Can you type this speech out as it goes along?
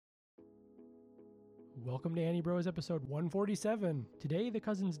Welcome to Annie Bros episode 147. Today the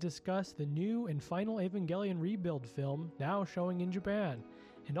cousins discuss the new and final Evangelion rebuild film now showing in Japan,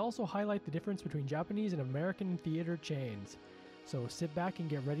 and also highlight the difference between Japanese and American theater chains. So sit back and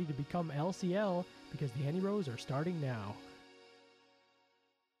get ready to become LCL because the Annie Bros are starting now.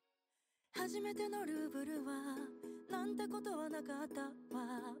 初めてのルーブルはなんてことはなかった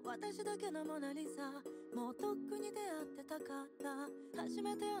わ私だけのモナリザもうとっくに出会ってたから初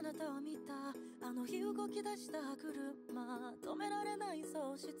めてあなたを見たあの日動き出した車止められない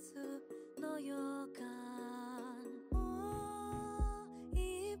喪失の予感もう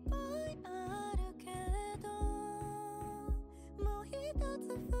いっぱいあるけどもう一つ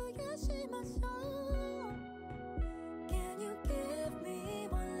増やしましょう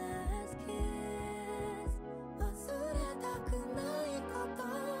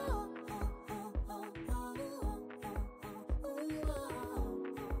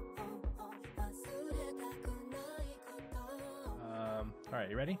All right,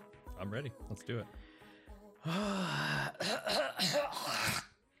 you ready? I'm ready. Let's do it. God,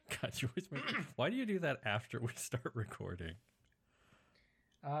 you always make... Why do you do that after we start recording?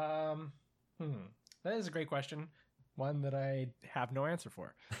 That is a great question. One that I have no answer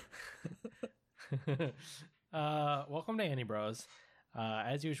for. Welcome to Annie Bros.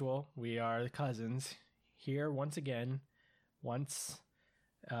 As usual, we are the cousins here once again, once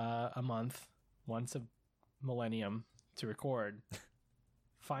a month, once a millennium to record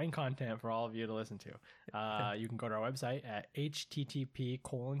fine content for all of you to listen to. You can go to our website at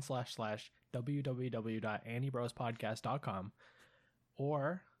http://www.anniebrospodcast.com,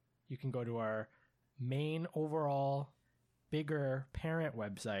 or you can go to our main overall bigger parent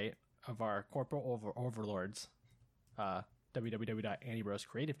website of our corporate overlords,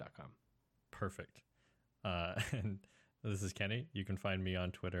 www.anniebroscreative.com. Perfect. And this is Kenny. You can find me on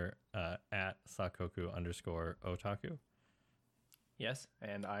Twitter at Sakoku_otaku. Yes,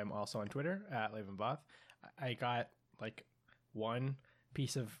 and I'm also on Twitter at Lavenboth. I got like one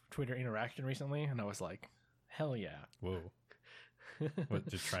piece of Twitter interaction recently, and I was like, hell yeah. Whoa. What,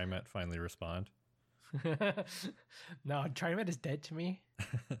 did TriMet finally respond? No, TriMet is dead to me.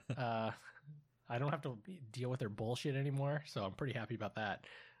 I don't have to deal with their bullshit anymore, so I'm pretty happy about that.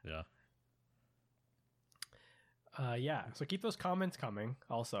 Yeah. Yeah, so keep those comments coming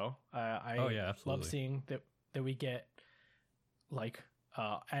also. I love seeing that we get like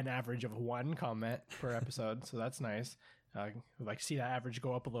an average of one comment per episode, so that's nice. Like see that average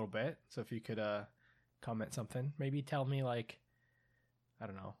go up a little bit. So if you could comment something, maybe tell me like, I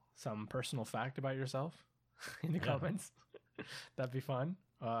don't know, some personal fact about yourself in the comments. That'd be fun.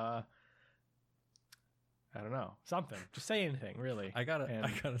 I don't know, something. Just say anything, really. I gotta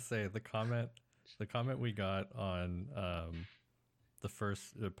say the comment we got on the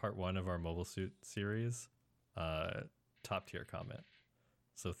first part 1 of our Mobile Suit series, top tier comment.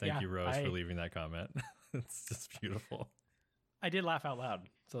 So thank you, Rose, for leaving that comment. It's just beautiful. I did laugh out loud,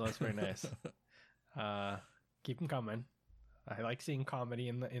 so that's very nice. Keep them coming. I like seeing comedy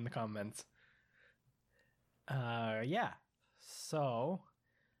in the comments. Yeah. So,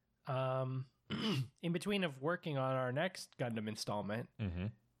 in between of working on our next Gundam installment,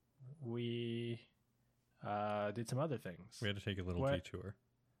 we did some other things. We had to take a little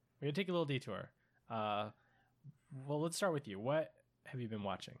detour. Well, let's start with you. What have you been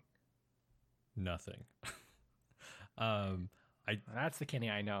watching? Nothing. That's the Kenny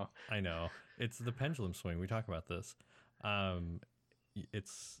I know. I know. It's the pendulum swing. We talk about this.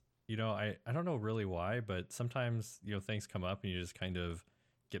 It's, I don't know really why, but sometimes, things come up and you just kind of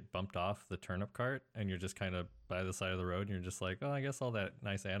get bumped off the turnip cart and you're just kind of by the side of the road and you're just like, oh, I guess all that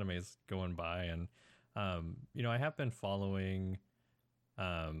nice anime is going by. And, I have been following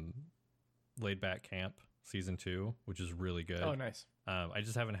Laid Back Camp season 2, which is really good. Oh, nice. I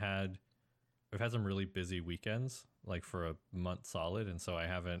just I've had some really busy weekends, like for a month solid. And so I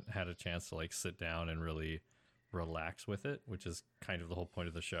haven't had a chance to like sit down and really relax with it, which is kind of the whole point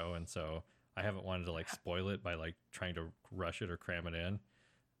of the show. And so I haven't wanted to like spoil it by like trying to rush it or cram it in.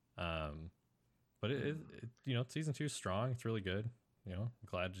 But it season 2 is strong. It's really good. I'm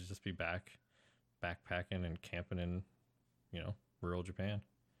glad to just be backpacking and camping in, rural Japan.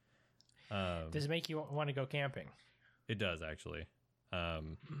 Does it make you want to go camping? It does, actually.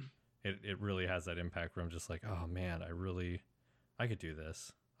 It really has that impact where I'm just like, oh man, I could do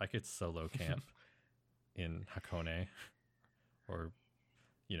this. I could solo camp in Hakone or,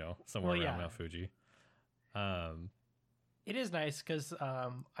 somewhere around Mount Fuji. It is nice because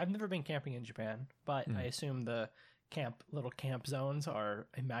I've never been camping in Japan, but I assume the little camp zones are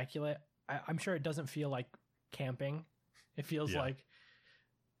immaculate. I'm sure it doesn't feel like camping. It feels like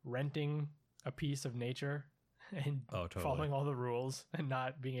renting a piece of nature and totally. following all the rules and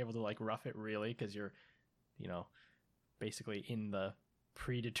not being able to like rough it really because you're, you know, basically in the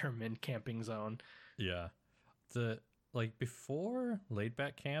predetermined camping zone. Yeah. The like before laid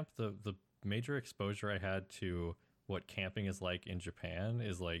back camp, the major exposure I had to what camping is like in Japan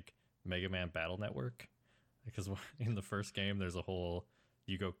is like Mega Man Battle Network. Because in the first game there's a whole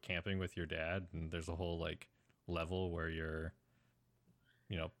you go camping with your dad and there's a whole like level where you're,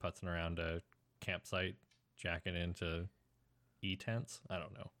 you know, putzing around a campsite, jacking into tents. I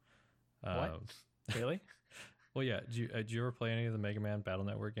don't know. What? Really? Well, yeah. Did you ever play any of the Mega Man Battle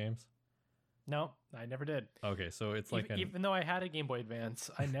Network games? No, I never did. Okay, so it's like even though I had a Game Boy Advance,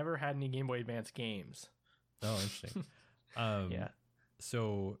 I never had any Game Boy Advance games. Oh, interesting. Yeah.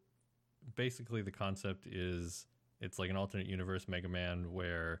 So basically the concept is it's like an alternate universe Mega Man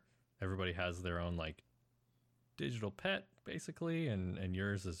where everybody has their own like digital pet basically, and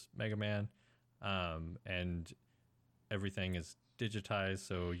yours is Mega Man. And everything is digitized,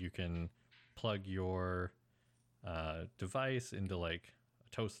 so you can plug your device into like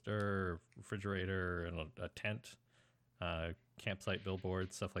a toaster, refrigerator, and a tent, campsite,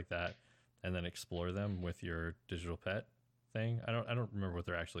 billboard, stuff like that, and then explore them with your digital pet thing. I don't remember what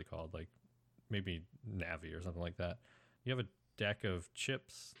they're actually called, like maybe Navi or something like that. You have a deck of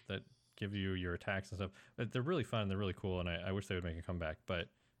chips that give you your attacks and stuff. But they're really fun. They're really cool, and I wish they would make a comeback. But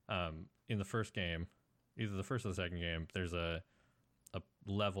in the first game, either the first or the second game, there's a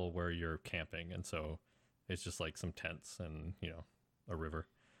level where you're camping, and so it's just like some tents and, you know, a river.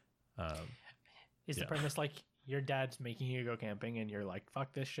 Is the premise like your dad's making you go camping and you're like,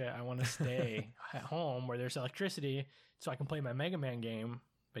 fuck this shit, I want to stay at home where there's electricity so I can play my Mega Man game?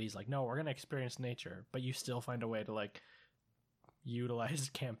 But he's like, no, we're going to experience nature. But you still find a way to like utilize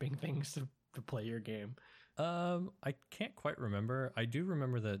camping things to play your game. I can't quite remember. I do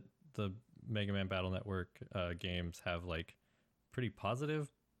remember that the Mega Man Battle Network games have like pretty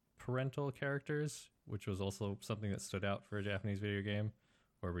positive parental characters, which was also something that stood out for a Japanese video game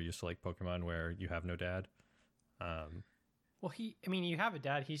where we're used to like Pokemon where you have no dad. Well, you have a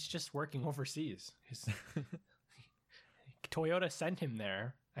dad. He's just working overseas. Toyota sent him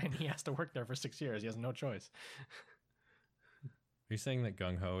there, and he has to work there for 6 years. He has no choice. Are you saying that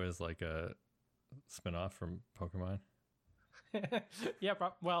Gung Ho is like a spinoff from Pokemon? Yeah,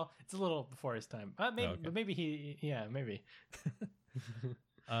 well, it's a little before his time. Maybe, okay. But maybe maybe.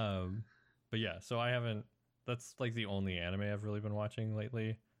 But yeah, so I haven't. That's like the only anime I've really been watching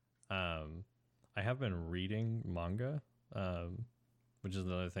lately. I have been reading manga, which is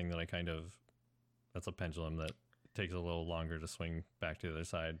another thing that I kind of. That's a pendulum that takes a little longer to swing back to the other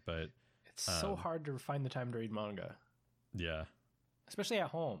side, but it's so hard to find the time to read manga. Yeah, especially at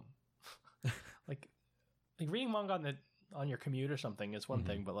home. like reading manga on your commute or something is one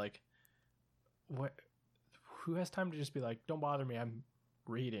thing, but like, who has time to just be like, don't bother me, I'm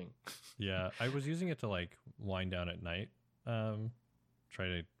reading? Yeah, I was using it to like wind down at night, try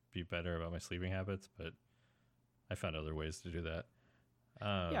to be better about my sleeping habits, but I found other ways to do that.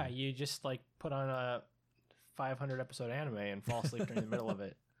 Yeah, you just like put on a 500 episode anime and fall asleep during the middle of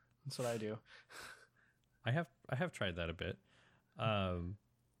it. That's what I do. I have tried that a bit.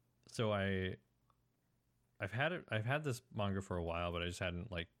 So I've had this manga for a while, but I just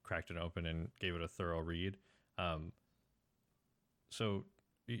hadn't like cracked it open and gave it a thorough read. So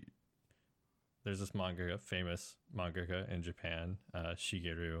there's this famous mangaka in Japan,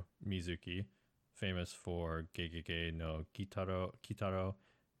 Shigeru Mizuki, famous for Gegege no Kitaro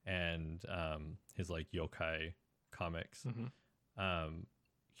and his like yokai comics.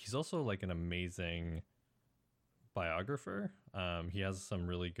 He's also like an amazing biographer. He has some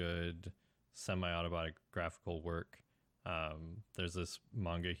really good semi-autobiographical work. There's this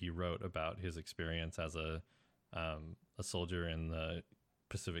manga he wrote about his experience as a soldier in the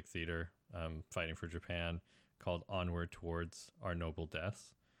Pacific Theater, fighting for Japan, called Onward Towards Our Noble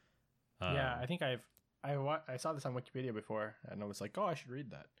Deaths. Yeah, I think I saw this on Wikipedia before, and I was like, oh, I should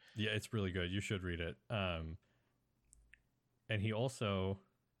read that. Yeah, it's really good. You should read it. And he also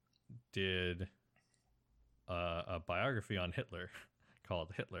did a biography on Hitler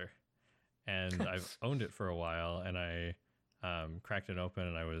called Hitler, and I've owned it for a while, and I cracked it open,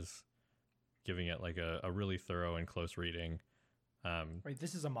 and I was giving it like a really thorough and close reading. Wait,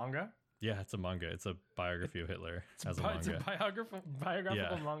 this is a manga? Yeah, it's a manga. It's a biography of Hitler as a manga. It's a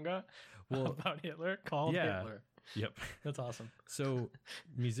biographical manga about Hitler called Hitler. Yep. That's awesome. So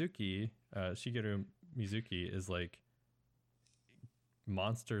Shigeru Mizuki is like,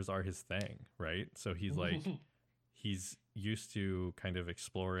 monsters are his thing, right? So he's like, he's used to kind of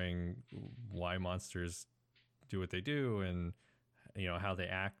exploring why monsters do what they do and, you know, how they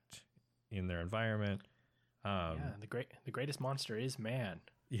act in their environment. The greatest monster is man.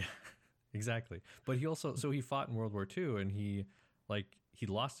 Yeah, exactly. But he also, so he fought in World War II, and he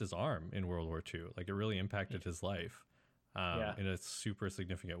lost his arm in World War II. Like, it really impacted his life in a super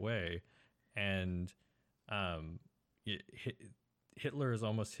significant way. And Hitler is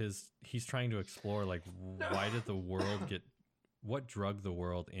almost he's trying to explore, like, why did the world what drug the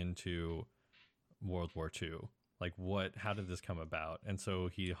world into World War II? Like, how did this come about? And so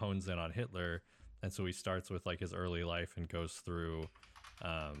he hones in on Hitler. And so he starts with, like, his early life and goes through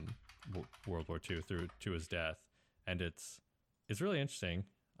World War II through to his death. And it's really interesting.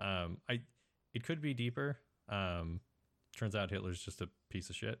 It could be deeper. Turns out Hitler's just a piece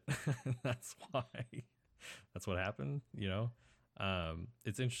of shit. That's what happened, you know?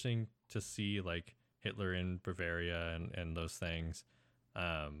 It's interesting to see, like, Hitler in Bavaria and those things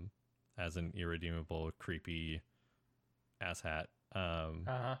as an irredeemable, creepy asshat.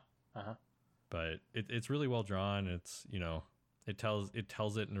 But it's really well drawn. It's, you know, it tells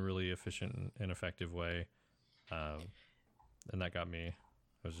it in a really efficient and effective way. And that got me.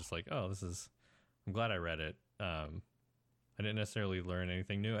 I was just like, oh, I'm glad I read it. I didn't necessarily learn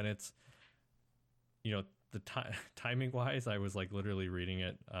anything new, and it's, you know, the timing wise, I was like literally reading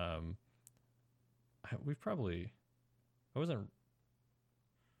it.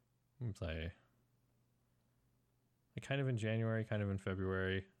 Kind of in January, kind of in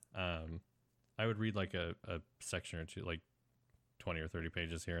February. I would read like a section or two, like 20 or 30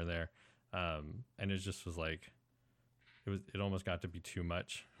 pages here and there. And it just was like, it almost got to be too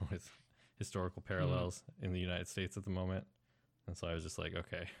much with historical parallels in the United States at the moment. And so I was just like,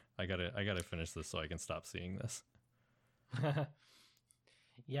 okay, I gotta finish this so I can stop seeing this.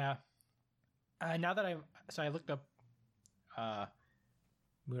 Yeah. Now that I looked up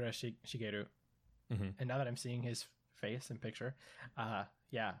Mura Shigeru, and now that I'm seeing his face and picture,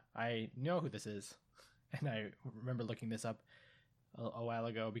 yeah, I know who this is. And I remember looking this up a while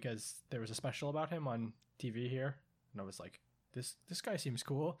ago because there was a special about him on TV here, and I was like, this guy seems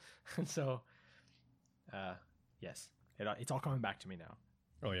cool. And so yes, it's all coming back to me now.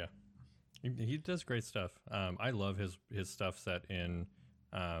 Oh yeah, he does great stuff. I love his stuff set in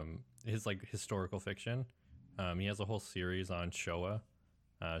his like historical fiction. He has a whole series on Showa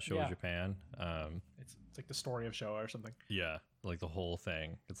Japan. It's like the story of Showa or something. Yeah, like the whole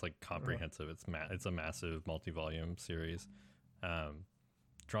thing. It's like comprehensive. It's a massive multi-volume series.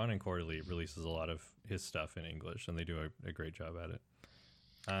 Drawn and Quarterly releases a lot of his stuff in English, and they do a great job at it.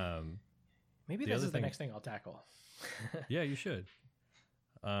 Maybe this is the next thing I'll tackle. Yeah, you should.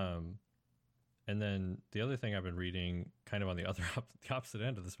 And then the other thing I've been reading, kind of on the opposite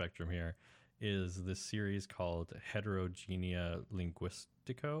end of the spectrum here, is this series called Heterogenea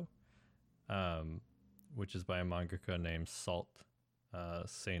Linguistico, which is by a mangaka named Salt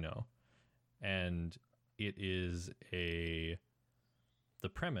Seno. And it is the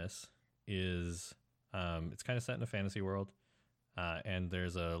premise is, it's kind of set in a fantasy world, and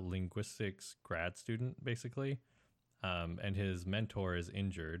there's a linguistics grad student, basically, and his mentor is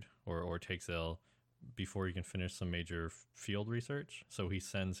injured or takes ill before he can finish some major field research. So he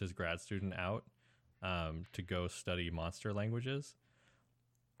sends his grad student out to go study monster languages.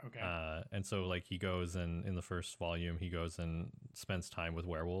 Okay. And so, like, he goes in the first volume, he goes and spends time with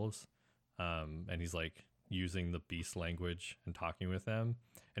werewolves, and he's like using the beast language and talking with them.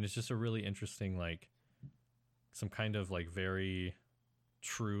 And it's just a really interesting, like, some kind of like very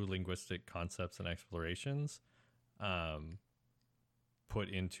true linguistic concepts and explorations put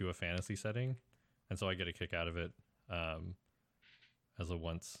into a fantasy setting. And so I get a kick out of it as a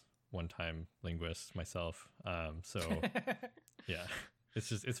one-time linguist myself. So yeah,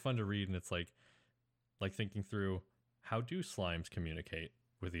 it's fun to read, and it's like thinking through, how do slimes communicate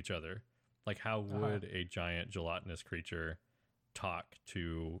with each other? Like, how would a giant gelatinous creature talk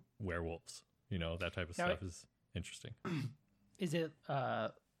to werewolves? You know, that type of stuff is interesting. Is it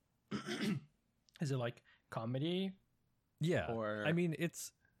is it like comedy? Yeah. Or I mean,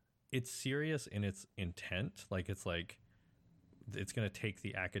 it's serious in its intent. Like, it's going to take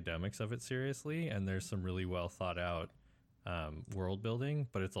the academics of it seriously, and there's some really well thought out world building,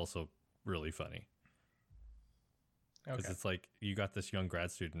 but it's also really funny. Because it's like, you got this young grad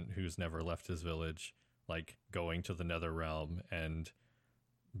student who's never left his village, like going to the nether realm and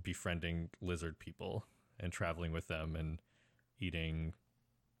befriending lizard people and traveling with them and eating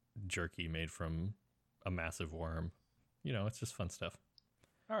jerky made from a massive worm. You know, it's just fun stuff.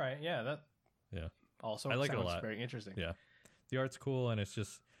 All right. Yeah. Yeah. Also, I like it a lot. Very interesting. Yeah. The art's cool, and it's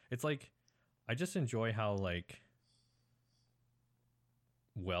like, I just enjoy how, like,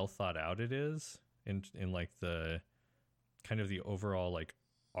 well thought out it is in like the kind of the overall, like,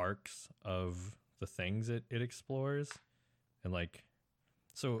 arcs of the things it explores. And like,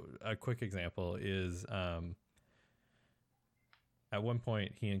 so a quick example is at one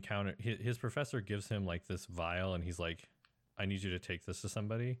point he encountered his professor gives him like this vial, and he's like, I need you to take this to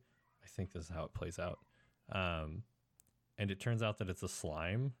somebody. I think this is how it plays out. And it turns out that it's a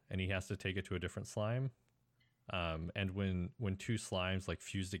slime, and he has to take it to a different slime. And when two slimes like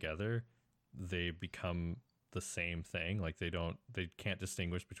fuse together, they become the same thing. Like they can't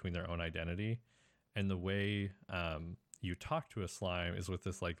distinguish between their own identity. And the way you talk to a slime is with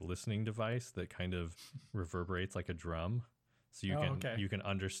this like listening device that kind of reverberates like a drum. So you can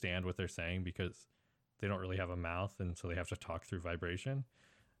understand what they're saying because they don't really have a mouth, and so they have to talk through vibration.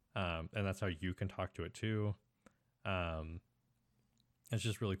 And that's how you can talk to it too. It's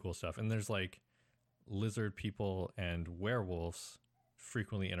just really cool stuff. And there's like lizard people and werewolves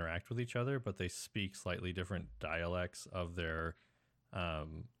frequently interact with each other, but they speak slightly different dialects of their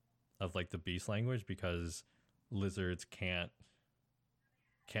of like the beast language, because lizards can't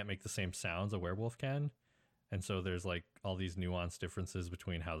make the same sounds a werewolf can. And so there's like all these nuanced differences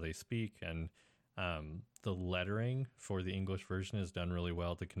between how they speak, and the lettering for the English version is done really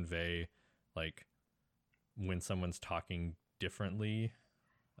well to convey like when someone's talking differently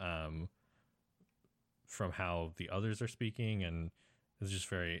from how the others are speaking. And it's just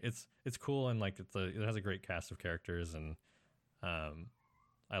it's cool, and like it has a great cast of characters, and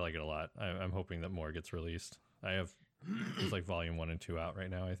I like it a lot. I'm hoping that more gets released. It's like volume 1 and 2 out right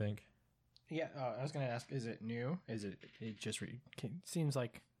now, I think. Yeah, I was gonna ask, is it new? Is it just seems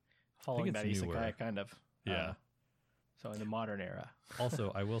like following that isekai newer. Kind of? Yeah. So in the modern era.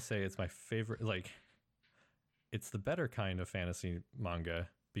 Also, I will say it's my favorite. Like, it's the better kind of fantasy manga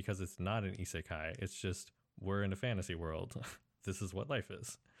because it's not an isekai. It's just we're in a fantasy world. This is what life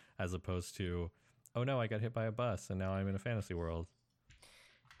is, as opposed to, oh no, I got hit by a bus and now I'm in a fantasy world.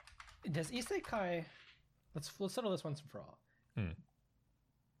 Does isekai? Let's settle this once and for all.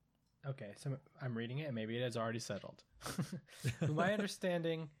 Okay, so I'm reading it, and maybe it has already settled. My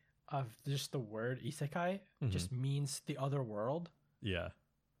understanding of just the word isekai just means the other world. Yeah.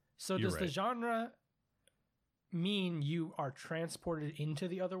 So does the genre mean you are transported into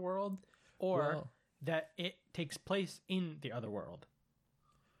the other world, or that it takes place in the other world?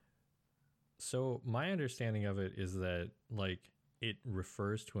 So my understanding of it is that like it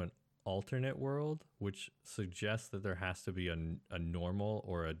refers to an alternate world, which suggests that there has to be a normal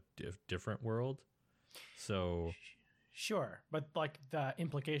or a different world. So sure, but like the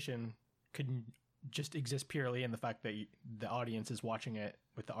implication could just exist purely in the fact that the audience is watching it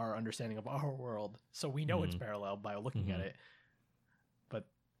with our understanding of our world, so we know it's parallel by looking at it. But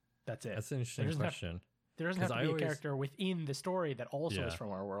that's it. That's an interesting question. There doesn't have to be a character within the story that also is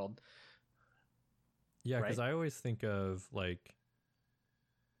from our world. Yeah, because I always think of like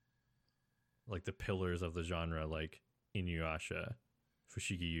the pillars of the genre, like Inuyasha,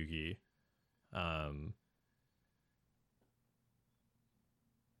 Fushigi Yugi,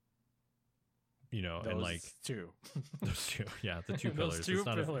 you know, those and like those two, the two pillars.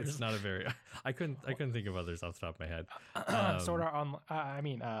 It's not a very. I couldn't think of others off the top of my head. Sword Art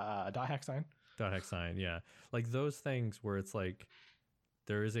Online. Dot Hack Sign. Dot Hack Sign. Yeah, like those things where it's like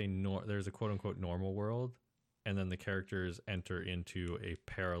there's a quote unquote normal world, and then the characters enter into a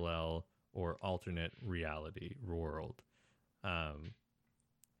parallel or alternate reality world. Because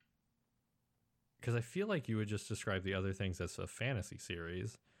I feel like you would just describe the other things as a fantasy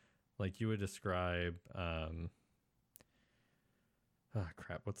series. Like you would describe,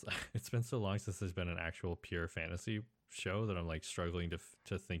 it's been so long since there's been an actual pure fantasy show that I'm like struggling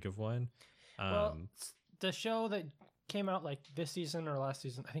to think of one. Well, the show that came out like this season or last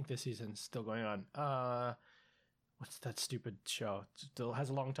season, I think this season's still going on. What's that stupid show? It still has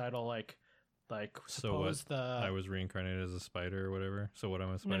a long title, like suppose I was reincarnated as a spider or whatever. So what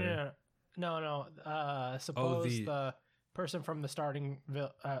am I a spider? No. Suppose the person from the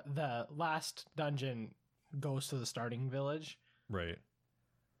the last dungeon goes to the starting village, right?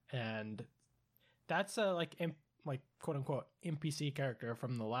 And that's a like quote unquote NPC character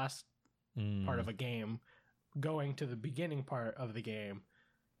from the last part of a game going to the beginning part of the game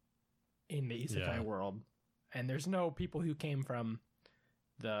in the isekai world. And there's no people who came from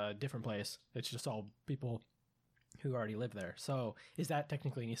the different place. It's just all people who already live there. So is that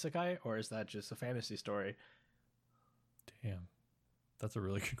technically an isekai, or is that just a fantasy story? Damn, that's a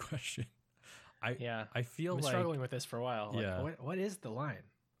really good question. I feel I've been like struggling with this for a while. Like, what is the line?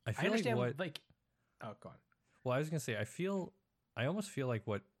 I understand oh, go on. Well, I was gonna say I almost feel like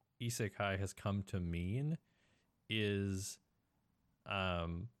what isekai has come to mean is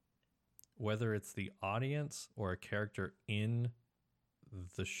whether it's the audience or a character in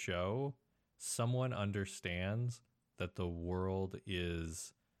the show, someone understands that the world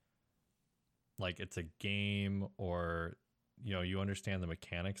is like it's a game, or you understand the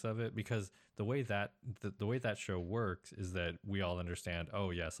mechanics of it, because the way that the way that show works is that we all understand, oh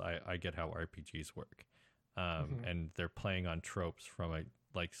yes, I get how RPGs work, and they're playing on tropes from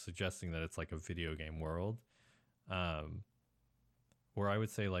like suggesting that it's like a video game world, where I would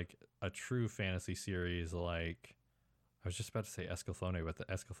say like a true fantasy series, like I was just about to say Escaflowne, but the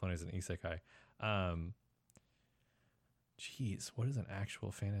Escaflowne is an isekai. Jeez, what is an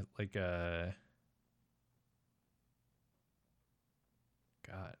actual fantasy, like God,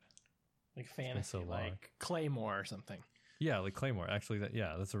 like fantasy, so like Claymore or something. Yeah, like Claymore. Actually,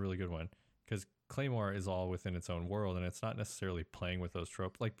 that's a really good one, because Claymore is all within its own world, and it's not necessarily playing with those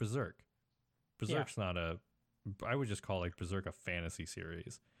tropes. Like Berserk. Berserk's not I would just call like Berserk a fantasy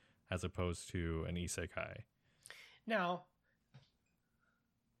series, as opposed to an isekai. Now,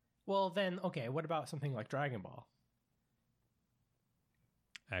 well then, okay, what about something like Dragon Ball?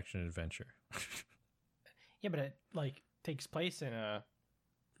 Action adventure. Yeah, but it like takes place in a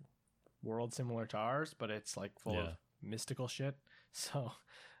world similar to ours, but it's like full of mystical shit. So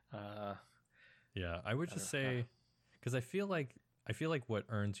yeah, I would just say, because I feel like what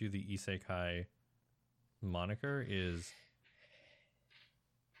earns you the isekai moniker is,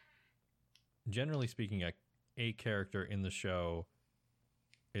 generally speaking, a character in the show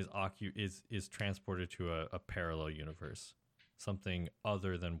is transported to a parallel universe, something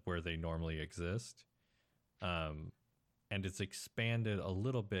other than where they normally exist, and it's expanded a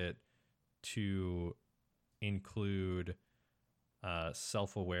little bit to include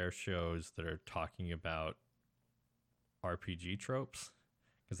self-aware shows that are talking about RPG tropes,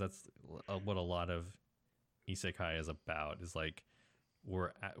 because that's what a lot of isekai is about, is like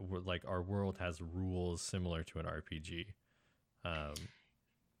we're like our world has rules similar to an RPG.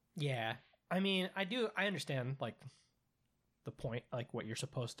 Yeah, I mean, I understand like the point, like what you're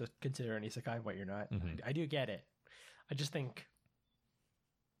supposed to consider an isekai and what you're not. I do get it. I just think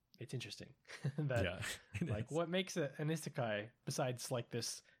it's interesting that like what makes it an isekai, besides like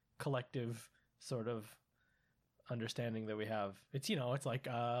this collective sort of understanding that we have. It's it's like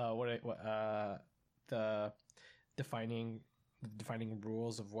the defining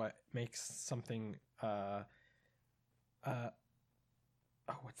rules of what makes something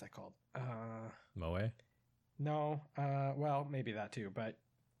what's that called? Moe? No, well, maybe that too, but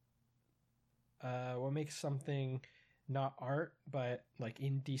what makes something not art but like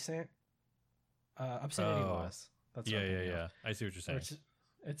indecent? Obscenity laws. That's yeah. I see what you're saying.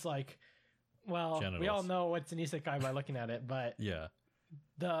 It's like, well, genitals. We all know what's an isekai by looking at it, but yeah.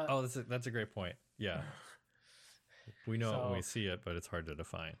 That's a great point. Yeah. We know it when we see it, but it's hard to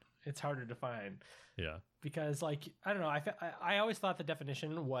define. It's harder to define. Yeah. Because like, I don't know, I always thought the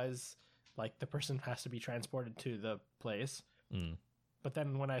definition was like the person has to be transported to the place. But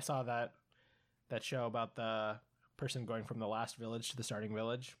then when I saw that show about the person going from the last village to the starting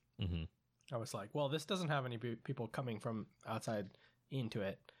village, I was like, well, this doesn't have any people coming from outside into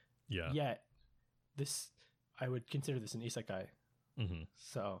it. Yeah. Yet I would consider this an isekai.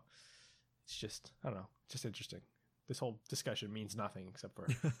 So it's just, I don't know, just interesting. This whole discussion means nothing except for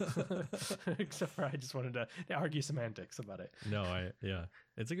I just wanted to argue semantics about it. No,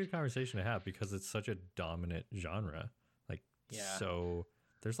 it's a good conversation to have, because it's such a dominant genre. Like, so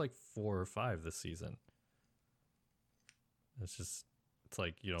there's like 4 or 5 this season. It's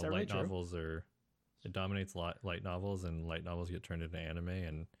like, light novels it dominates light novels, and light novels get turned into anime,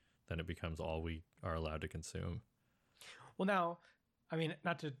 and then it becomes all we are allowed to consume. Well, now, I mean,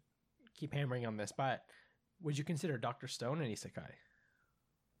 not to keep hammering on this, but would you consider Dr. Stone an isekai?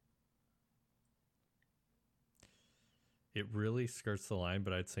 It really skirts the line,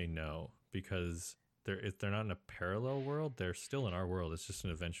 but I'd say no, because they're not in a parallel world. They're still in our world. It's just an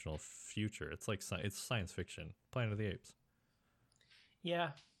eventual future. It's like it's science fiction. Planet of the Apes.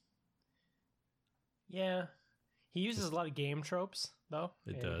 Yeah. He uses a lot of game tropes, though.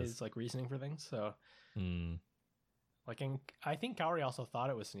 It does. His like reasoning for things. So, like, I think Kaori also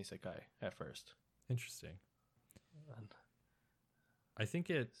thought it was an isekai at first. Interesting. I think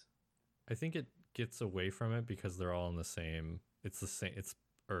it gets away from it because they're all in the same. It's the same. It's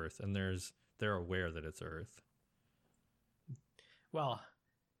Earth, and they're aware that it's Earth. Well,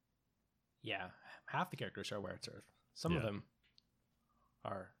 yeah, half the characters are aware it's Earth. Some of them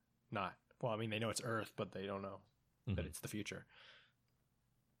are not. Well, I mean, they know it's Earth, but they don't know that it's the future.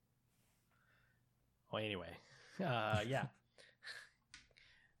 Well, anyway, yeah.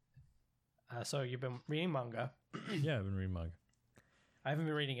 So you've been reading manga. Yeah, I've been reading manga. I haven't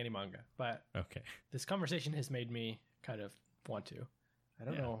been reading any manga, but okay, this conversation has made me kind of want to. I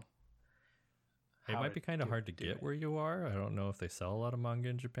don't know. It might be kind of hard to get where you are. I don't know if they sell a lot of manga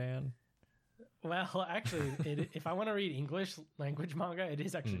in Japan. Well, actually, if I want to read English language manga, it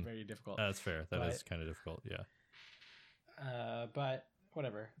is actually very difficult. That's fair. That is kind of difficult, yeah. But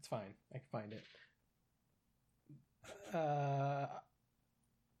whatever, it's fine. I can find it.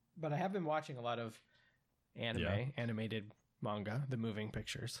 But I have been watching a lot of animated manga, the moving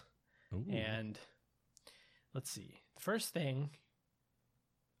pictures. Ooh. And let's see. The first thing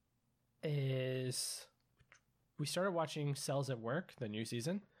is we started watching Cells at Work, the new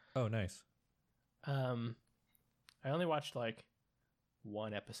season. Oh, nice. I only watched like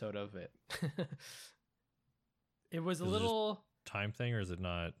one episode of it. It was a little time thing, or is it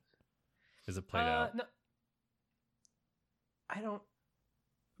not? Is it played out? No, I don't.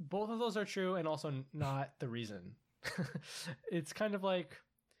 Both of those are true, and also not the reason. It's kind of like,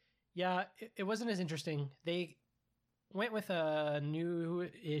 yeah, it wasn't as interesting. They went with a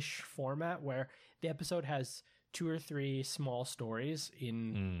new-ish format where the episode has 2 or 3 small stories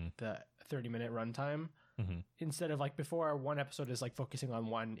in the 30-minute runtime, instead of like before, one episode is like focusing on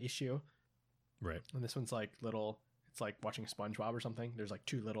one issue, right? And this one's like little. It's like watching SpongeBob or something. There's like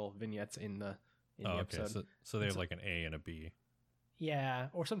 2 little vignettes in the episode. Okay. So they have like an A and a B. Yeah,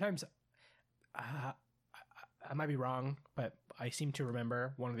 or sometimes I might be wrong, but I seem to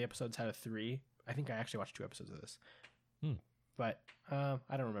remember one of the episodes had a 3. I think I actually watched 2 episodes of this, but I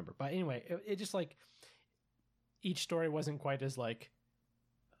don't remember. But anyway, it just like each story wasn't quite as like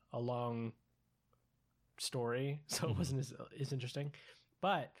a long story, so it wasn't as interesting.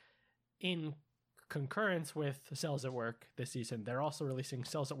 But in concurrence with Cells at Work this season, they're also releasing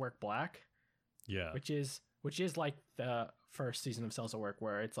Cells at Work Black. Yeah, which is like the first season of Cells at Work,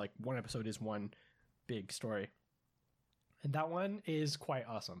 where it's like one episode is one big story, and that one is quite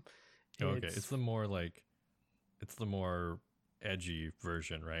awesome. Okay, it's the more edgy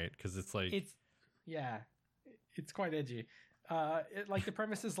version, right? Because it's quite edgy. Like the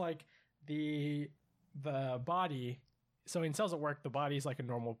premise is like the body. So in Cells at Work, the body is like a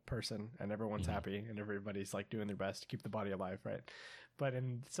normal person, and everyone's happy, and everybody's like doing their best to keep the body alive, right? But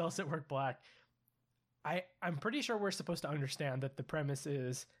in Cells at Work Black, I'm pretty sure we're supposed to understand that the premise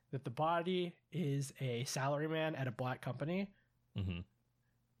is that the body is a salaryman at a black company,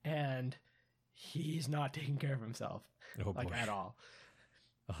 and he's not taking care of himself at all.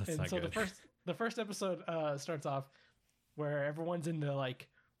 Oh, that's and not so good. the first episode starts off where everyone's in the like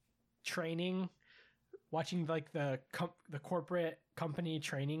training, watching like the corporate company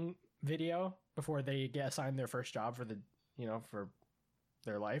training video before they get assigned their first job for for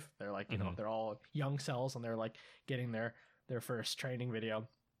their life. They're like, they're all young cells, and they're like getting their first training video.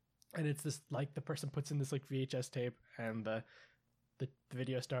 And it's this like the person puts in this like VHS tape, and the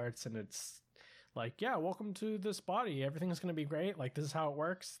video starts, and it's like, yeah, welcome to this body. Everything's going to be great. Like, this is how it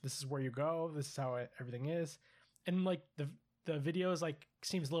works. This is where you go. This is how everything is. And like the video is like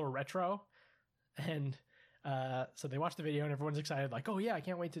seems a little retro. And so they watch the video, and everyone's excited, like, oh yeah, I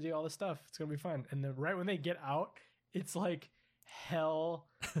can't wait to do all this stuff. It's going to be fun. And then right when they get out, it's like hell.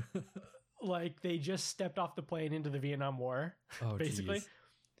 Like they just stepped off the plane into the Vietnam War, basically. Geez.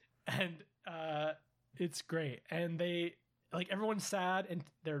 And it's great. And they like, everyone's sad and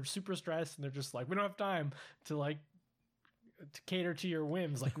they're super stressed, and they're just like, we don't have time to cater to your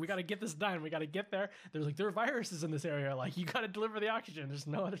whims. Like, we got to get this done. We got to get there. There's like, there are viruses in this area. Like, you got to deliver the oxygen. There's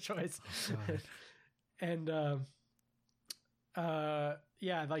no other choice. Oh, and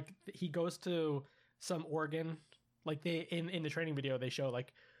yeah, like he goes to some organ. Like they in the training video, they show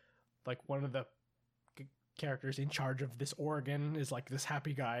like one of the characters in charge of this organ is like this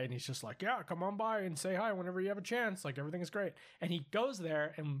happy guy, and he's just like, yeah, come on by and say hi whenever you have a chance. Like, everything is great. And he goes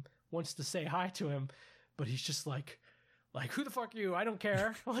there and wants to say hi to him, but he's just like, who the fuck are you? I don't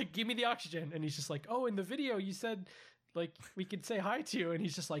care. Like, give me the oxygen. And he's just like, oh, in the video you said like we could say hi to you. And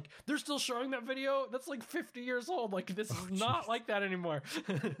he's just like, they're still showing that video? That's like 50 years old. Like, this is not like that anymore.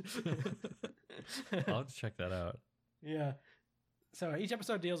 I'll have to check that out. Yeah. So each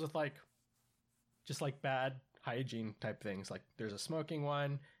episode deals with like just like bad hygiene type things. Like, there's a smoking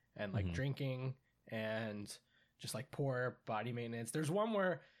one, and like drinking, and just like poor body maintenance. There's one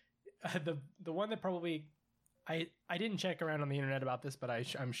where the one that probably I didn't check around on the internet about this, but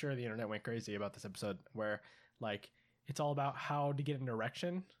I'm sure the internet went crazy about this episode, where like it's all about how to get an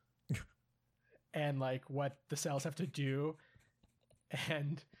erection and like what the cells have to do,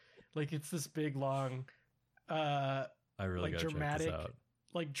 and like it's this big long I really like gotta check this out.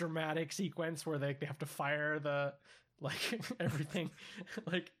 Like dramatic sequence where they have to fire the like everything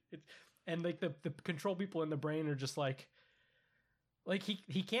like it, and like the control people in the brain are just like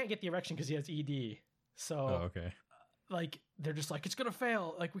he can't get the erection because he has ED. So okay. like they're just like, it's gonna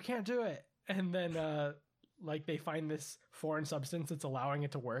fail, like we can't do it, and then like they find this foreign substance that's allowing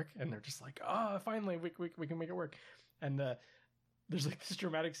it to work, and they're just like, oh, finally we can make it work. And there's like this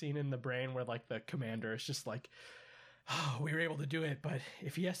dramatic scene in the brain where like the commander is just like, oh, we were able to do it, but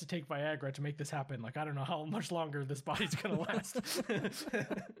if he has to take Viagra to make this happen, like I don't know how much longer this body's gonna last.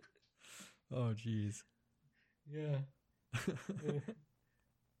 Oh geez. Yeah.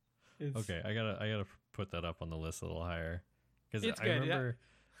 Okay, I gotta put that up on the list a little higher, because I good, remember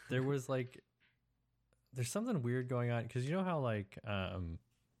there was like, there's something weird going on, because you know how like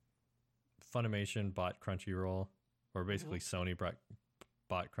Funimation bought Crunchyroll, or basically Sony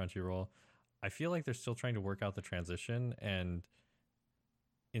bought Crunchyroll. I feel like they're still trying to work out the transition, and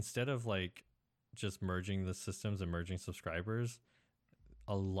instead of like just merging the systems and merging subscribers,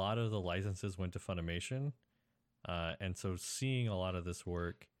 a lot of the licenses went to Funimation, and so seeing a lot of this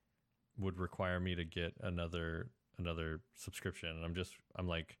work would require me to get another subscription, and I'm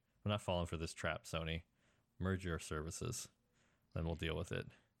like, I'm not falling for this trap. Sony, merge your services, then we'll deal with it.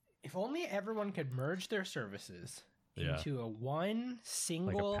 If only everyone could merge their services into a one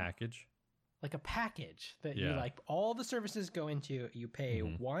single, like a package that you like, all the services go into, you pay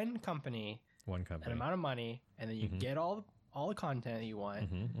one company an amount of money, and then you get all the content that you want.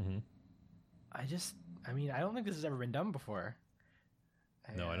 I mean, I don't think this has ever been done before.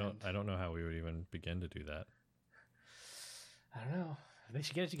 No, I don't know how we would even begin to do that. I don't know. They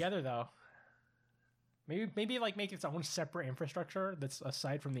should get it together though. Maybe like make its own separate infrastructure that's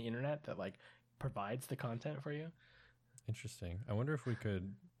aside from the internet that like provides the content for you. Interesting. I wonder if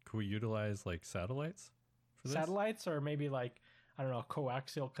could we utilize like satellites for this? Satellites, or maybe like, I don't know,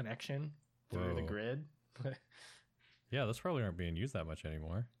 coaxial connection through the grid. Yeah, those probably aren't being used that much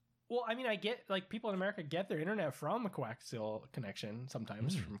anymore. Well, I mean, I get like people in America get their internet from a coaxial connection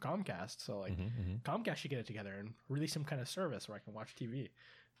sometimes from Comcast. So like Comcast should get it together and release some kind of service where I can watch TV.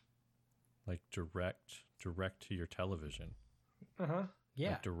 Like direct to your television. Yeah.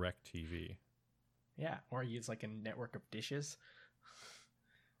 Like direct TV. Yeah. Or use like a network of dishes.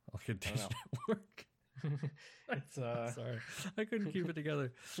 Like a dish network. It's sorry, I couldn't keep it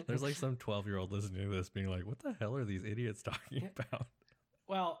together. There's like some 12-year-old listening to this being like, what the hell are these idiots talking about?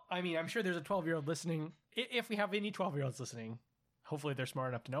 Well, I mean, I'm sure there's a 12-year-old listening. If we have any 12-year-olds listening, hopefully they're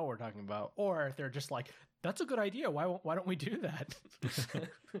smart enough to know what we're talking about. Or if they're just like, that's a good idea, why don't we do that?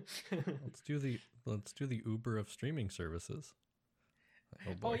 Let's do the Uber of streaming services.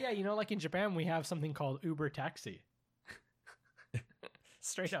 Oh yeah, you know, like in Japan we have something called Uber Taxi.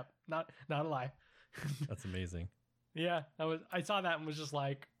 Straight up, not a lie. That's amazing. Yeah, I saw that and was just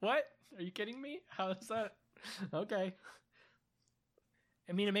like, what? Are you kidding me? How is that? Okay.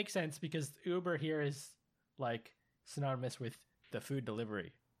 I mean, it makes sense because Uber here is like synonymous with the food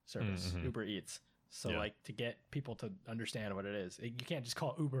delivery service, Uber Eats. So like to get people to understand what it is, you can't just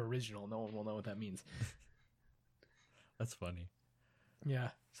call it Uber Original. No one will know what that means. That's funny. Yeah.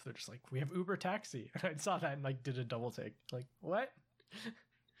 So they're just like, we have Uber Taxi. And I saw that and like did a double take. Like, what?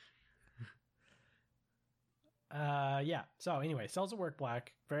 Yeah. So anyway, Cells at Work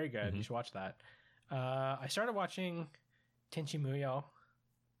Black, very good. You should watch that. I started watching Tenchi Muyo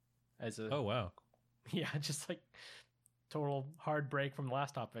as a oh wow, yeah, just like total hard break from the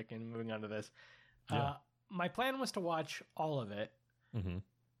last topic and moving on to this. My plan was to watch all of it,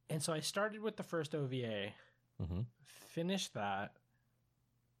 and so I started with the first OVA, finished that,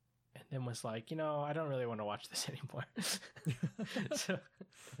 and then was like, you know, I don't really want to watch this anymore. So,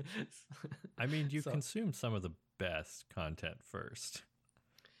 I mean, you consumed some of the best content first.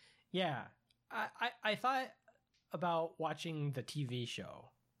 Yeah, I thought about watching the TV show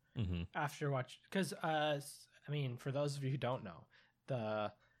after because I mean, for those of you who don't know, the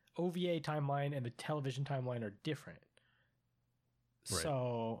OVA timeline and the television timeline are different. Right.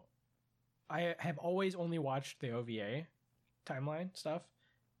 So I have always only watched the OVA timeline stuff,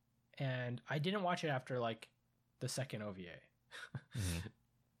 and I didn't watch it after like the second OVA.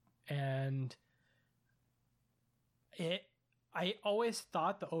 And I always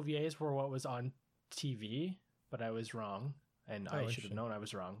thought the OVAs were what was on TV, but I was wrong. And I should have known I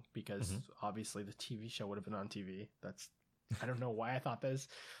was wrong because obviously the TV show would have been on TV. I don't know why I thought this.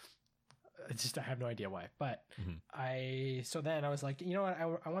 It's just, I have no idea why. But so then I was like, you know what?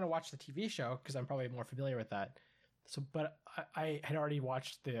 I want to watch the TV show because I'm probably more familiar with that. So, but I had already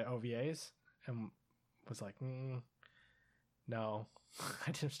watched the OVAs and was like, no,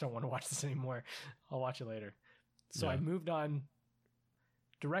 I just don't want to watch this anymore. I'll watch it later. So I moved on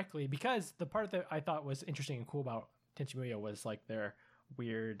directly because the part that I thought was interesting and cool about Tenchi Muyo was like their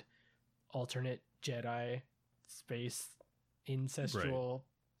weird alternate Jedi space ancestral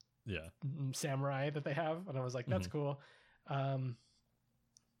samurai that they have, and I was like, that's cool.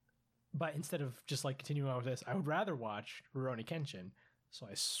 But instead of just like continuing on with this, I would rather watch Rurouni Kenshin. So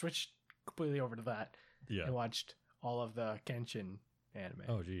I switched completely over to that and watched all of the Kenshin anime.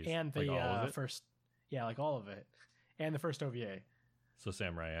 Oh, geez. And the like first, like all of it, and the first OVA. So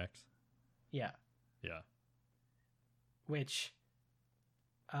Samurai X. Yeah. Yeah. Which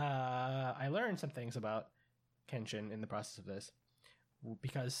I learned some things about Kenshin in the process of this,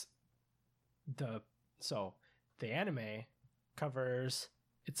 because the anime covers,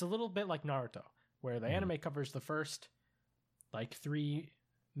 it's a little bit like Naruto, where the anime covers the first like 3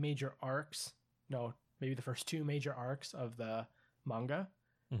 major arcs, no, maybe the first 2 major arcs of the manga,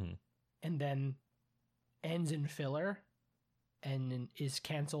 and then ends in filler and is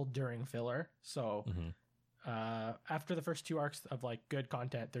canceled during filler. So after the first 2 arcs of like good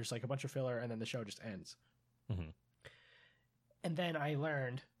content, there's like a bunch of filler, and then the show just ends. And then I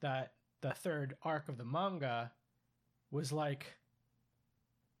learned that the 3rd arc of the manga was like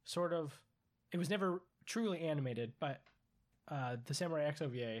sort of, it was never truly animated, but the Samurai X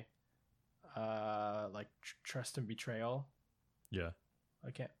OVA, like Trust and Betrayal. Yeah.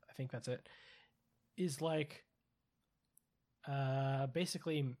 I think that's it. Is like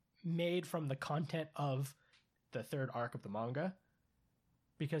basically made from the content of the 3rd arc of the manga,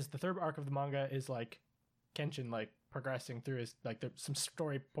 because the 3rd arc of the manga is like Kenshin like progressing through his, like some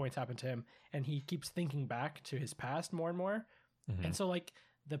story points happen to him, and he keeps thinking back to his past more and more, and so like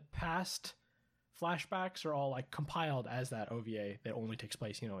the past flashbacks are all like compiled as that OVA that only takes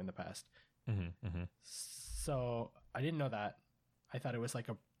place, in the past. So I didn't know that. I thought it was like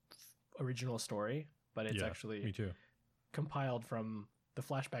a original story, but it's actually me too. compiled from the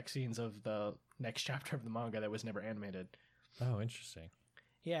flashback scenes of the next chapter of the manga that was never animated. Oh, interesting.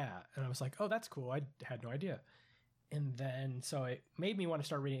 Yeah, and I was like, oh, that's cool. I had no idea. And then, so it made me want to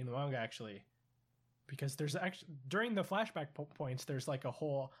start reading the manga, actually, because there's actually, during the flashback points, there's like a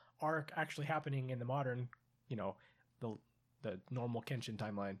whole arc actually happening in the modern, the normal Kenshin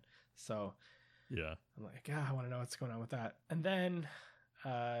timeline. So yeah, I'm like, I want to know what's going on with that. And then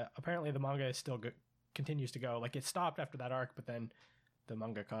apparently the manga is still continues to go. Like, it stopped after that arc, but then the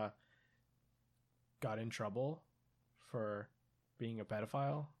mangaka got in trouble for being a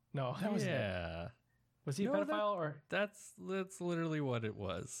pedophile. No, that was Was he a pedophile or? That's literally what it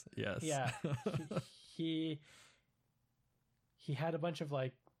was. Yes. Yeah. he had a bunch of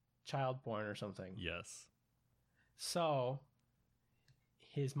like child porn or something. Yes. So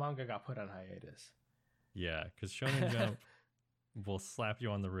his manga got put on hiatus. Yeah, because Shonen Jump will slap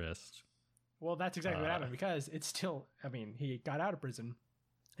you on the wrist. Well, that's exactly what happened, because it's still, I mean, he got out of prison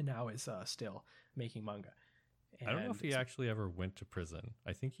and now is still making manga. And I don't know if he actually ever went to prison.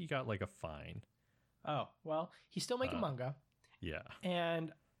 I think he got like a fine. Oh, well, he's still making manga. Yeah.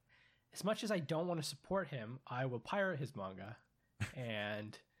 And as much as I don't want to support him, I will pirate his manga.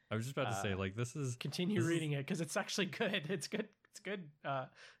 And I was just about to say, like, continue reading it, because it's actually good. It's good. It's good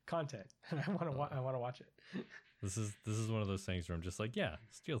content, and I want to watch it. This is one of those things where I'm just like, yeah,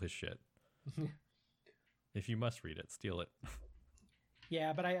 steal his shit. If you must read it, steal it.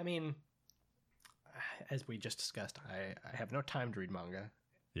 Yeah, but I mean, as we just discussed, I have no time to read manga.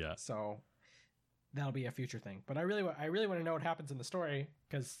 Yeah. So that'll be a future thing. But I really want to know what happens in the story,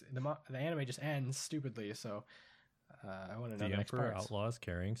 because the anime just ends stupidly. So I want to know the next Emperor parts. outlaws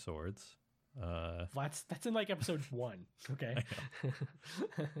carrying swords. That's in like episode 1. Okay.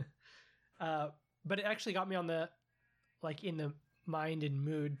 But it actually got me on the, like, in the mind and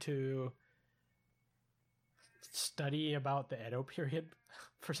mood to study about the Edo period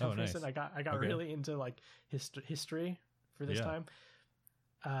for some reason. I got really into like history for this time.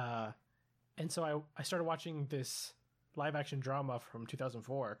 And so I started watching this live action drama from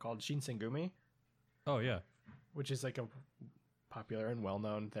 2004 called Shinsengumi. Oh yeah. Which is like a popular and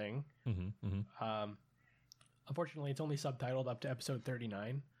well-known thing. Unfortunately, it's only subtitled up to episode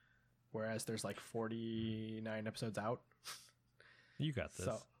 39, whereas there's like 49 episodes out. You got this.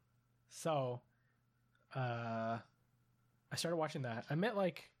 So I started watching that. I'm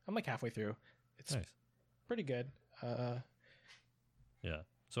like halfway through. It's nice. Pretty good. Yeah.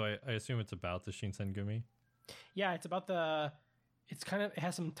 So I assume it's about the Shinsengumi? Yeah, it's about it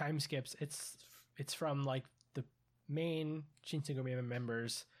has some time skips. It's from like the main Shinsengumi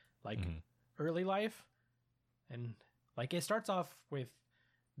members, like early life. And like it starts off with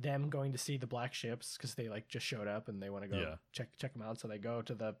them going to see the black ships, because they like just showed up and they want to go check them out. So they go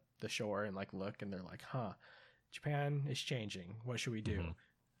to the shore and like look, and they're like, Japan is changing. What should we do?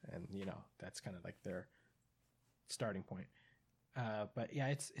 And that's kind of like their starting point. But yeah,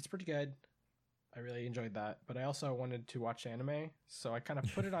 it's pretty good. I really enjoyed that, but I also wanted to watch anime, so I kind of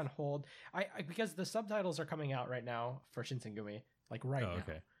put it on hold. I because the subtitles are coming out right now for Shinsengumi, like now.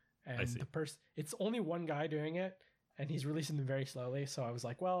 Okay. And it's only one guy doing it, and he's releasing them very slowly. So I was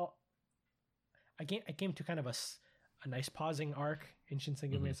like, well, I came to kind of a nice pausing arc in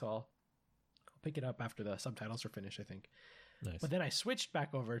Shinsengumi, so I'll pick it up after the subtitles are finished, I think. Nice. But then I switched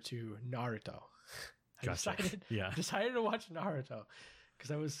back over to Naruto. Gotcha. Decided to watch Naruto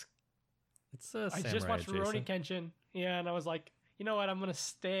because I just watched Rurouni Kenshin. Yeah, and I was like, you know what? I'm gonna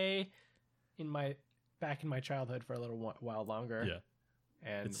stay back in my childhood for a little while longer. Yeah,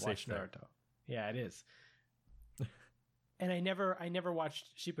 and watch Naruto. Yeah, it is. And I never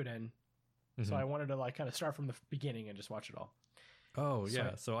watched Shippuden, so I wanted to like kind of start from the beginning and just watch it all. Oh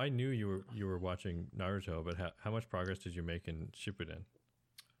yeah, so I knew you were watching Naruto, but how much progress did you make in Shippuden?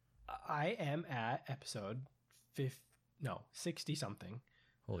 I am at episode 60 something.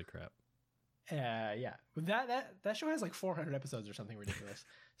 Holy crap! Yeah, that show has like 400 episodes or something ridiculous.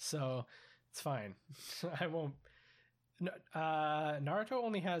 So it's fine. I won't. Naruto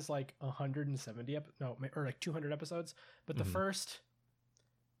only has like 170 or like 200 episodes, but the first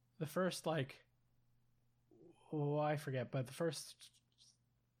like, I forget, but the first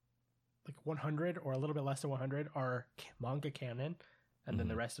like 100 or a little bit less than 100 are manga canon, and then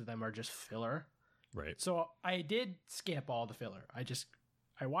the rest of them are just filler. Right. So I did skip all the filler.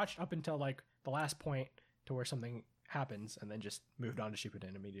 I watched up until like the last point to where something happens, and then just moved on to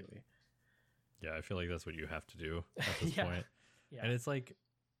Shippuden immediately. Yeah, I feel like that's what you have to do at this point. Yeah. And it's like,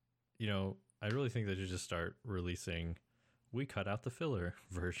 I really think they should just start releasing, we cut out the filler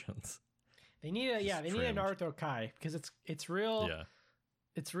versions. They need a Naruto Kai, because it's real. Yeah.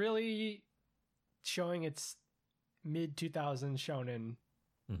 It's really showing its mid 2000s shonen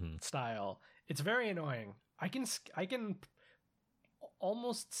style. It's very annoying. I can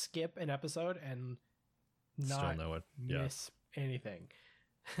almost skip an episode and not miss anything.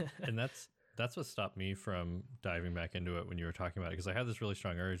 And that's what stopped me from diving back into it when you were talking about it, because I had this really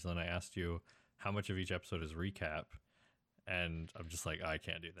strong urge, and then I asked you how much of each episode is recap, and I'm just like, I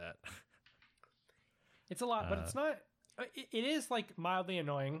can't do that. It's a lot, but it's not. It is like mildly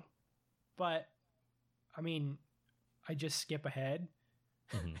annoying, but I mean, I just skip ahead,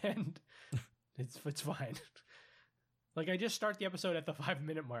 and it's fine. Like I just start the episode at the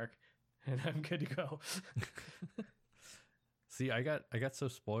 5-minute mark, and I'm good to go. See, I got so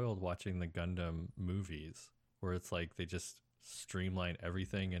spoiled watching the Gundam movies, where it's like they just streamline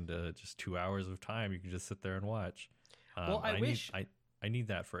everything into just 2 hours of time you can just sit there and watch. Well, I need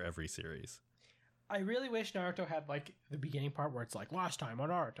that for every series. I really wish Naruto had like the beginning part where it's like, last time on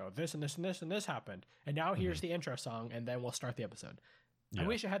Naruto, this and this and this and this happened, and now here's the intro song, and then we'll start the episode. Yeah. I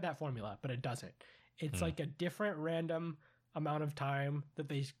wish it had that formula, but it doesn't. It's like a different random amount of time that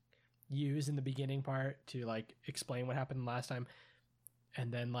they use in the beginning part to like explain what happened last time,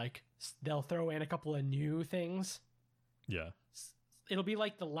 and then like they'll throw in a couple of new things. Yeah, it'll be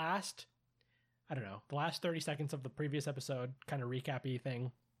like the last 30 seconds of the previous episode kind of recap-y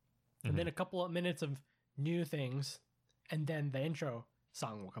thing, and then a couple of minutes of new things, and then the intro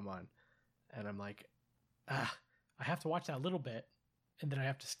song will come on, and I'm like, I have to watch that little bit, and then I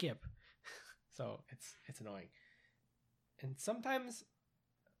have to skip. So it's annoying. And sometimes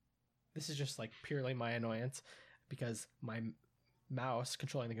this is just like purely my annoyance, because my mouse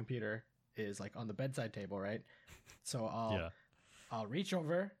controlling the computer is like on the bedside table, right? So I'll reach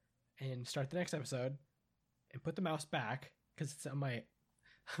over and start the next episode and put the mouse back, because it's on my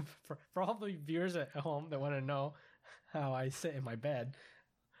for all the viewers at home that want to know how I sit in my bed,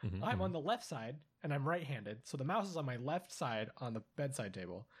 I'm on the left side and I'm right-handed, so the mouse is on my left side on the bedside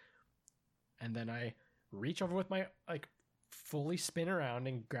table, and then I reach over with my like fully spin around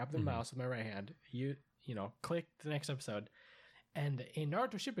and grab the mouse with my right hand. You click the next episode, and in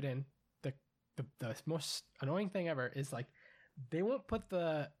Naruto Shippuden, the most annoying thing ever is like they won't put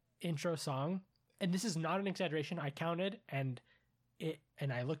the intro song, and this is not an exaggeration. I counted and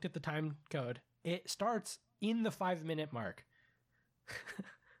I looked at the time code. It starts in the 5-minute mark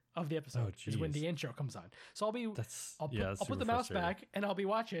of the episode is when the intro comes on. So I'll put the mouse back and I'll be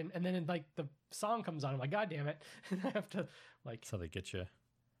watching, and then like the song comes on. I'm like, God damn it. I have to like. That's how they get you.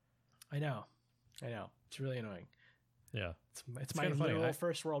 I know. It's really annoying. Yeah. It's my little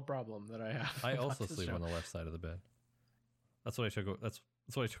first world problem that I have. I also sleep on the left side of the bed. That's what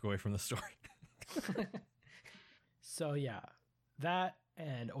I took away from the story. So yeah, that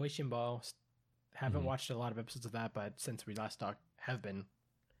and Oishinbo. Haven't watched a lot of episodes of that, but since we last talked, have been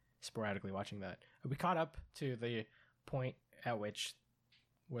sporadically watching that. We caught up to the point at which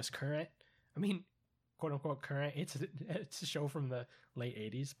was current. I mean, quote unquote current. It's a show from the late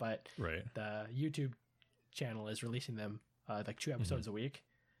 80s, but the YouTube channel is releasing them like 2 episodes a week.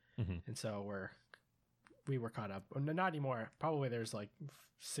 And so we were caught up. Not anymore. Probably there's like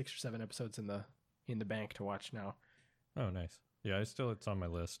 6 or 7 episodes in the bank to watch now. Oh, nice. Yeah, it's on my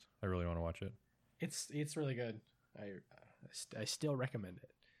list. I really want to watch it. It's really good. I still recommend it.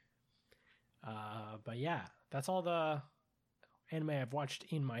 But yeah, that's all the anime I've watched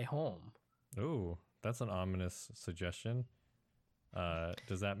in my home. Oh, that's an ominous suggestion.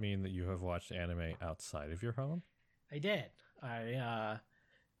 Does that mean that you have watched anime outside of your home? I did. I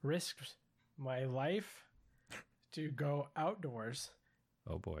risked my life to go outdoors.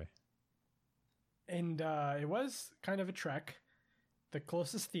 Oh boy. And it was kind of a trek. The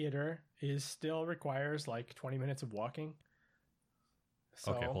closest theater still requires like 20 minutes of walking.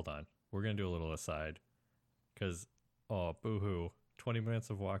 So, okay, hold on. We're going to do a little aside. Because, boo-hoo, 20 minutes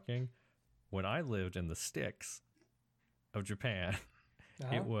of walking. When I lived in the sticks of Japan,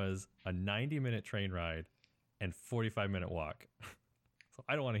 it was a 90-minute train ride and 45-minute walk. So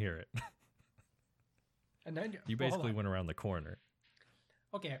I don't want to hear it. And then you basically went around the corner.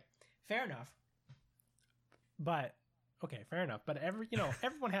 Okay, fair enough. But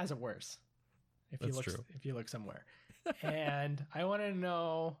everyone has it worse. If you look somewhere. And I want to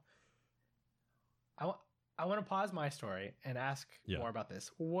know. I want to pause my story and ask more about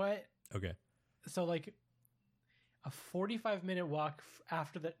this. What? Okay. So like a 45-minute walk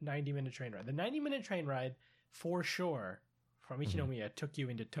after the 90-minute train ride. The 90-minute train ride for sure from Ichinomiya took you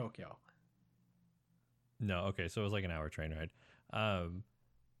into Tokyo. No, okay, so it was like an hour train ride.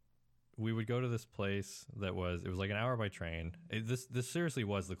 We would go to this place it was like an hour by train. This seriously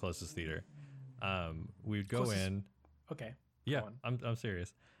was the closest theater. We would go in. Okay. Yeah, I'm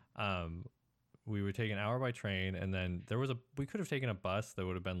serious. We would take an hour by train, and then we could have taken a bus that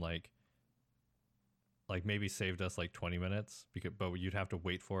would have been like maybe saved us like 20 minutes but you'd have to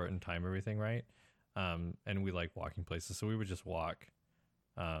wait for it and time everything right. And we like walking places, so we would just walk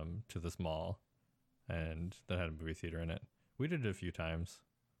to this mall, and that had a movie theater in it. We did it a few times,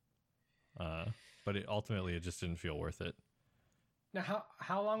 but ultimately it just didn't feel worth it. Now,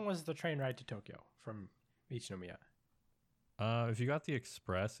 how long was the train ride to Tokyo from Ichinomiya? If you got the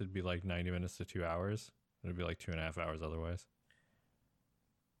express, it'd be like 90 minutes to 2 hours. It'd be like 2.5 hours otherwise.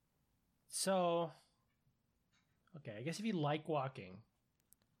 So, okay, I guess if you like walking,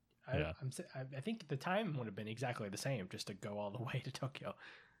 I think the time would have been exactly the same just to go all the way to Tokyo.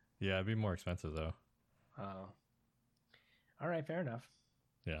 Yeah, it'd be more expensive though. Oh. All right, fair enough.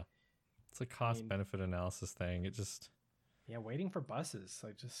 Yeah. It's a cost-benefit analysis thing. It just... Yeah, waiting for buses.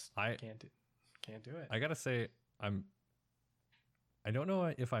 I can't do it. I gotta say, I don't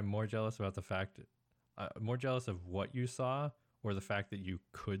know if I'm more jealous about the fact... more jealous of what you saw or the fact that you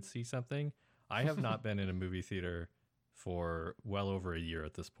could see something. I have not been in a movie theater for well over a year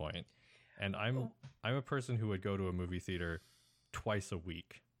at this point. And I'm a person who would go to a movie theater twice a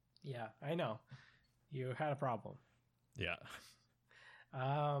week. Yeah, I know. You had a problem. Yeah.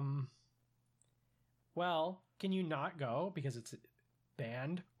 Well, can you not go because it's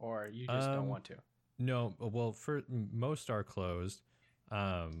banned, or you just don't want to? No, well, most are closed,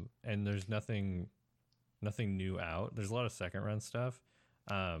 and there's nothing new out. There's a lot of second run stuff.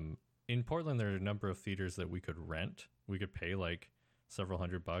 In Portland, there are a number of theaters that we could rent. We could pay like several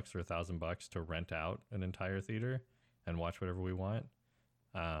 $100 or $1,000 to rent out an entire theater and watch whatever we want.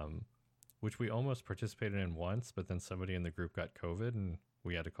 Which we almost participated in once, but then somebody in the group got COVID and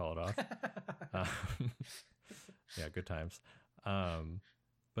we had to call it off. Yeah, good times.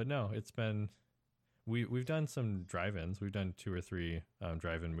 But no, it's been, we've done some drive-ins. We've done 2 or 3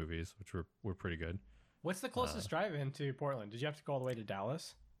 drive-in movies, which were pretty good. What's the closest drive-in to Portland? Did you have to go all the way to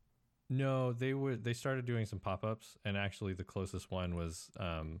Dallas? No, they started doing some pop-ups, and actually the closest one was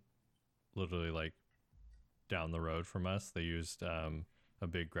literally like down the road from us. They used a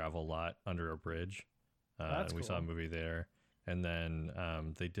big gravel lot under a bridge. And we saw a movie there. And then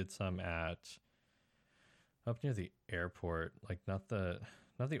they did some up near the airport, like not the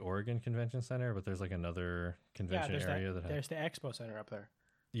Oregon Convention Center, but there's like another convention area there's the Expo Center up there.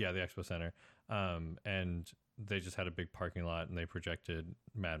 Yeah, the Expo Center. And they just had a big parking lot, and they projected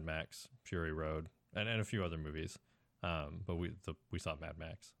Mad Max Fury Road and a few other movies. But we saw Mad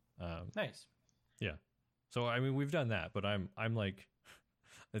Max. Nice. Yeah. So I mean, we've done that, but I'm like,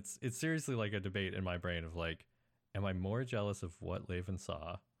 it's seriously like a debate in my brain of like, am I more jealous of what Laven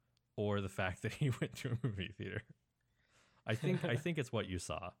saw, or the fact that he went to a movie theater? I think it's what you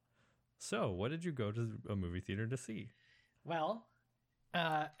saw. So, what did you go to a movie theater to see? Well,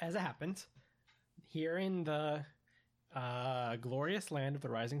 as it happens, here in the glorious land of the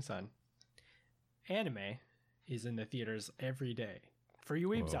rising sun, anime is in the theaters every day. For you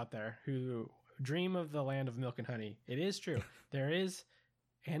weebs out there who dream of the land of milk and honey, it is true. There is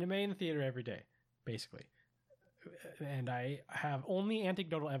anime in the theater every day, basically. And I have only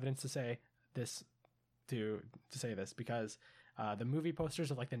anecdotal evidence to say this, to say this, because the movie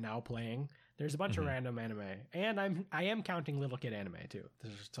posters of like the Now Playing, there's a bunch of random anime, and I am counting little kid anime too.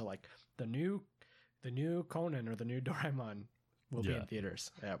 So like the new Conan or the new Doraemon will be in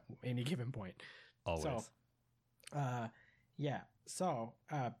theaters at any given point. Always. So, So,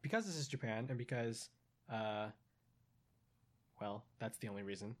 because this is Japan, and because, well, that's the only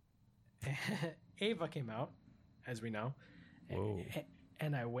reason. Eva came out, as we know. Whoa.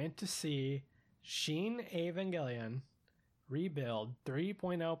 And I went to see Shin Evangelion Rebuild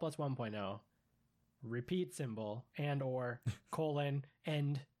 3.0 plus 1.0 repeat symbol and or colon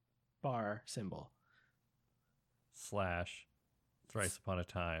end bar symbol / Thrice Upon a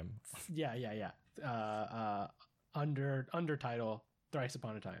Time. Yeah. Under title Thrice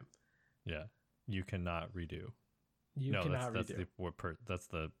Upon a Time. Yeah. You cannot redo. That's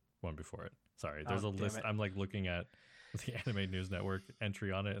the one before it. Sorry. There's a list. I'm like looking at the Anime News Network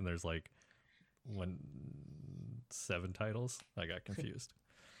entry on it, and there's like 7 titles. I got confused.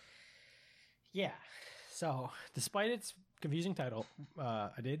 Yeah. So, despite its confusing title,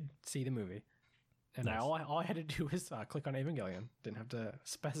 I did see the movie. And nice. all I had to do was click on Evangelion. Didn't have to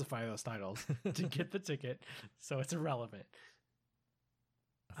specify those titles to get the ticket, so it's irrelevant.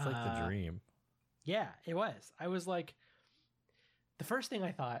 It's like the dream. Yeah, it was. I was like, the first thing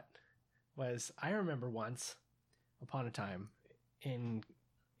I thought was, I remember once upon a time in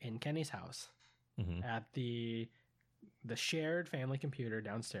Kenny's house at the shared family computer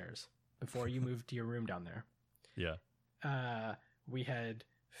downstairs before you moved to your room down there. Yeah. We had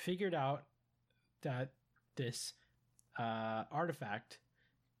figured out that this artifact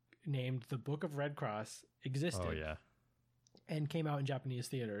named the Book of Red Cross existed. Oh, yeah. And came out in Japanese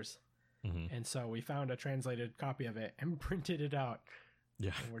theaters. And so we found a translated copy of it and printed it out.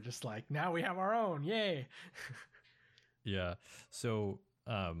 Yeah. And we're just like, now we have our own. Yay. Yeah. So,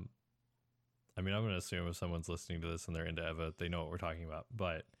 I mean, I'm going to assume if someone's listening to this and they're into Eva, they know what we're talking about.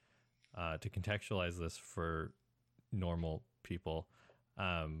 But to contextualize this for normal people,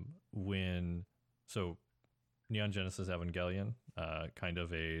 So Neon Genesis Evangelion, kind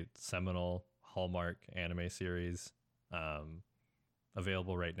of a seminal Hallmark anime series,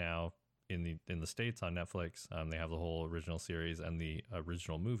 available right now in the States on Netflix. They have the whole original series and the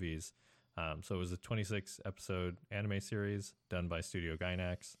original movies. So it was a 26 episode anime series done by Studio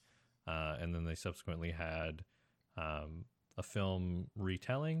Gainax. And then they subsequently had a film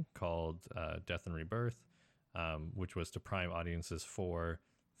retelling called Death and Rebirth, which was to prime audiences for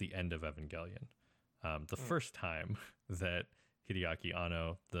the end of Evangelion. The first time that Hideaki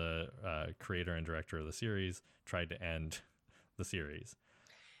Anno, the creator and director of the series, tried to end the series.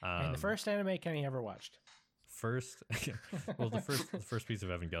 And the first anime Kenny ever watched. The first piece of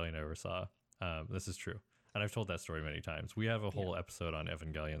Evangelion I ever saw. This is true. And I've told that story many times. We have a whole episode on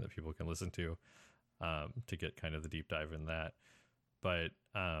Evangelion that people can listen to get kind of the deep dive in that. But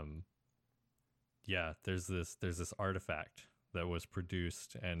there's this artifact that was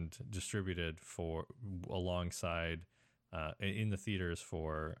produced and distributed alongside in the theaters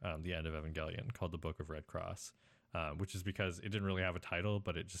for the end of Evangelion, called the Book of Red Cross, which is because it didn't really have a title,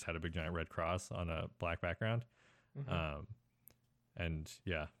 but it just had a big giant red cross on a black background. And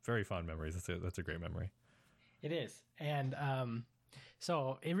yeah, very fond memories. That's a great memory. It is. And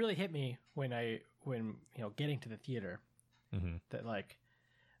so it really hit me when getting to the theater that like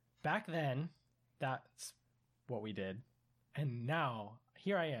back then that's what we did. And now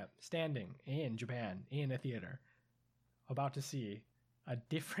here I am standing in Japan in a theater about to see a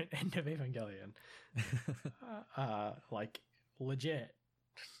different end of Evangelion. Like legit.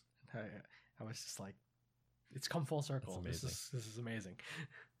 I was just like, it's come full circle. This is amazing.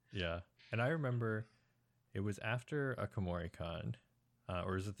 Yeah. And I remember it was after a KomoriCon,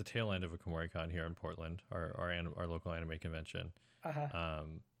 or is it the tail end of a KomoriCon here in Portland, our local anime convention.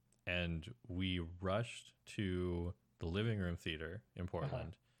 And we rushed to the Living Room Theater in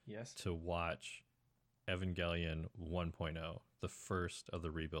Portland yes, to watch Evangelion 1.0, the first of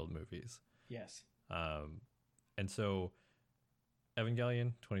the Rebuild movies. Yes. And so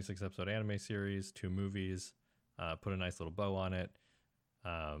Evangelion, 26 episode anime series, 2 movies, put a nice little bow on it.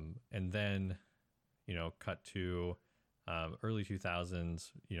 And then, cut to early 2000s,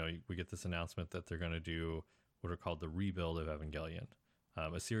 we get this announcement that they're going to do what are called the Rebuild of Evangelion,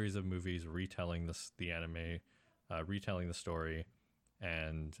 a series of movies retelling the anime, retelling the story.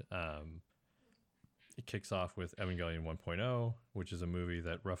 And it kicks off with Evangelion 1.0, which is a movie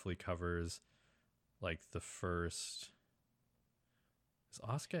that roughly covers like the first. Is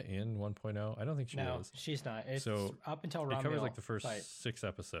Asuka in 1.0? I don't think she is. She's not. It's so up until Ramil. It covers like the first 6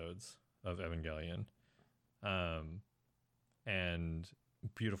 episodes of Evangelion. And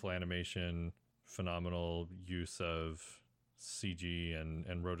beautiful animation, phenomenal use of CG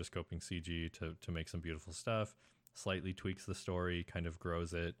and rotoscoping CG to make some beautiful stuff. Slightly tweaks the story, kind of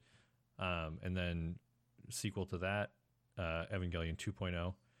grows it. And then sequel to that, Evangelion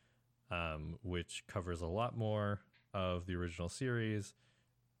 2.0, which covers a lot more of the original series,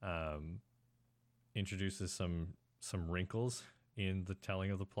 introduces some wrinkles in the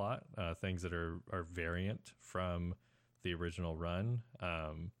telling of the plot, things that are variant from the original run,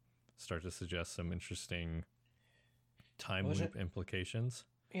 start to suggest some interesting time loop implications.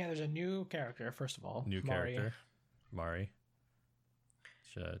 Yeah, there's a new character, first of all. Character, Mari.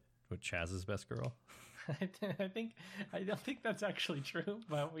 What, Chaz's best girl? I don't think that's actually true,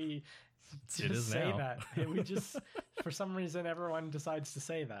 but we just say now. that. We just, for some reason, everyone decides to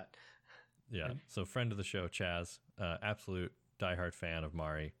say that. Yeah. So friend of the show, Chaz, absolute diehard fan of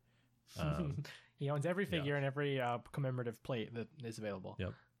Mari. He owns every figure and every commemorative plate that is available.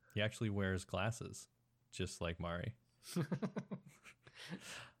 Yep. He actually wears glasses, just like Mari.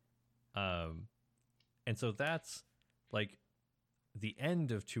 And so that's like the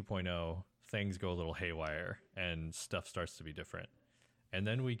end of 2.0. Things go a little haywire and stuff starts to be different. And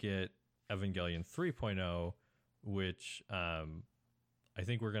then we get Evangelion 3.0, which I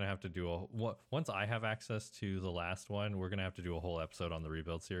think we're going to have to do once I have access to the last one, we're going to have to do a whole episode on the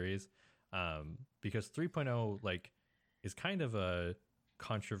Rebuild series. Because 3.0 like is kind of a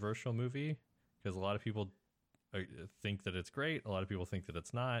controversial movie because a lot of people think that it's great. A lot of people think that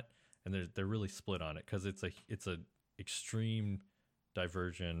it's not. And they're really split on it because it's a extreme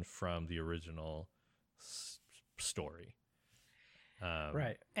diversion from the original story.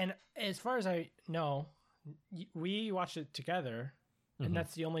 Right. And as far as I know, we watched it together, and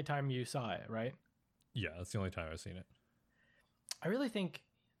that's the only time you saw it, right? Yeah, that's the only time I've seen it. I really think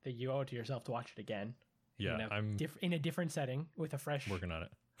that you owe it to yourself to watch it again. Yeah, I'm in a different setting with a fresh working on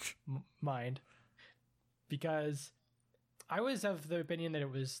it mind, because I was of the opinion that it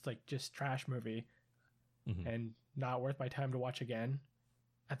was like just trash movie and not worth my time to watch again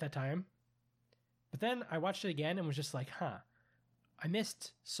at that time. But then I watched it again and was just like, I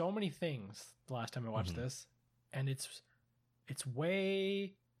missed so many things the last time I watched this, and it's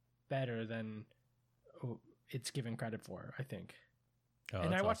way better than it's given credit for, I think. Oh,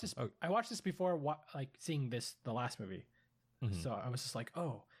 and I watched awesome. this. I watched this before, like seeing the last movie. So I was just like,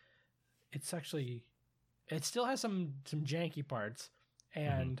 oh, it's actually, it still has some janky parts,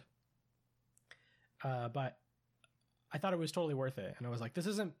 and but I thought it was totally worth it. And I was like, this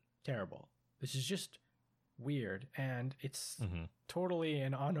isn't terrible. This is just weird, and it's totally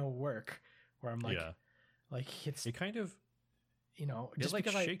an Anno work. Where I'm like, it kind of, just like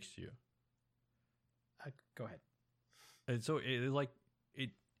because shakes you. Go ahead. And so it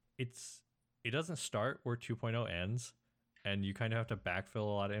doesn't start where 2.0 ends, and you kind of have to backfill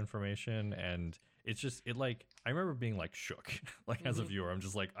a lot of information, and it's just I remember being like shook like as a viewer. I'm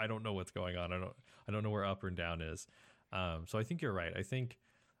just like, I don't know what's going on. I don't know where up and down is. So I think you're right. I think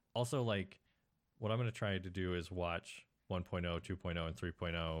also like what I'm going to try to do is watch 1.0, 2.0, and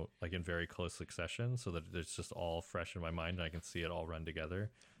 3.0 like in very close succession, so that it's just all fresh in my mind and I can see it all run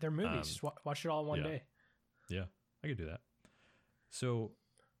together. They're movies. Just watch it all in one day. Yeah, I could do that. So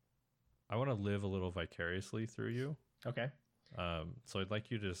I want to live a little vicariously through you. Okay. So I'd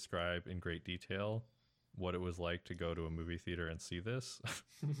like you to describe in great detail what it was like to go to a movie theater and see this.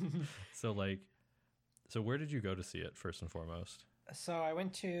 So where did you go to see it first and foremost? So I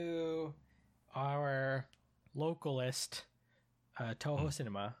went to our localist Toho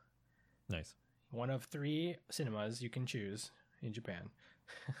Cinema. Nice. One of 3 cinemas you can choose in Japan.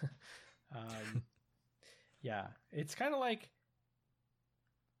 Yeah, it's kind of like,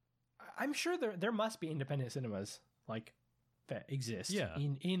 I'm sure there must be independent cinemas like that exist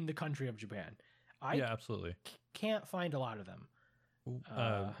in the country of Japan. Absolutely. Can't find a lot of them.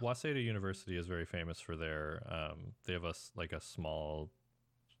 Waseda University is very famous for their they have a small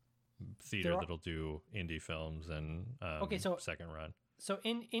theater that'll do indie films and second run. So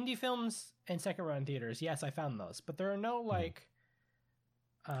in indie films and second run theaters, yes, I found those, but there are no like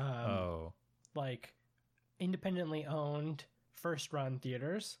independently owned first run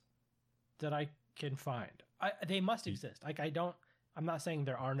theaters that I can find. They must exist. I'm not saying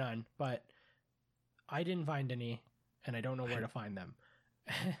there are none, but I didn't find any, and I don't know where to find them.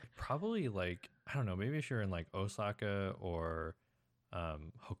 Probably I don't know, maybe if you're in Osaka or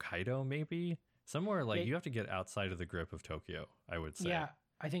Hokkaido, maybe somewhere you have to get outside of the grip of Tokyo, I would say. Yeah,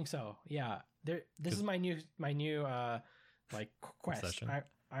 I think so. Yeah. This is my new like quest. Obsession.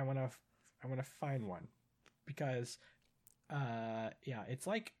 I want to find one because yeah, it's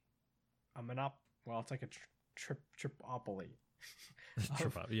like a it's like a tripopoly.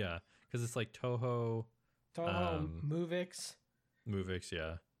 Yeah, because it's like Toho, Movix,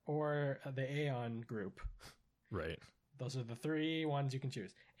 yeah, or the Aeon group. Right. Those are the 3 ones you can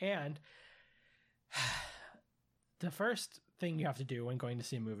choose. And the first thing you have to do when going to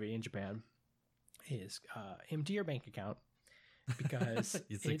see a movie in Japan is empty your bank account because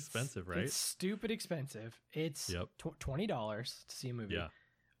it's expensive, right? It's stupid expensive. It's $20 to see a movie. Yeah.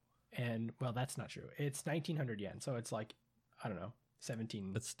 And well, that's not true. It's 1,900 yen, so it's like, I don't know,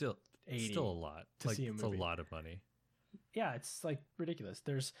 17. It's still a lot to see a movie. It's a lot of money. Yeah, it's like ridiculous.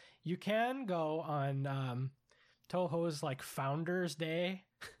 You can go on Toho's like Founders Day,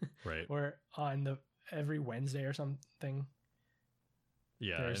 right? Or on every Wednesday or something.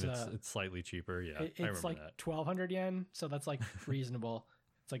 Yeah, and it's slightly cheaper. Yeah, it's like 1,200 yen, so that's like reasonable.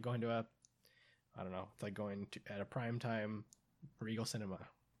 It's like going to I don't know. It's like going at a prime time Regal Cinema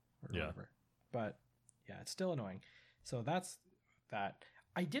or whatever. But yeah, it's still annoying. So that's that.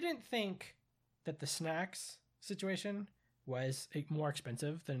 I didn't think that the snacks situation was more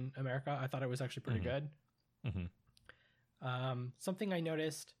expensive than America. I thought it was actually pretty good. Mm-hmm. Something I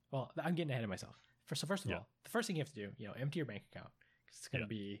noticed. Well, I'm getting ahead of myself. First of all, the first thing you have to do, empty your bank account because it's going to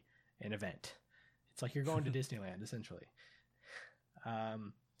be an event. It's like you're going to Disneyland essentially.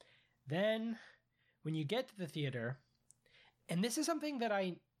 Then when you get to the theater, and this is something that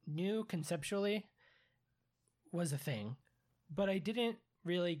I knew conceptually was a thing, but I didn't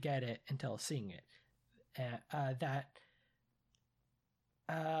really get it until seeing it.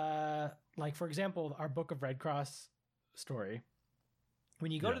 Like for example, our Book of Red Cross story,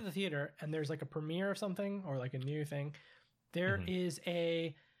 when you go to the theater and there's like a premiere of something or like a new thing, there is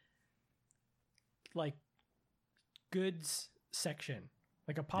a like goods section,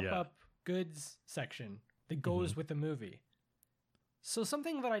 like a pop-up goods section that goes with the movie. So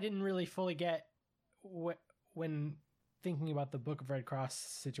something that I didn't really fully get when thinking about the Book of Red Cross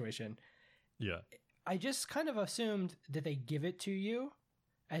situation. Yeah. I just kind of assumed that they give it to you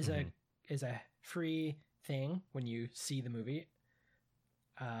as a free thing when you see the movie.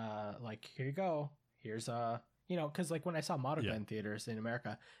 Like, here you go. Here's because like when I saw Madoka in theaters in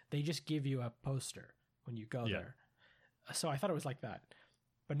America, they just give you a poster when you go there. So I thought it was like that.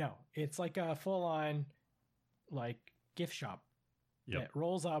 But no, it's like a full-on like gift shop that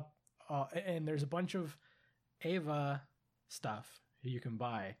rolls up, and there's a bunch of Ava stuff you can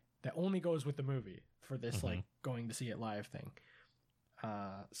buy that only goes with the movie for this like going to see it live thing.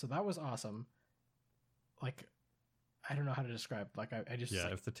 So that was awesome. Like, I don't know how to describe. Like, I just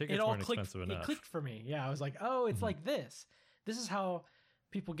if the tickets weren't expensive enough, it clicked for me. Yeah, I was like, oh, it's like this. This is how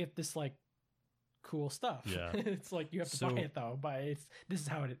people get this like cool stuff. Yeah, it's like you have to buy it though. But this is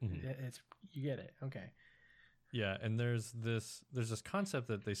how it's you get it. Okay. Yeah, and there's this concept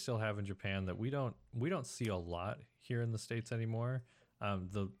that they still have in Japan that we don't see a lot here in the States anymore.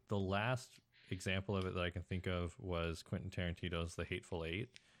 The last example of it that I can think of was Quentin Tarantino's The Hateful Eight,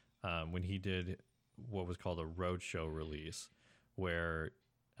 when he did what was called a roadshow release, where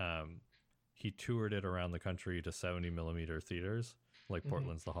he toured it around the country to 70 millimeter theaters, like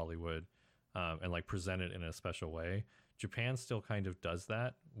Portland's The Hollywood, and like present it in a special way. Japan still kind of does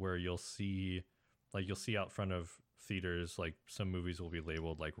that, where you'll see out front of theaters, like some movies will be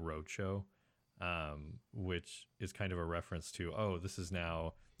labeled like roadshow, which is kind of a reference to, oh,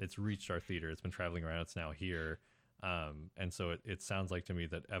 it's reached our theater. It's been traveling around. It's now here. And so it sounds like to me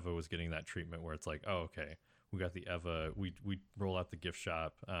that Eva was getting that treatment where it's like, oh, okay, we got the Eva, we roll out the gift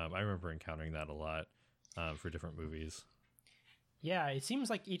shop. I remember encountering that a lot for different movies. Yeah, it seems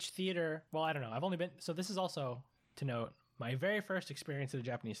like each theater, well, I don't know. So this is also to note, my very first experience at a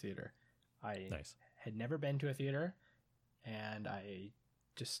Japanese theater. I had never been to a theater, and I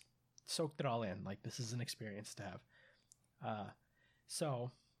just soaked it all in. Like, this is an experience to have.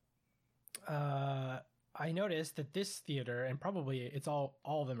 I noticed that this theater, and probably it's all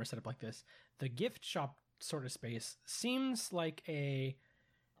of them are set up like this, the gift shop sort of space seems like a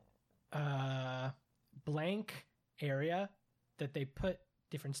blank area that they put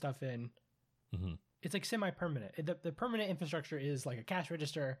different stuff in. It's like semi-permanent. The permanent infrastructure is like a cash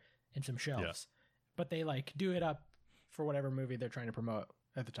register and some shelves, but they like do it up for whatever movie they're trying to promote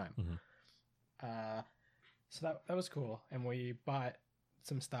at the time. So that was cool, and we bought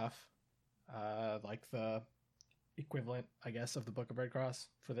some stuff, like the equivalent, I guess, of the Book of Red Cross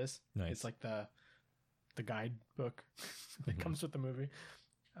for this. Nice. It's like the guidebook that comes with the movie.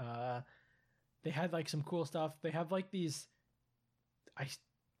 They had like some cool stuff. They have like these.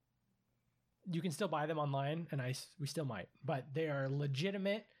 you can still buy them online, and we still might, but they are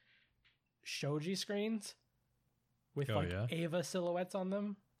legitimate shoji screens with Eva silhouettes on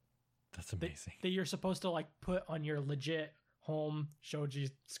them. That's amazing. That you're supposed to like put on your legit home shoji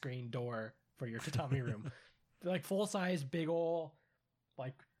screen door for your tatami room. They're like full size, big ol'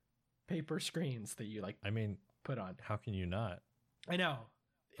 like paper screens that you like. I mean, put on. How can you not? I know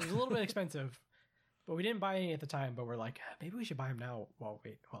it was a little bit expensive, but we didn't buy any at the time. But we're like, maybe we should buy them now while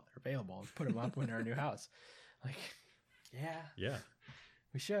they're available and put them up when they're in our new house. Like, yeah,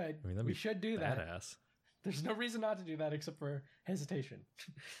 we should. I mean, we should do that. Badass. There's no reason not to do that except for hesitation.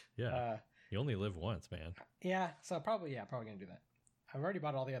 Yeah, you only live once, man. Yeah, so probably gonna do that. I've already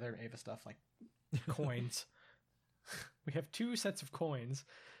bought all the other Ava stuff, like coins. We have 2 sets of coins.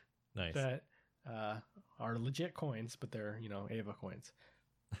 Nice. That are legit coins, but they're Ava coins.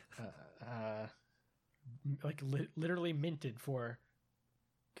 Like literally minted for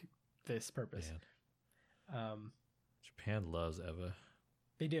this purpose. Japan loves Eva.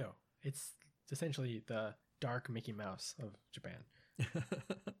 They do. It's essentially the dark Mickey Mouse of Japan.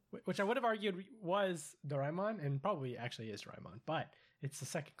 Which I would have argued was Doraemon, and probably actually is Doraemon, but it's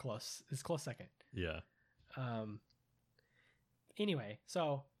the close second. Yeah. Anyway,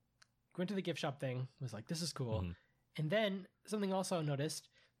 so went to the gift shop thing, was like, this is cool. Mm-hmm. And then something also noticed,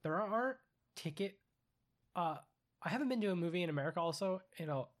 there aren't ticket. I haven't been to a movie in America also in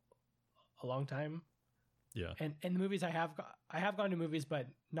a long time. Yeah. And the movies I have gone to movies, but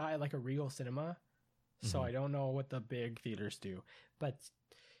not at like a Regal cinema. So I don't know what the big theaters do. But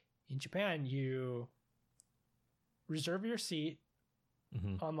in Japan, you reserve your seat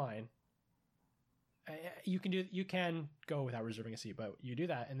online. You can go without reserving a seat, but you do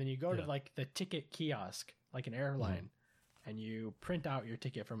that, and then you go to like the ticket kiosk, like an airline, and you print out your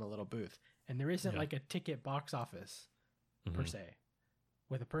ticket from a little booth. And there isn't like a ticket box office per se,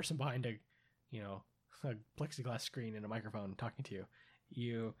 with a person behind a plexiglass screen and a microphone talking to you.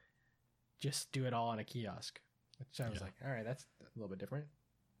 You just do it all on a kiosk, which I was like, all right, that's a little bit different.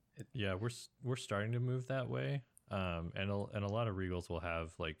 We're starting to move that way, and a lot of Regals will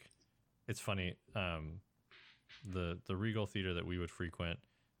have like. It's funny, the Regal theater that we would frequent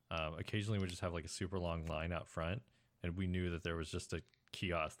occasionally would just have like a super long line out front, and we knew that there was just a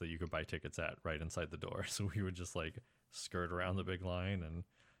kiosk that you could buy tickets at right inside the door. So we would just like skirt around the big line and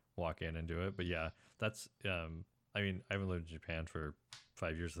walk in and do it. But yeah, that's I mean, I haven't lived in Japan for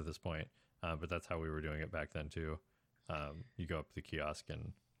 5 years at this point, but that's how we were doing it back then too. You go up to the kiosk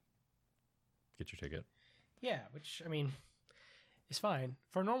and get your ticket. Yeah, which I mean, it's fine.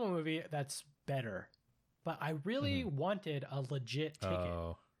 For a normal movie, that's better. But I really wanted a legit ticket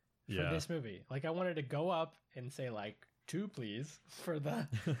for this movie. Like, I wanted to go up and say, like, 2, please, for the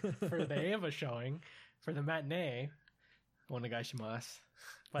Eva showing, for the matinee. Onegaishimasu.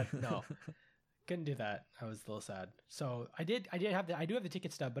 But no, couldn't do that. I was a little sad. So I do have the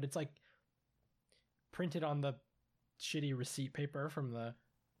ticket stub, but it's like printed on the shitty receipt paper from the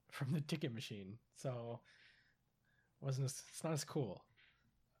ticket machine. So it's not as cool.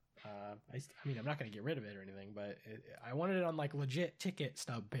 I mean, I'm not going to get rid of it or anything, but I wanted it on like legit ticket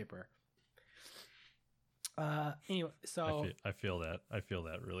stub paper. Anyway, so I feel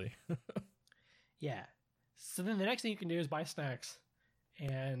that really. Yeah. So then the next thing you can do is buy snacks,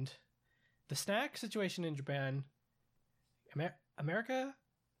 and the snack situation in Japan, America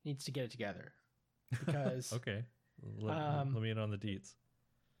needs to get it together because okay, let me in on the deets.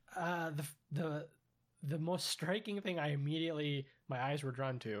 The most striking thing my eyes were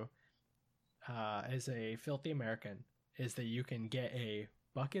drawn to, as a filthy American, is that you can get a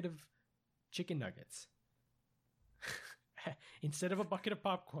bucket of chicken nuggets. Instead of a bucket of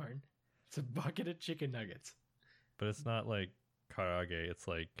popcorn, it's a bucket of chicken nuggets. But it's not like karaage, it's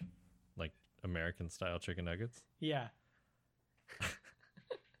like American style chicken nuggets? Yeah.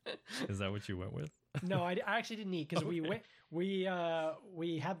 Is that what you went with? No, I actually didn't eat because we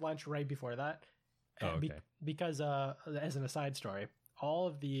had lunch right before that. Okay. Because as an aside story,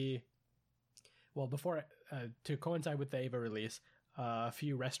 before to coincide with the Ava release, a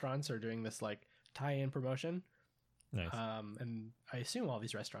few restaurants are doing this like tie-in promotion. Nice. And I assume all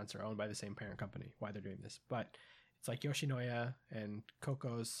these restaurants are owned by the same parent company. Why they're doing this, but it's like Yoshinoya and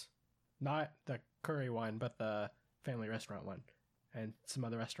Coco's, not the curry one, but the family restaurant one, and some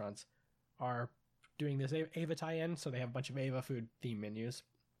other restaurants are doing this Ava tie-in. So they have a bunch of Ava food theme menus.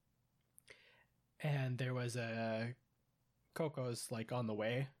 And there was a Coco's like on the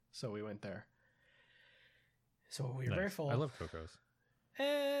way, so we went there. So we were very full. I love Coco's.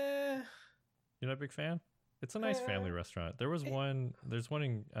 You're not a big fan? It's a nice family restaurant. There's one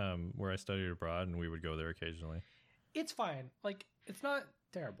in where I studied abroad, and we would go there occasionally. It's fine. Like, it's not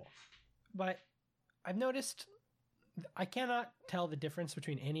terrible. But I've noticed I cannot tell the difference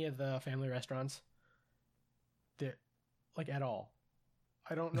between any of the family restaurants like at all.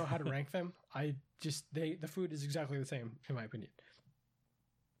 I don't know how to rank them. The food is exactly the same in my opinion.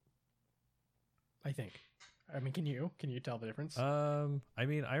 I think. I mean, can you tell the difference? I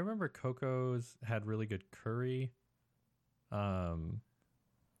mean, I remember Coco's had really good curry. I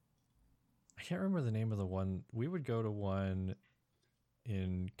can't remember the name of the one. We would go to one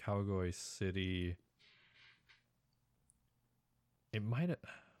in Kawagoe City. It might have.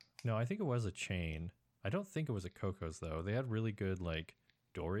 No, I think it was a chain. I don't think it was a Coco's though. They had really good like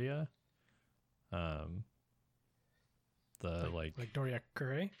Doria. Like Doria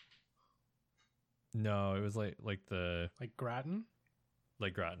curry. No, it was like the gratin.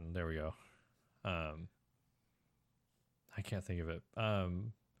 Like gratin. There we go. I can't think of it.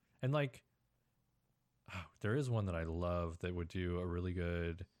 And like, there is one that I love that would do a really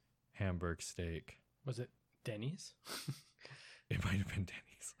good Hamburg steak. Was it Denny's? It might have been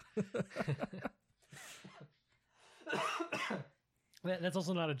Denny's. That's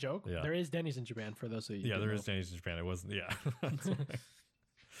also not a joke. Yeah. There is Denny's in Japan for those of you. Yeah, there is Denny's in Japan. It wasn't. Yeah.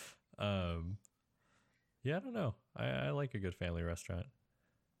 Yeah, I don't know. I like a good family restaurant.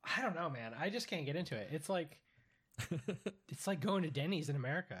 I don't know, man. I just can't get into it. It's like going to Denny's in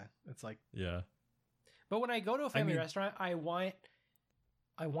America. It's like, yeah. But when I go to a family restaurant, I want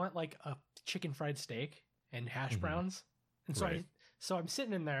like a chicken fried steak and hash browns. And so so I'm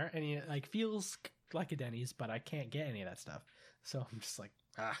sitting in there and it like feels like a Denny's, but I can't get any of that stuff. So I'm just like,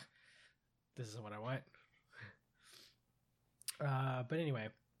 this is what I want. But anyway.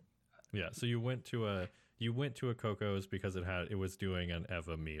 Yeah, so you went to a Coco's because it was doing an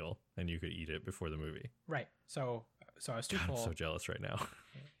Eva meal and you could eat it before the movie. Right. So I was too full. I'm so jealous right now.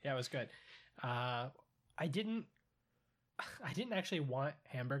 Yeah, it was good. I didn't actually want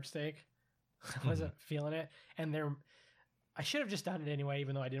Hamburg steak. I wasn't feeling it. And I should have just done it anyway,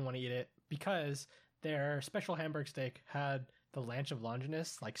 even though I didn't want to eat it, because their special Hamburg steak had the Lance of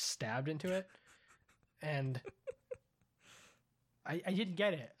Longinus like stabbed into it. And I didn't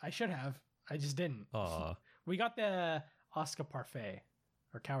get it. I should have. I just didn't. Aw. We got the Oscar Parfait,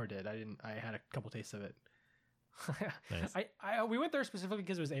 or Cower did. I had a couple tastes of it. Nice. We went there specifically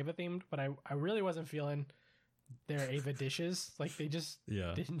because it was Ava themed, but I really wasn't feeling their Ava dishes. Like they just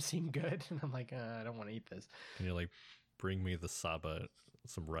didn't seem good, and I'm like, I don't want to eat this. And you're like, bring me the saba,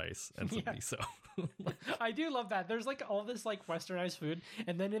 some rice, and some miso. I do love that. There's like all this like westernized food,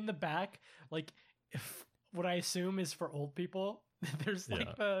 and then in the back, like what I assume is for old people, there's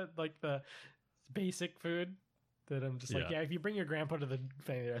like the basic food that I'm just like, if you bring your grandpa to the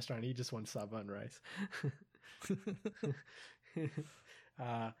family restaurant, he just wants saba and rice.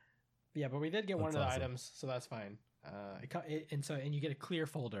 But we did get one of the items, so that's fine. And you get a clear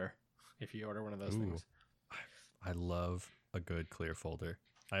folder if you order one of those things. I love a good clear folder.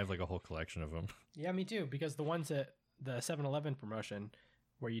 I have like a whole collection of them. Yeah, me too, because the ones at the 7-Eleven promotion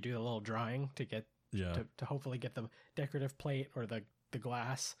where you do the little drawing to get to hopefully get the decorative plate or the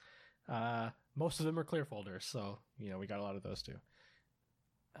glass, most of them are clear folders, so we got a lot of those too.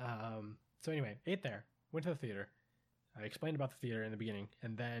 So anyway, ate there, went to the theater. I explained about the theater in the beginning,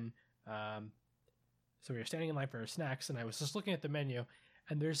 and then so we were standing in line for snacks, and I was just looking at the menu,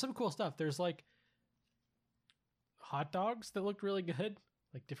 and there's some cool stuff. There's like hot dogs that looked really good,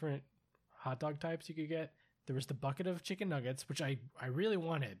 like different hot dog types you could get. There was the bucket of chicken nuggets, which I really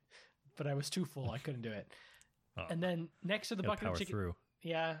wanted, but I was too full. I couldn't do it. And then next to the bucket of chicken,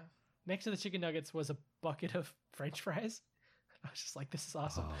 next to the chicken nuggets was a bucket of French fries. I was just like, this is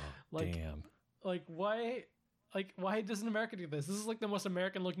awesome. Damn. Like why doesn't America do this? This is like the most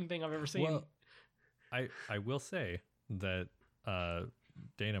American looking thing I've ever seen. Well, I will say that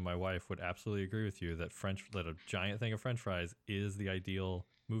Dana, my wife, would absolutely agree with you that a giant thing of French fries is the ideal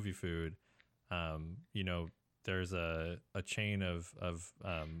movie food. There's a chain of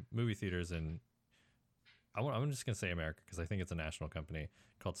movie theaters in, I'm just going to say America because I think it's a national company,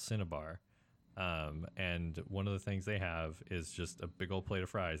 called Cinnabar. And one of the things they have is just a big old plate of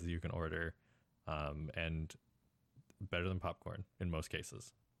fries that you can order, and better than popcorn in most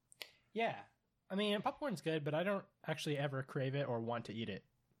cases. Yeah. I mean, popcorn's good, but I don't actually ever crave it or want to eat it.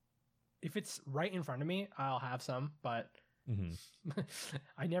 If it's right in front of me, I'll have some, but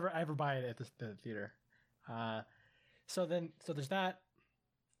I never ever buy it at the theater. So there's that.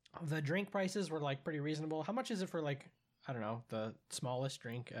 The drink prices were like pretty reasonable. How much is it for like, I don't know, the smallest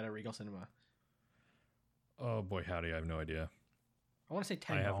drink at a Regal Cinema? Oh boy, howdy, I have no idea. I want to say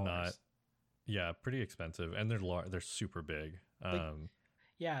 $10. I have not. Yeah, pretty expensive, and they're super big. I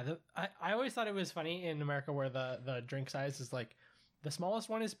always thought it was funny in America where the drink size is like the smallest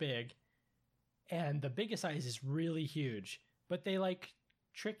one is big, and the biggest size is really huge, but they like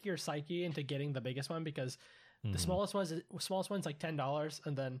trick your psyche into getting the biggest one because the smallest one's like $10,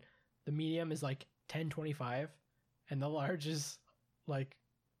 and then the medium is like $10.25, and the large is like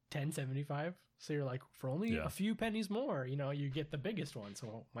 $10.75. So you're like, for only a few pennies more, you know, you get the biggest one.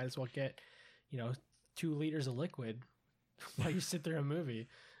 So might as well get, you know, 2 liters of liquid while you sit through a movie.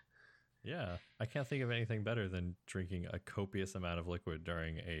 Yeah, I can't think of anything better than drinking a copious amount of liquid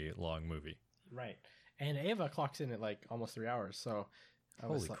during a long movie. Right. And Ava clocks in at like almost 3 hours. So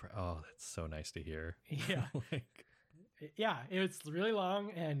holy crap. Oh, that's so nice to hear. Yeah. Like, yeah, it's really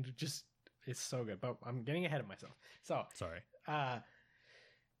long and just it's so good. But I'm getting ahead of myself. So sorry.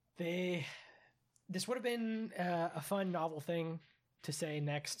 This would have been a fun novel thing to say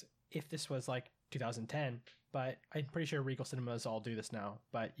next if this was like 2010. But I'm pretty sure Regal Cinemas all do this now.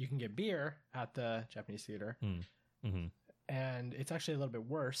 But you can get beer at the Japanese theater. Mm-hmm. And it's actually a little bit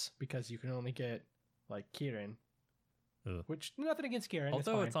worse because you can only get like Kirin. Ugh. Which, nothing against Kirin.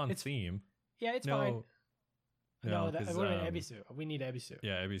 Although it's on theme. Yeah, it's fine. No, that would have been Ebisu. We need Ebisu.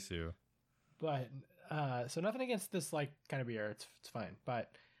 Yeah, Ebisu. But, so nothing against this like kind of beer. It's fine.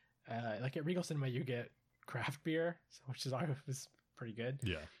 But, like at Regal Cinema, you get craft beer, which is pretty good.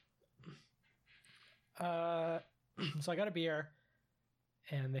 Yeah. So I got a beer,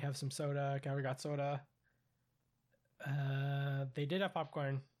 and they have some soda. Gary got soda. They did have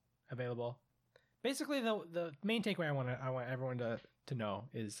popcorn available. Basically, the main takeaway I want everyone to know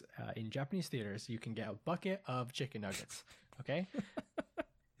is in Japanese theaters you can get a bucket of chicken nuggets. Okay.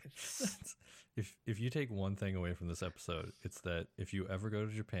 If you take one thing away from this episode, it's that if you ever go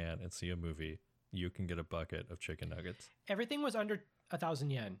to Japan and see a movie, you can get a bucket of chicken nuggets. Everything was under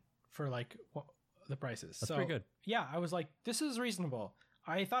 1,000 yen for like the prices. That's pretty good. Yeah, I was like, this is reasonable.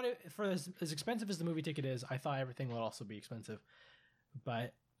 I thought it for as expensive as the movie ticket is, I thought everything would also be expensive,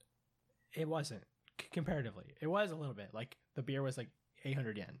 but it wasn't comparatively. It was a little bit. Like the beer was like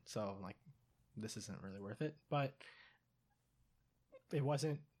 800 yen, so like this isn't really worth it. But it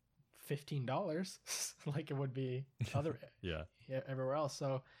wasn't $15 like it would be other everywhere else.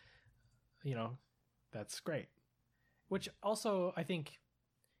 So you know that's great. Which also I think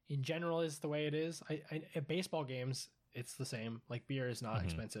in general is the way it is. At baseball games, it's the same. Like beer is not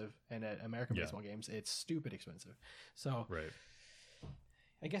expensive, and at American baseball games, it's stupid expensive. So right.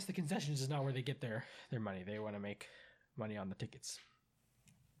 I guess the concessions is not where they get their money. They want to make money on the tickets.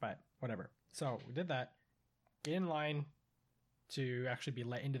 But whatever. So we did that. Get in line to actually be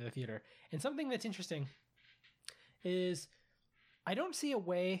let into the theater. And something that's interesting is I don't see a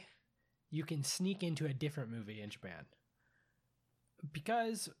way you can sneak into a different movie in Japan.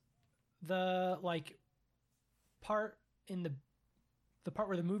 Because the like part in the part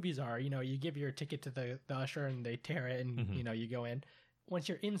where the movies are, you know, you give your ticket to the usher and they tear it and you know, you go in. Once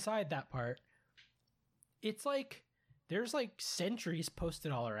you're inside that part, it's like there's like sentries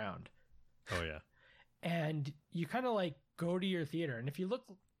posted all around. Oh yeah. And you kind of like go to your theater, and if you look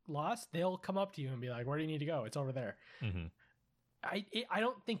lost, they'll come up to you and be like, where do you need to go? It's over there. I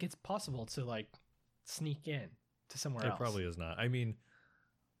don't think it's possible to like sneak in to somewhere else. It probably is not. I mean,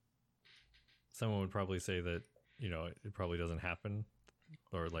 someone would probably say that, you know, it probably doesn't happen,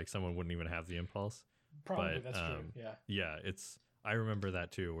 or like someone wouldn't even have the impulse. Probably, but, that's true. Yeah. Yeah, I remember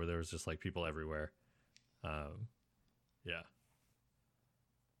that too, where there was just like people everywhere. Yeah.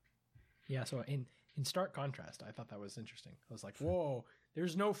 Yeah, so in stark contrast, I thought that was interesting. I was like, whoa,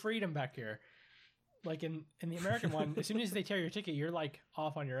 there's no freedom back here. Like in the American one, as soon as they tear your ticket, you're like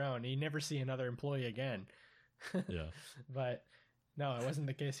off on your own. And you never see another employee again. Yeah. But no, it wasn't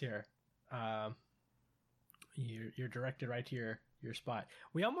the case here. You're directed right to your spot.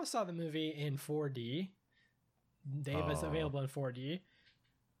 We almost saw the movie in 4D. Dave is available in 4D.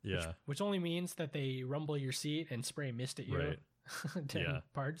 Yeah. Which only means that they rumble your seat and spray mist at you. Right. 10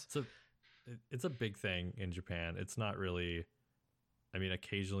 parts. So it's a big thing in Japan. It's not really, I mean,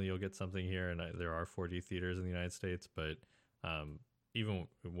 occasionally you'll get something here, and there are 4D theaters in the United States, but even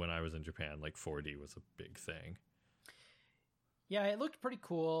when I was in Japan, like 4D was a big thing. Yeah, it looked pretty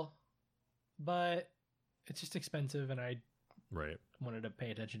cool, but it's just expensive, and I wanted to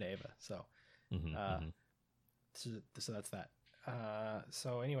pay attention to Ava. So, so that's that.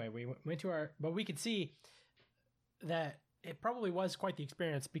 So anyway, we went to but we could see that it probably was quite the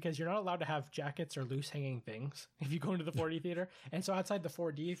experience, because you're not allowed to have jackets or loose hanging things if you go into the 4D theater. And so outside the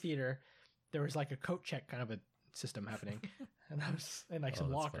 4D theater, there was like a coat check kind of a system happening, and I was in like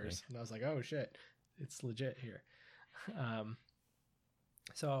some lockers, funny. And I was like, oh shit, it's legit here.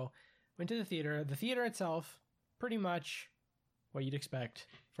 So went to the theater. The theater itself, pretty much what you'd expect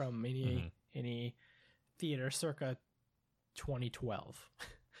from any theater circa 2012.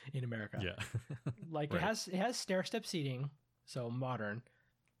 in America. Yeah. Like Right. it has stair step seating, so modern,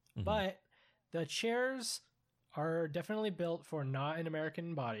 Mhm. but the chairs are definitely built for not an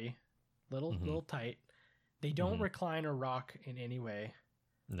American body, little tight. They don't Mhm. recline or rock in any way,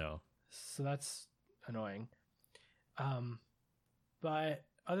 No. so that's annoying. But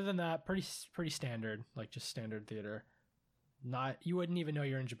other than that, pretty standard, like just standard theater. Not you wouldn't even know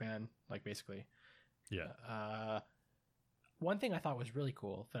you're in Japan, like basically. Yeah. One thing I thought was really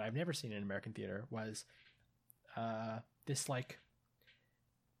cool that I've never seen in American theater was this like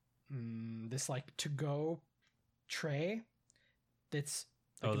to go tray that's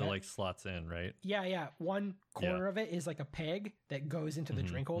Oh, that like slots in, right? yeah, one corner of it is like a peg that goes into the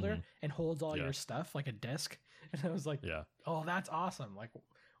drink holder and holds all your stuff like a desk. And I was like, Yeah. oh, that's awesome, like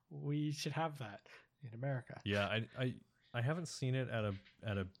we should have that in America. Yeah, I haven't seen it at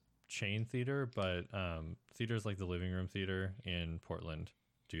a chain theater, but theaters like the Living Room Theater in Portland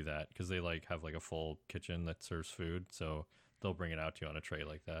do that because they like have like a full kitchen that serves food, so they'll bring it out to you on a tray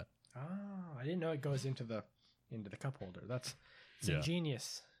like that. Oh, I didn't know it goes into the cup holder. It's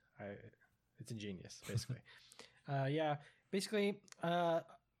ingenious. It's ingenious, basically. Basically, other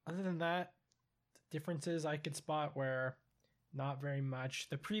than that, differences I could spot where not very much.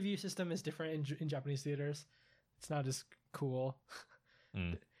 The preview system is different in Japanese theaters. It's not as cool.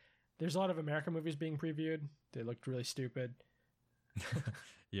 There's a lot of American movies being previewed. They looked really stupid.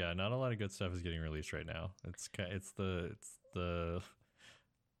 Yeah, not a lot of good stuff is getting released right now. It's the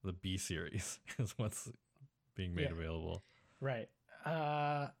B series is what's being made available. Right.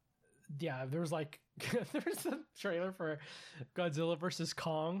 There was like there's a trailer for Godzilla versus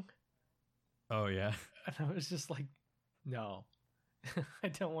Kong. Oh yeah. And I was just like, no. I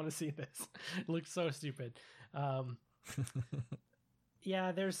don't want to see this. It looks so stupid.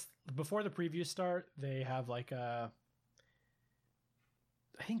 Yeah, there's before the previews start, they have like I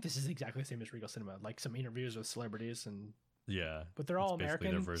think this is exactly the same as Regal Cinema, like some interviews with celebrities and but they're all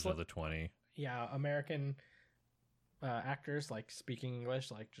American. Their version of the 20. Yeah, American actors like speaking English,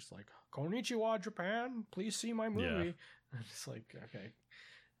 like just like "Konnichiwa, Japan, please see my movie." Yeah. I'm just like, okay.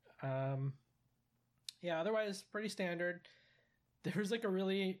 Otherwise pretty standard. There's like a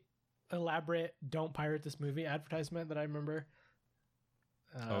really elaborate "Don't pirate this movie" advertisement that I remember.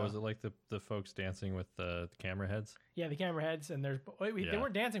 Was it like the folks dancing with the camera heads? Yeah, the camera heads, and they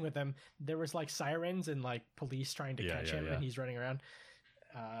weren't dancing with them. There was like sirens and like police trying to catch him, and he's running around.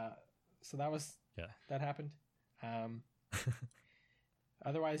 So that happened.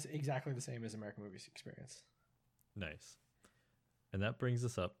 Otherwise, exactly the same as American movies experience. Nice. And that brings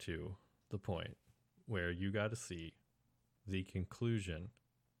us up to the point where you got to see the conclusion, ?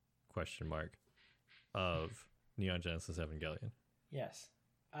 Of Neon Genesis Evangelion. Yes.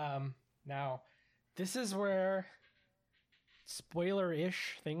 Now, this is where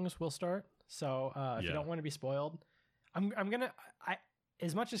spoiler-ish things will start. So if you don't want to be spoiled, I'm gonna.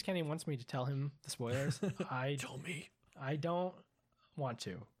 As much as Kenny wants me to tell him the spoilers, Tell me. I don't want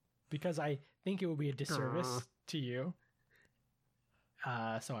to, because I think it would be a disservice to you.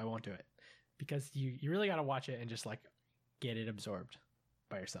 So I won't do it, because you really got to watch it and just like get it absorbed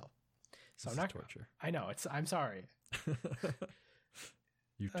by yourself. So This I'm not is torture. I know I'm sorry.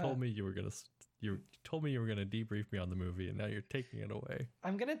 You told me you were gonna. You told me you were gonna debrief me on the movie, and now you're taking it away.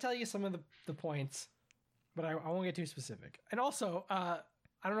 I'm gonna tell you some of the points, but I won't get too specific. And also, I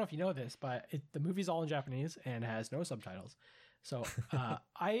don't know if you know this, but the movie's all in Japanese and has no subtitles. So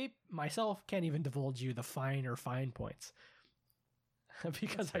I myself can't even divulge you the fine points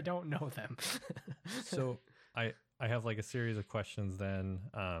because I don't know them. So I have like a series of questions. Then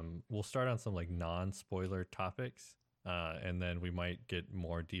we'll start on some like non-spoiler topics, and then we might get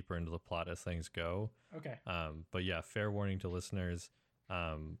more deeper into the plot as things go. Okay. But yeah, fair warning to listeners.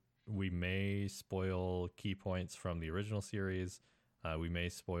 We may spoil key points from the original series. We may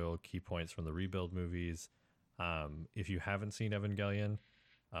spoil key points from the rebuild movies. If you haven't seen Evangelion,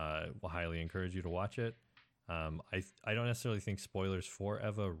 we'll highly encourage you to watch it. I don't necessarily think spoilers for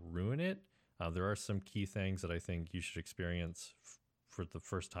Eva ruin it. There are some key things that I think you should experience for the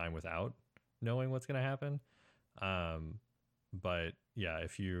first time without knowing what's going to happen. But yeah,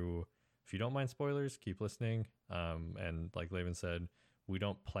 if you don't mind spoilers, keep listening. And like Laven said, we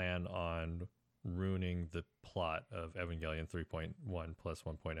don't plan on ruining the plot of Evangelion 3.1 plus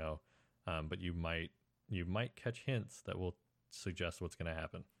 1.0. But you might catch hints that will suggest what's going to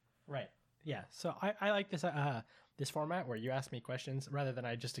happen. Right. Yeah. So I like this this format where you ask me questions rather than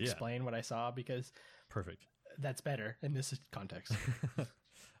I just explain what I saw, because perfect. That's better in this context.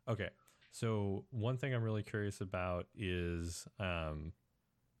 Okay. So one thing I'm really curious about is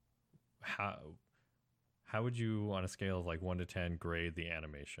how how would you, on a scale of like 1 to 10, grade the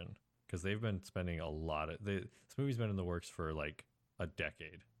animation? Because they've been spending a lot of this movie's been in the works for like a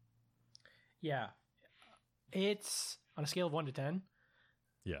decade. Yeah, it's on a scale of 1 to 10.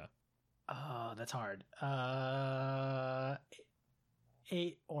 Yeah. That's hard.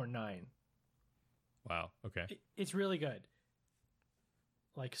 8 or 9. Wow. Okay. It's really good.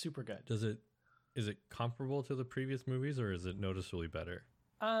 Like super good. Is it comparable to the previous movies, or is it noticeably better?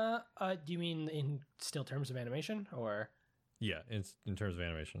 Do you mean in still terms of animation, or? Yeah, in terms of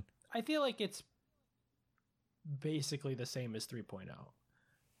animation. I feel like it's basically the same as 3.0.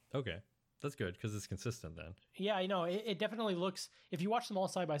 Okay. That's good because it's consistent then. Yeah, I know. It definitely looks, if you watch them all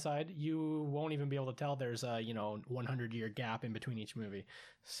side by side, you won't even be able to tell there's a, 100-year gap in between each movie.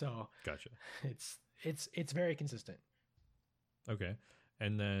 So gotcha. It's very consistent. Okay.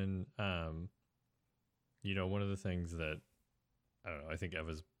 And then, one of the things that, I don't know, I think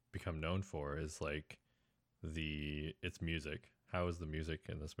Eva's become known for is like its music. How is the music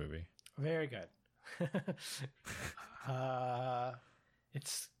in this movie? Very good.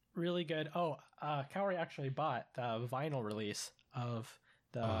 It's really good. Kaori actually bought the vinyl release of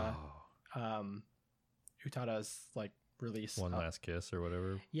the Utada's like release. One Last Kiss or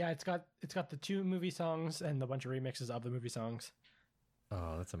whatever. Yeah, it's got the 2 movie songs and a bunch of remixes of the movie songs.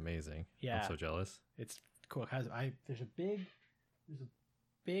 Oh, that's amazing. Yeah. I'm so jealous. It's cool. There's a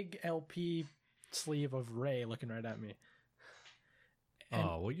big LP sleeve of Ray looking right at me. And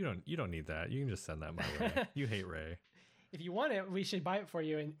well, you don't need that. You can just send that my way. You hate Ray. If you want it, we should buy it for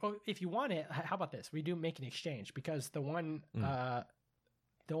you. And if you want it, how about this? We do make an exchange because the one, the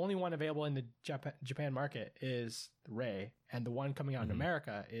only one available in the Japan market is Ray, and the one coming out in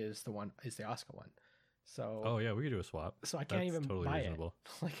America is the Asuka one. So yeah, we could do a swap. So I can't even totally buy reasonable.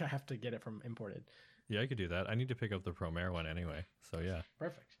 It. Like I have to get it from imported. Yeah, I could do that. I need to pick up the Promare one anyway. So yeah,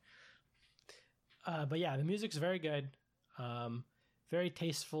 perfect. But yeah, the music's very good. Very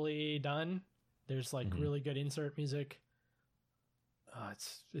tastefully done. There's like really good insert music.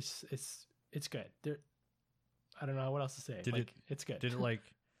 It's good. I don't know what else to say. It's good. Did it like?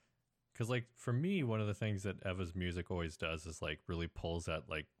 Because like for me, one of the things that Eva's music always does is like really pulls at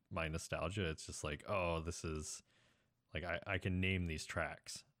like my nostalgia. It's just like, oh, this is like I can name these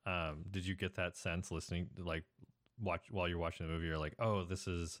tracks. Did you get that sense listening to like while you're watching the movie? You're like, oh, this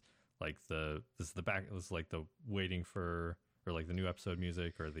is like this is like the waiting for, or like the new episode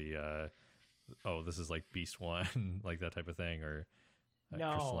music, or the this is like Beast One, like that type of thing, or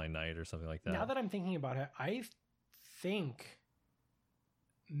Crystalline Night or something like that. Now that I'm thinking about it, I think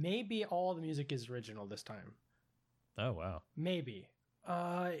maybe all the music is original this time. Oh wow. Maybe.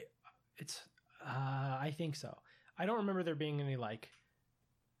 I think so. I don't remember there being any like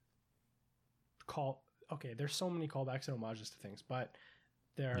there's so many callbacks and homages to things, but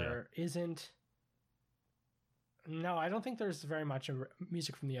there isn't. No, I don't think there's very much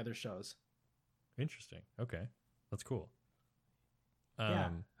music from the other shows. Interesting. Okay. That's cool. Yeah.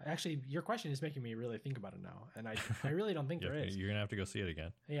 Actually, your question is making me really think about it now. And I really don't think there is. You're going to have to go see it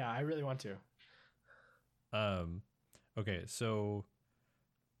again. Yeah, I really want to. Okay. So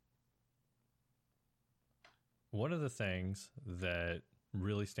one of the things that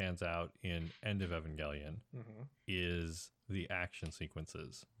really stands out in End of Evangelion is the action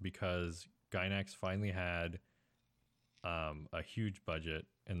sequences, because Gainax finally had a huge budget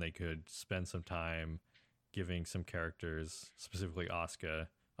and they could spend some time giving some characters, specifically Asuka,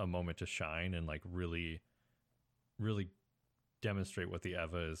 a moment to shine and like really, really demonstrate what the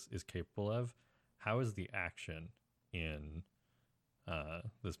Eva is capable of. How is the action in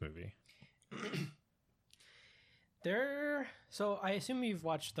this movie? So I assume you've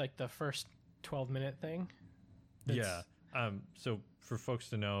watched like the first 12-minute thing. Yeah. So for folks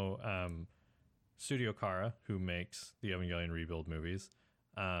to know, Studio Kara, who makes the Evangelion Rebuild movies,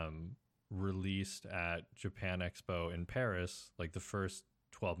 released at Japan Expo in Paris like the first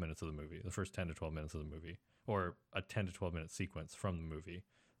 12 minutes of the movie, the first 10 to 12 minutes of the movie, or a 10 to 12 minute sequence from the movie,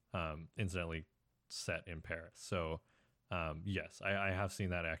 incidentally set in Paris. So yes, I have seen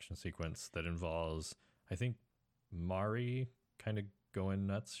that action sequence that involves, I think, Mari kind of going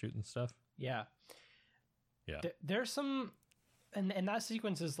nuts shooting stuff. Yeah. There's some, and that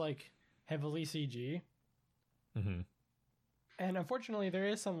sequence is like heavily CG. And unfortunately, there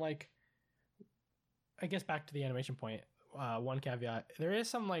is some like, I guess back to the animation point, one caveat, there is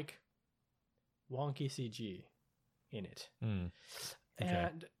some like wonky CG in it. Okay.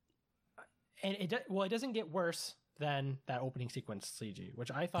 And it doesn't get worse than that opening sequence CG,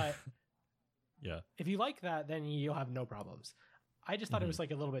 which I thought, if you like that, then you'll have no problems. I just thought it was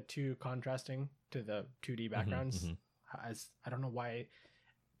like a little bit too contrasting to the 2D backgrounds. As I don't know why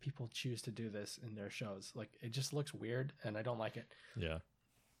people choose to do this in their shows. Like, it just looks weird, and I don't like it. Yeah.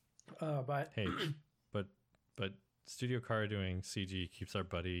 But hey, but Studio Khara doing CG keeps our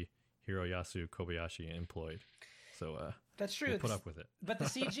buddy Hiroyasu Kobayashi employed. So that's true. We'll put up with it. But the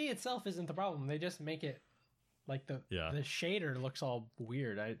CG itself isn't the problem. They just make it like the shader looks all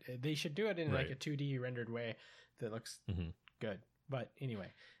weird. They should do it in like a 2D rendered way that looks good. But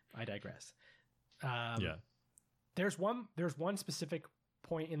anyway, I digress. There's one specific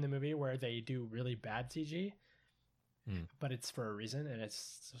point in the movie where they do really bad CG, but it's for a reason, and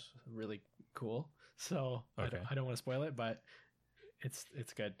it's really cool. So okay. I don't want to spoil it, but it's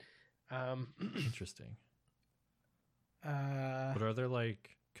good. Interesting. But are there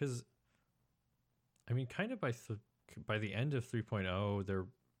like, because I mean, kind of by the end of 3.0,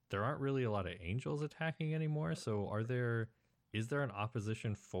 there aren't really a lot of angels attacking anymore. So is there an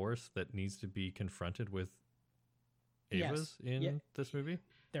opposition force that needs to be confronted with Evas in this movie?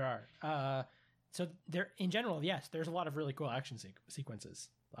 There are. So there, in general, yes, there's a lot of really cool action sequences.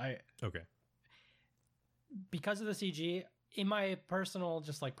 Okay. Because of the CG, in my personal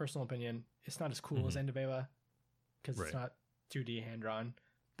opinion, it's not as cool as End of Eva because it's not 2D hand drawn,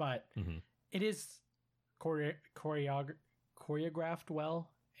 but it is choreographed well,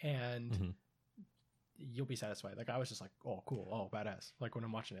 and you'll be satisfied. Like, I was just like, oh, cool, oh, badass, like when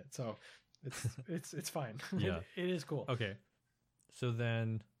I'm watching it. So it's fine. Yeah. It is cool. Okay. So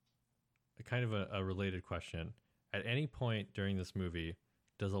then kind of a related question. At any point during this movie,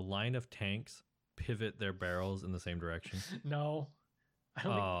 does a line of tanks pivot their barrels in the same direction? No.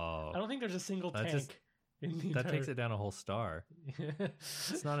 I don't think there's a single tank in the entire... That takes it down a whole star.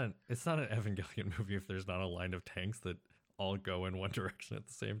 It's not an Evangelion movie if there's not a line of tanks that all go in one direction at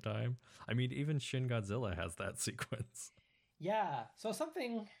the same time. I mean, even Shin Godzilla has that sequence. Yeah. So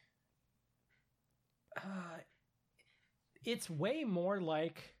something... it's way more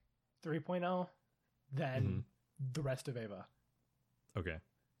like 3.0 than the rest of Eva. Okay.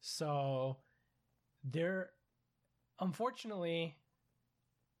 So there, unfortunately,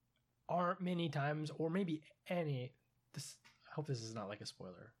 aren't many times, or maybe any. I hope this is not like a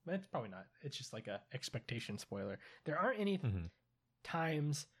spoiler, but it's probably not. It's just like a expectation spoiler. There aren't any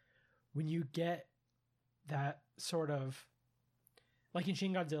times when you get that sort of, like in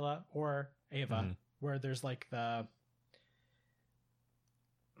Shin Godzilla or Eva, where there's like the,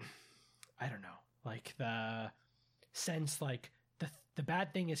 I don't know, like the sense like the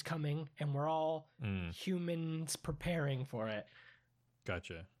bad thing is coming and we're all humans preparing for it.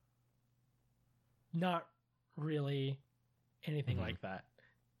 Gotcha. Not really anything like that,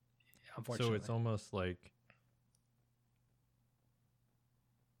 unfortunately. So it's almost like,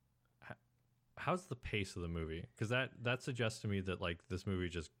 how's the pace of the movie? Because that suggests to me that like this movie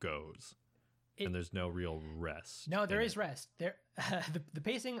just goes. And there's no real rest. No, there is rest. There, the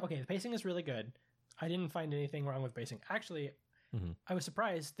pacing. Okay, the pacing is really good. I didn't find anything wrong with pacing. Actually, I was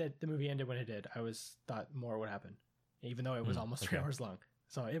surprised that the movie ended when it did. I thought more would happen, even though it was almost 3 hours long.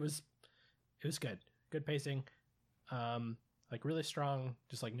 So it was good. Good pacing, like really strong,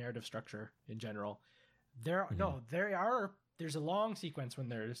 just like narrative structure in general. There's a long sequence when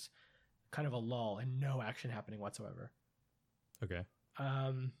there's kind of a lull and no action happening whatsoever. Okay.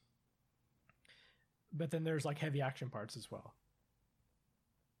 But then there's like heavy action parts as well.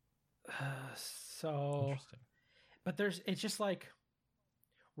 So interesting. But it's just like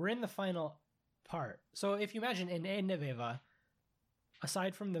we're in the final part. So if you imagine in End of Eva,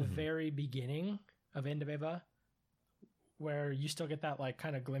 aside from the very beginning of End of Eva, where you still get that like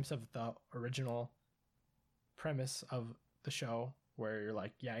kind of glimpse of the original premise of the show, where you're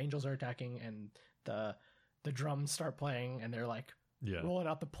like, yeah, angels are attacking and the drums start playing and they're like rolling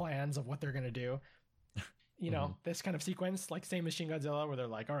out the plans of what they're gonna do. You know, this kind of sequence, like same as Shin Godzilla, where they're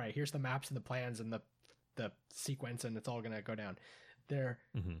like, all right, here's the maps and the plans and the sequence, and it's all going to go down. There's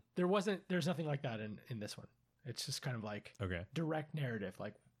nothing like that in this one. It's just kind of like direct narrative,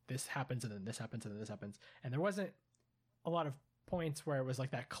 like this happens and then this happens and then this happens. And there wasn't a lot of points where it was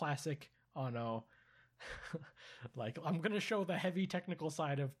like that classic, oh no, like I'm going to show the heavy technical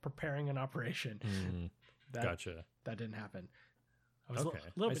side of preparing an operation. Gotcha. That didn't happen. I was a little bit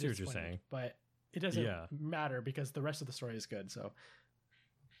I see what you're disappointed, saying. but it doesn't matter because the rest of the story is good, so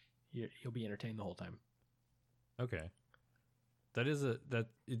you'll be entertained the whole time. Okay, that's an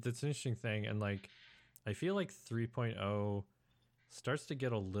interesting thing, and like I feel like 3.0 starts to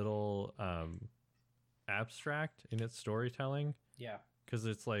get a little abstract in its storytelling. Yeah, because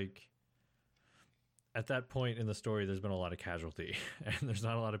it's like at that point in the story, there's been a lot of casualty, and there's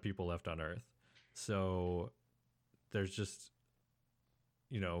not a lot of people left on Earth, so there's just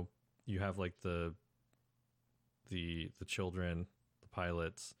you have like the children, the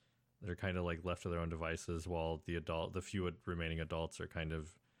pilots that are kind of like left to their own devices, while the few remaining adults are kind of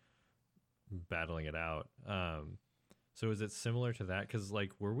battling it out. So is it similar to that? Because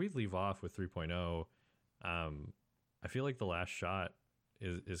like where we leave off with 3.0, I feel like the last shot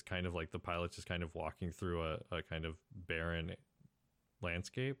is kind of like the pilot's just kind of walking through a kind of barren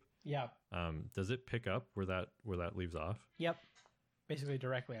landscape. Yeah. Does it pick up where that leaves off? Yep. Basically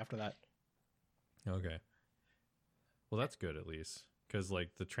directly after that. Okay. Well, that's good at least, because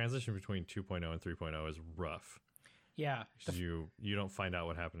like the transition between 2.0 and 3.0 is rough. Yeah. You don't find out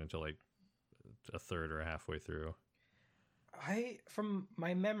what happened until like a third or halfway through. From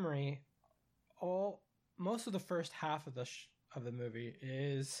my memory, most of the first half of the movie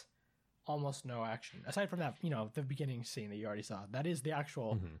is almost no action. Aside from that, the beginning scene that you already saw, that is the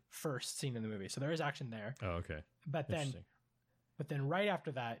actual first scene in the movie. So there is action there. Oh, okay. But then right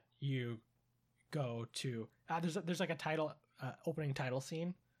after that, you go to there's like a opening title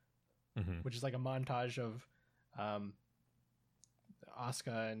scene, which is like a montage of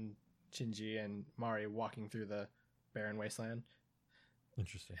Asuka and Shinji and Mari walking through the barren wasteland.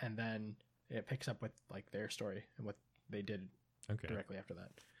 Interesting. And then it picks up with like their story and what they did directly after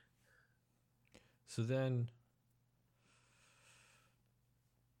that. So then,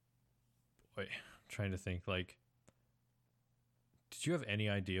 I'm trying to think, like, did you have any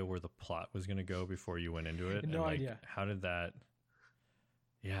idea where the plot was going to go before you went into it? No idea. How did that?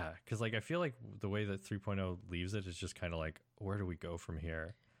 Yeah, because like I feel like the way that 3.0 leaves it is just kind of like, where do we go from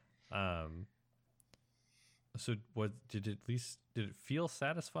here? So did it feel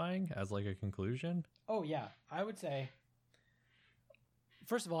satisfying as like a conclusion? Oh yeah, I would say.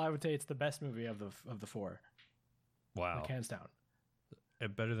 First of all, I would say it's the best movie of the four. Wow, like, hands down.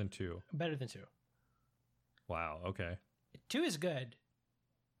 Better than 2. Better than 2. Wow. Okay. 2 is good.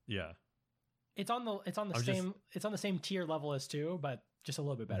 Yeah. It's on the same tier level as 2, but just a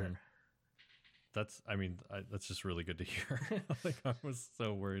little bit better. That's just really good to hear. Like I was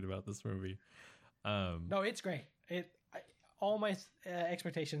so worried about this movie. No, it's great. All my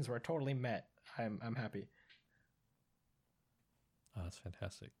expectations were totally met. I'm happy. Oh, that's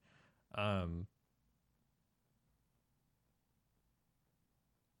fantastic.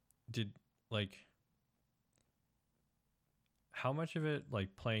 Did like how much of it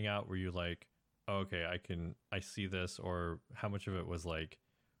like playing out were you like, oh, okay, I see this, or how much of it was like,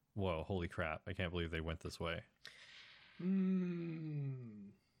 whoa, holy crap, I can't believe they went this way?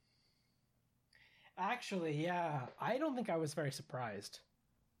 Actually, yeah, I don't think I was very surprised.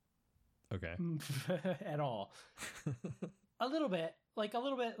 Okay. At all. A little bit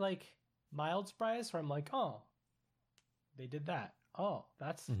like mild surprise, where I'm like, oh, they did that. Oh,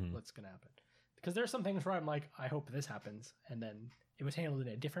 that's what's gonna happen. Because there's some things where I'm like, I hope this happens, and then it was handled in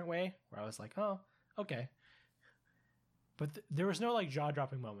a different way where I was like, oh, okay. But there was no like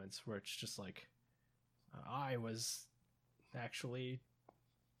jaw-dropping moments where it's just like, I was actually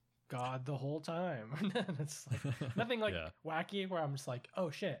God the whole time. It's like nothing like wacky where I'm just like, oh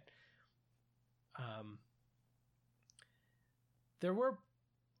shit. There were,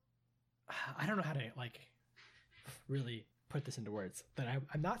 I don't know how to like really put this into words, that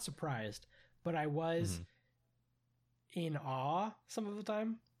I'm not surprised, but I was in awe some of the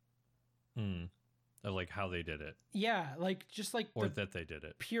time. Of like how they did it. Yeah, like just like that they did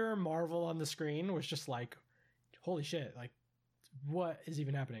it. Pure marvel on the screen was just like, holy shit, like what is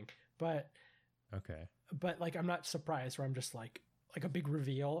even happening? But like I'm not surprised, where I'm just like a big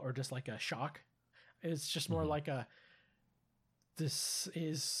reveal or just like a shock. It's just more like this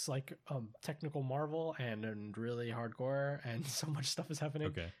is like technical marvel and really hardcore, and so much stuff is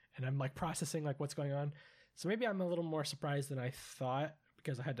happening, and I'm like processing like what's going on. So maybe I'm a little more surprised than I thought,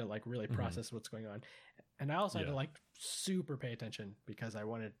 because I had to like really process what's going on, and I also had to like super pay attention because I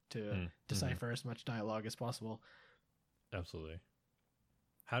wanted to decipher as much dialogue as possible. Absolutely.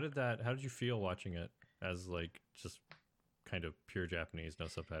 How did you feel watching it as like just kind of pure Japanese, no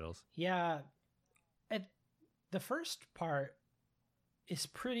subtitles? Yeah, the first part is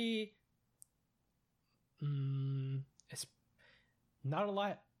pretty. It's not a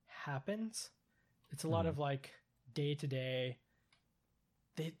lot happens. It's a lot of like day to day.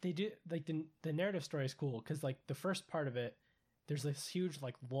 They do like the narrative story is cool, because like the first part of it, there's this huge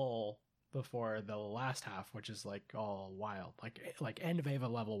like lull before the last half, which is like all wild, like end of Eva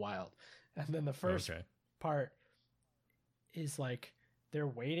level wild, and then the first part is like they're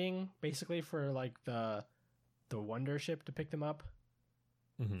waiting basically for like the Wonder ship to pick them up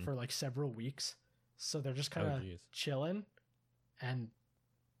for like several weeks, so they're just kind of chilling. And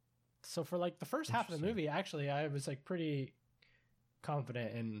so for like the first half of the movie, actually I was like pretty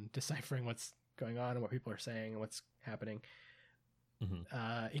confident in deciphering what's going on and what people are saying and what's happening.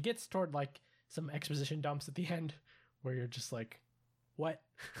 It gets toward like some exposition dumps at the end where you're just like, what?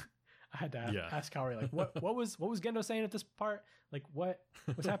 I had to ask Kaori, like, what was Gendo saying at this part? Like,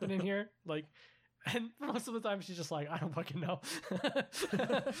 what's happening here? Like, and most of the time she's just like, I don't fucking know.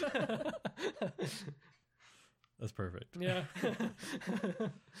 That's perfect. Yeah.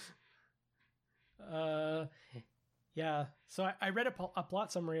 Yeah. So I read a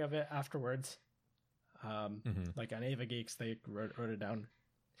plot summary of it afterwards. Like on Ava Geeks, they wrote it down,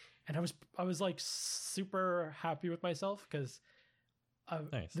 and I was like super happy with myself because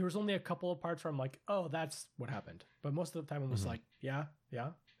nice. There was only a couple of parts where I'm like, oh, that's what happened. But most of the time I was like, yeah,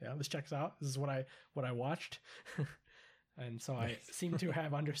 this checks out. This is what I watched. And so I seem to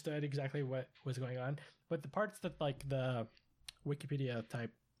have understood exactly what was going on. But the parts that like the Wikipedia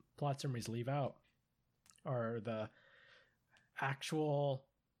type plot summaries leave out are the actual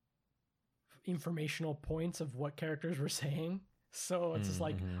informational points of what characters were saying. So it's just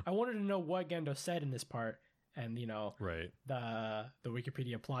like, I wanted to know what Gendo said in this part. And, you know, the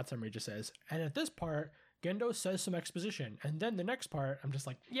Wikipedia plot summary just says, and at this part, Gendo says some exposition. And then the next part, I'm just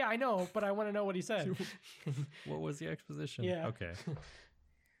like, yeah, I know, but I want to know what he said. What was the exposition? Yeah. Okay.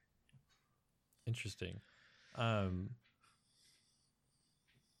 Interesting. You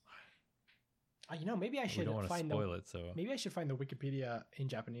know, maybe I should maybe I should find the Wikipedia in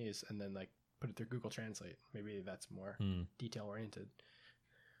Japanese and then like put it through Google Translate. Maybe that's more detail oriented.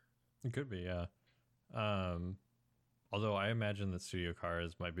 It could be, yeah. Although I imagine that Studio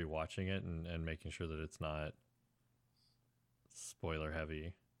Cars might be watching it and making sure that it's not spoiler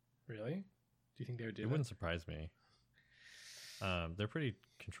heavy. Really? Do you think they would do that? It wouldn't surprise me. They're pretty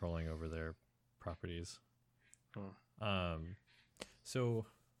controlling over their properties. So,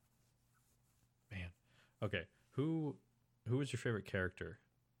 man, okay. Who was your favorite character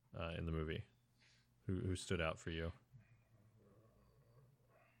in the movie? Who stood out for you?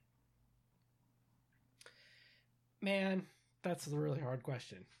 Man, that's a really hard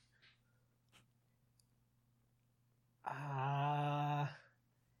question.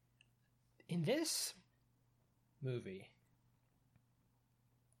 In this movie,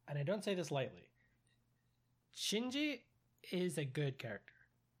 and I don't say this lightly, Shinji is a good character.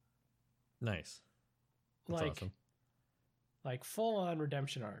 Nice. That's awesome. Like full on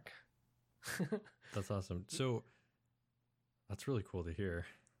redemption arc. That's awesome. So that's really cool to hear.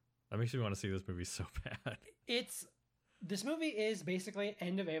 That makes me want to see this movie so bad. This movie is basically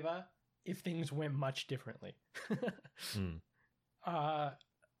End of Eva if things went much differently.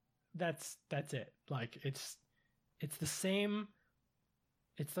 That's it. Like it's the same.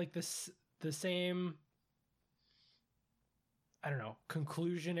 It's like the same. I don't know,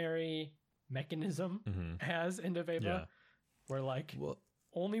 conclusionary mechanism as End of Eva, where like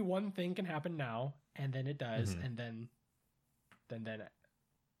only one thing can happen now, and then it does, and then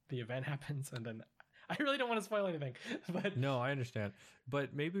the event happens, and then I really don't want to spoil anything. But no, I understand.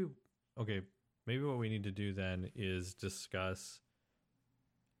 But maybe what we need to do then is discuss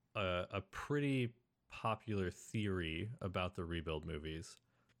a pretty popular theory about the Rebuild movies.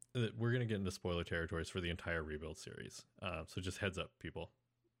 We're going to get into spoiler territories for the entire Rebuild series. So just heads up, people.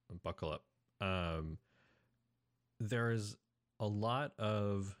 Buckle up. There's a lot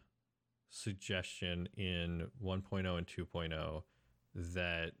of suggestion in 1.0 and 2.0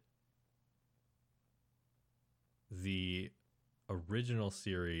 that the original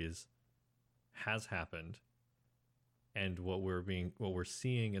series has happened, and what we're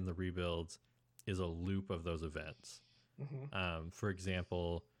seeing in the rebuilds is a loop of those events. For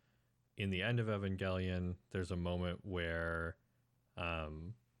example, in the end of Evangelion, there's a moment where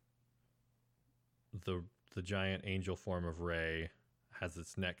the giant angel form of Rei has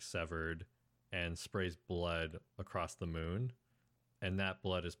its neck severed and sprays blood across the moon, and that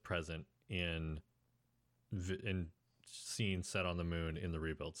blood is present in scenes set on the moon in the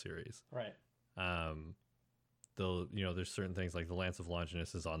Rebuild series. Right. There's certain things like the Lance of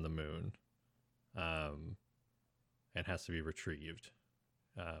Longinus is on the moon, and has to be retrieved,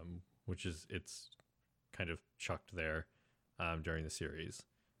 which is it's kind of chucked there during the series.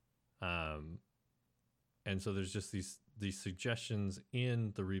 And so there's just these suggestions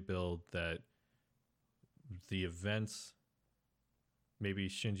in the Rebuild that the events, maybe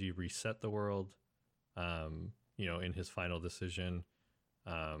Shinji reset the world, in his final decision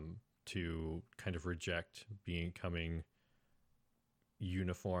to kind of reject becoming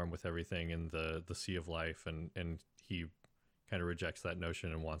uniform with everything in the Sea of Life, and he kind of rejects that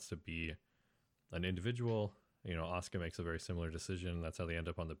notion and wants to be an individual. Asuka makes a very similar decision. That's how they end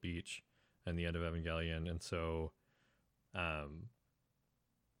up on the beach and the end of Evangelion. And so I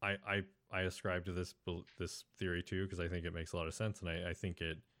I ascribe to this theory too, because I think it makes a lot of sense, and I think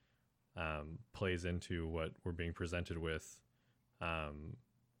it plays into what we're being presented with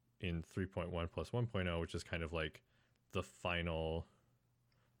in 3.1 plus 1.0, which is kind of like the final.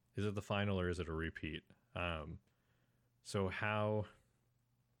 Is it the final or is it a repeat? So how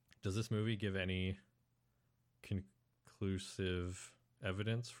does this movie give any conclusive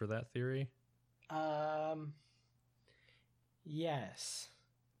evidence for that theory? Yes.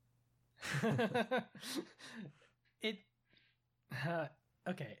 It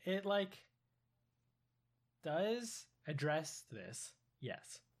okay, it like does address this.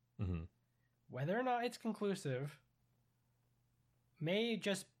 Yes. Mm-hmm. Whether or not it's conclusive may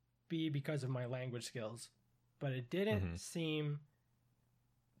just be because of my language skills, but it didn't seem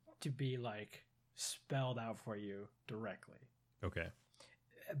to be like spelled out for you directly. Okay.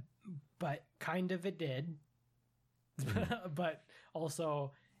 But kind of it did. But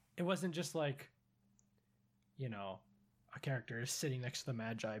also it wasn't just like, you know, a character is sitting next to the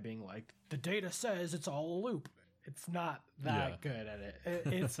Magi being like, the data says it's all a loop. It's not that good at it.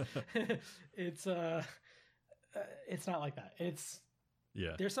 It's not like that.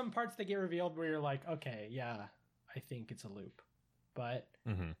 There's some parts that get revealed where you're like, okay, yeah, I think it's a loop. But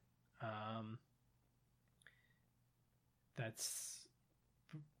that's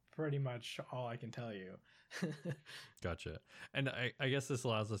pretty much all I can tell you. Gotcha. And I guess this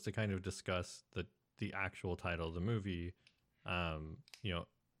allows us to kind of discuss the actual title of the movie. You know,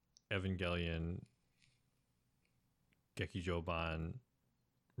 Evangelion Gekijoban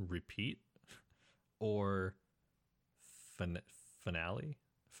Repeat or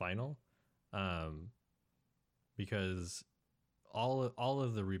final, because all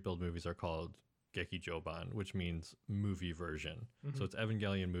of the rebuild movies are called Gekijoban, which means movie version. So it's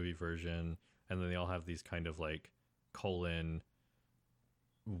Evangelion movie version, and then they all have these kind of like colon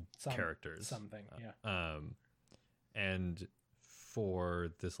characters, something. And for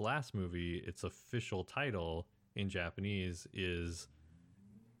this last movie, its official title in Japanese is,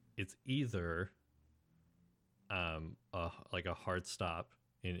 it's either like a hard stop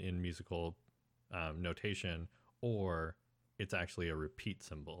in musical notation, or it's actually a repeat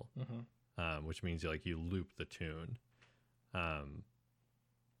symbol, which means you loop the tune.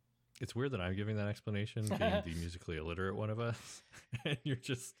 It's weird that I'm giving that explanation, being the musically illiterate one of us, and you're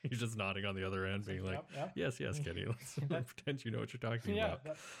just nodding on the other end, being like, yes, Kenny, let's pretend you know what you're talking about.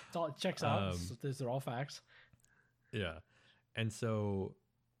 That's all. It checks out. These are all facts. Yeah, and so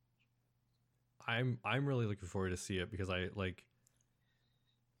I'm really looking forward to see it, because I like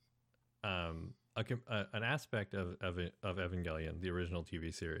an aspect of Evangelion, the original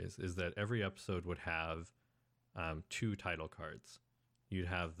TV series, is that every episode would have two title cards. You'd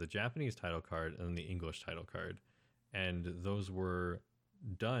have the Japanese title card and the English title card, and those were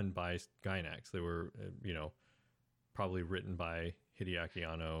done by Gainax. They were, probably written by Hideaki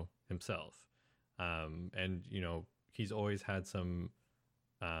Anno himself, and he's always had some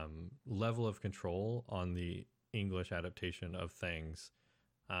level of control on the English adaptation of things.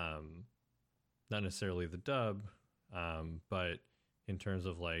 Not necessarily the dub, but in terms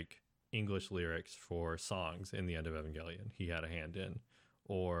of like English lyrics for songs in the end of Evangelion, he had a hand in,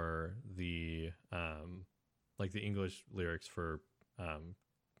 or the like the English lyrics for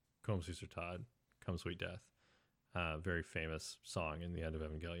Komatsu Todd, Come Sweet Death, very famous song in the end of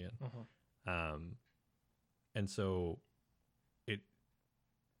Evangelion. And so it,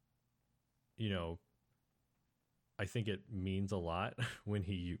 I think it means a lot when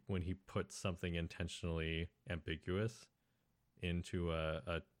he puts something intentionally ambiguous into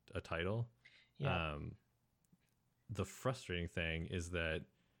a title. Yeah. The frustrating thing is that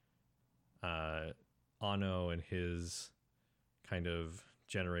Anno and his kind of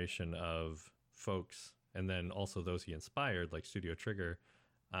generation of folks, and then also those he inspired, like Studio Trigger,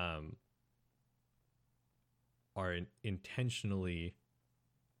 are intentionally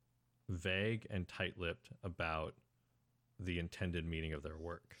vague and tight-lipped about the intended meaning of their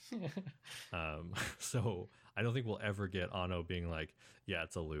work. So I don't think we'll ever get Anno being like, yeah,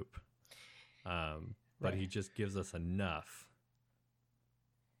 it's a loop. But he just gives us enough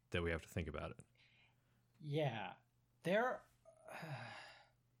that we have to think about it. Yeah.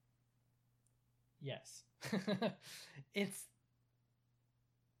 Yes.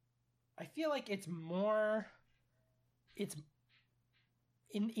 I feel like it's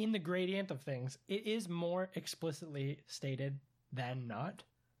in the gradient of things, it is more explicitly stated than not.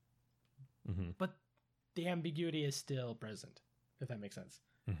 But the ambiguity is still present, if that makes sense.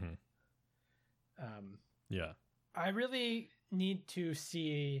 Yeah. I really need to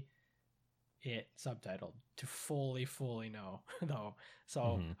see it subtitled to fully know though.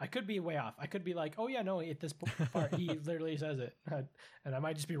 So I could be way off. I could be like, oh yeah, no, at this part he literally says it, and I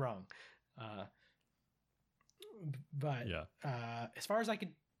might just be wrong. But as far as I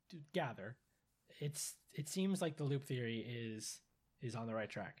could gather, it seems like the loop theory is on the right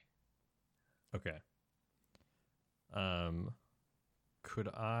track. Okay. Could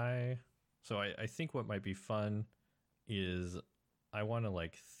I? So I think what might be fun is I want to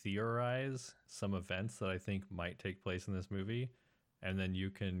like theorize some events that I think might take place in this movie, and then you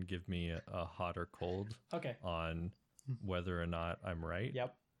can give me a hot or cold on whether or not I'm right.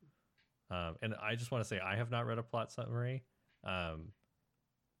 Yep. And I just want to say I have not read a plot summary. I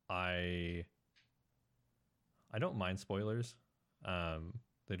don't mind spoilers.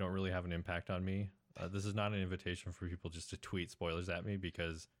 They don't really have an impact on me. This is not an invitation for people just to tweet spoilers at me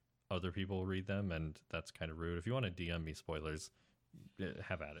because other people read them, and that's kind of rude. If you want to DM me spoilers,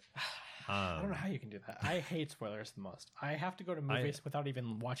 have at it. I don't know how you can do that. I hate spoilers the most. I have to go to movies without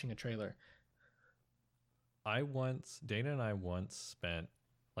even watching a trailer. Dana and I once spent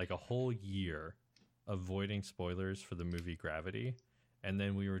like a whole year avoiding spoilers for the movie Gravity, and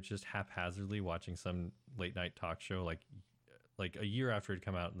then we were just haphazardly watching some late night talk show like a year after it had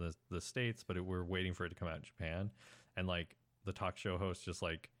come out in the States, but we're waiting for it to come out in Japan, and like the talk show host just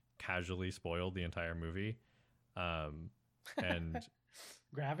like casually spoiled the entire movie. And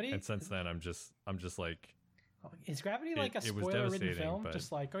Gravity, and since then I'm just like, is Gravity like a spoiler ridden film?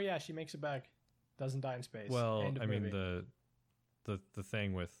 Just like, oh yeah, she makes it back, doesn't die in space. Well, I mean the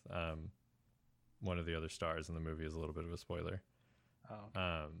thing with one of the other stars in the movie is a little bit of a spoiler. Oh,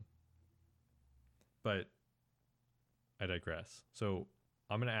 okay. But I digress. So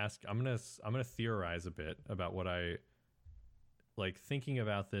I'm gonna theorize a bit about what I like, thinking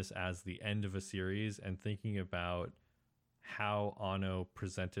about this as the end of a series and thinking about how Anno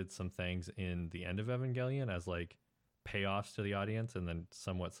presented some things in the end of Evangelion as like payoffs to the audience and then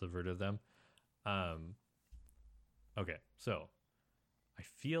somewhat subverted them. Okay, so I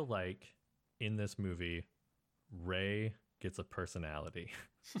feel like in this movie, Rei gets a personality.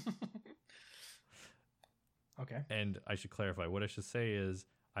 Okay. And I should clarify. What I should say is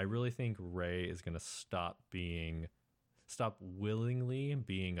I really think Rei is going to stop willingly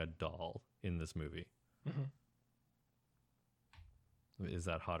being a doll in this movie. Mm-hmm. Is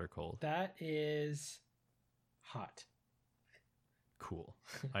that hot or cold? That is hot. Cool.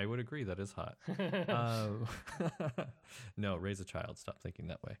 I would agree that is hot. No, Rei's a child. Stop thinking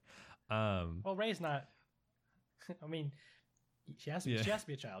that way. Well, Rei's not. I mean, she has to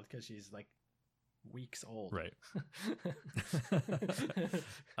be a child because she's like weeks old. Right.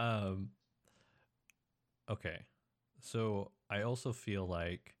 Okay. So I also feel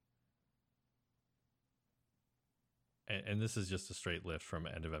like, and this is just a straight lift from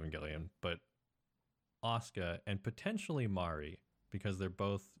End of Evangelion, but Asuka and potentially Mari, because they're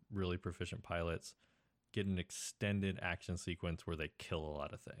both really proficient pilots, get an extended action sequence where they kill a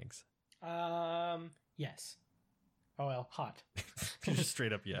lot of things. Yes. Oh, well, hot. Just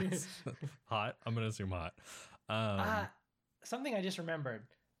straight up yes. Hot? I'm going to assume hot. Something I just remembered.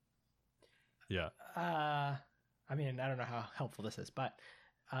 Yeah. I mean, I don't know how helpful this is, but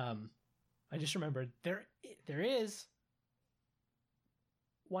I just remembered there is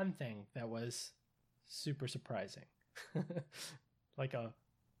one thing that was super surprising.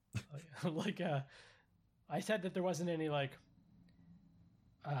 I said that there wasn't any like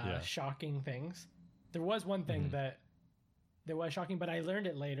shocking things. There was one thing that was shocking, but I learned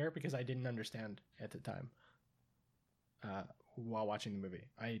it later because I didn't understand at the time while watching the movie.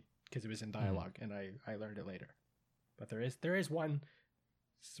 Because it was in dialogue, and I learned it later. But there is one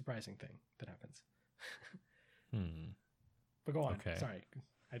surprising thing that happens. But go on. Okay. Sorry,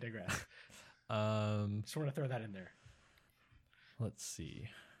 I digress. Just want to throw that in there. Let's see.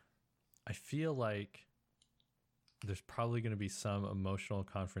 I feel like there's probably going to be some emotional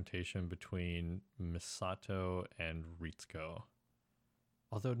confrontation between Misato and Ritsuko.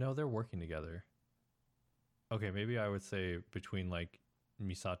 Although, no, they're working together. Okay, maybe I would say between like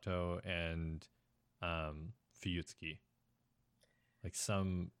Misato and Fuyutsuki. Like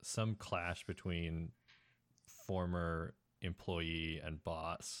some clash between former employee and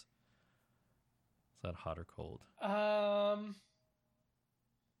boss. Is that hot or cold?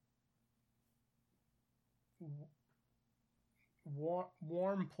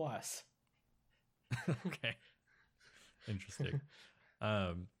 Warm plus. Okay. Interesting.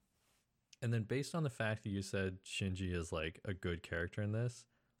 And then based on the fact that you said Shinji is like a good character in this,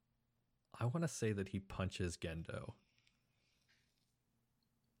 I want to say that he punches Gendo.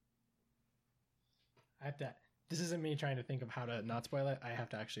 I have to this isn't me trying to think of how to not spoil it. I have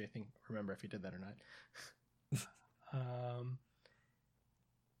to actually remember if he did that or not.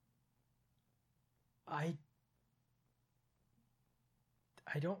 I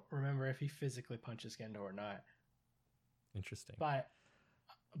don't remember if he physically punches Gendo or not. Interesting. But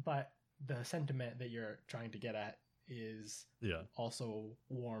the sentiment that you're trying to get at is also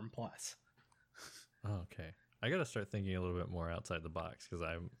warm plus. Oh, okay. I got to start thinking a little bit more outside the box because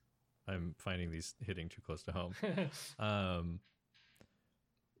I'm finding these hitting too close to home.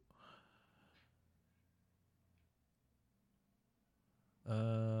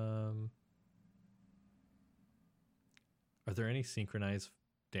 Are there any synchronized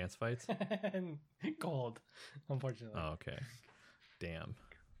dance fights? Cold, unfortunately. Oh, okay. Damn.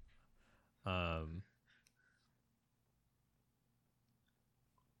 I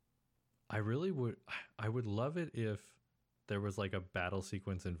would love it if there was like a battle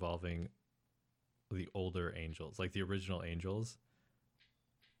sequence involving the older angels, like the original angels.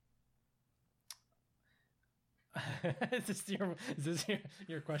 Is this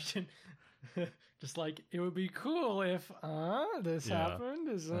your question? Just like, it would be cool if this happened.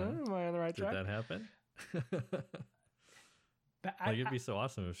 Am I on the right track? Did that happen? It'd be so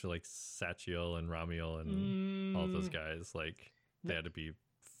awesome if like Sachiel and Ramiel and all those guys, like they had to be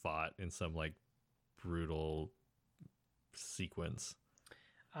fought in some like brutal sequence.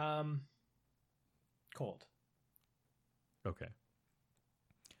 Cold. Okay.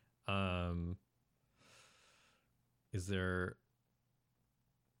 Is there?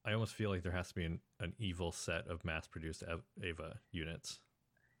 I almost feel like there has to be an evil set of mass-produced Eva units.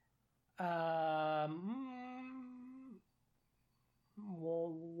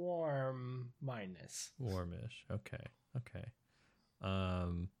 Warm minus. Warmish. Okay.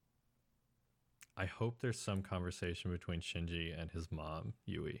 I hope there's some conversation between Shinji and his mom,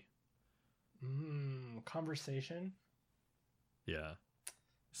 Yui. Conversation? Yeah.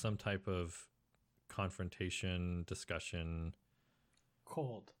 Some type of confrontation, discussion.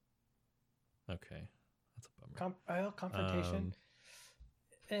 Cold. Okay. That's a bummer. Confrontation.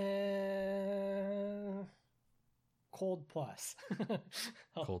 Cold plus.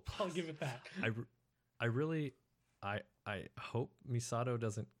 Cold plus. I'll give it that. I really hope Misato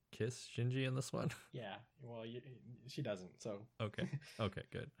doesn't kiss Shinji in this one. Yeah, well, she doesn't, so. Okay,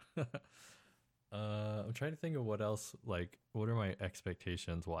 good. I'm trying to think of what else, like, what are my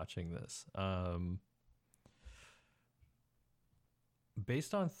expectations watching this?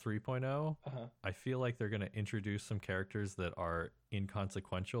 Based on 3.0, I feel like they're going to introduce some characters that are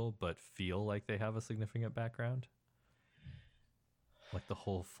inconsequential but feel like they have a significant background. Like the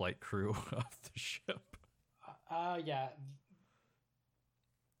whole flight crew of the ship. Yeah.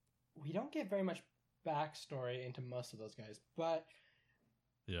 We don't get very much backstory into most of those guys, but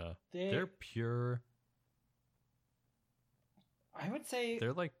yeah, they're pure. I would say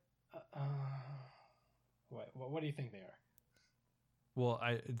they're like. What do you think they are? Well,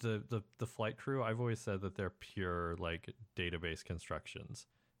 the flight crew, I've always said that they're pure like database constructions.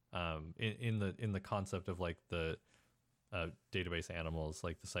 In the concept of like the database animals,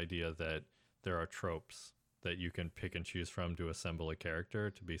 like this idea that there are tropes that you can pick and choose from to assemble a character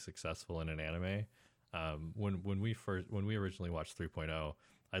to be successful in an anime. When we originally watched 3.0,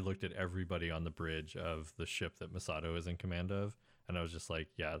 I looked at everybody on the bridge of the ship that Misato is in command of, and I was just like,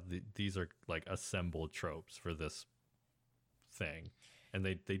 yeah, these are like assembled tropes for this thing. And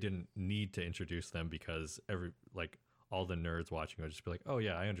they didn't need to introduce them because all the nerds watching would just be like, oh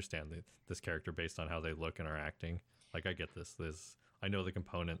yeah, I understand this character based on how they look and are acting. Like, I get this. I know the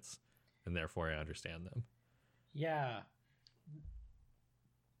components, and therefore I understand them. Yeah.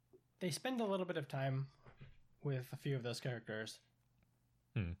 They spend a little bit of time with a few of those characters.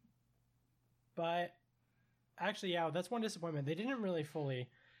 But actually, yeah, that's one disappointment. They didn't really fully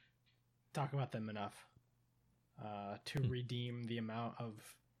talk about them enough to redeem the amount of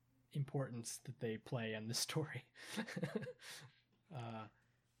importance that they play in the story.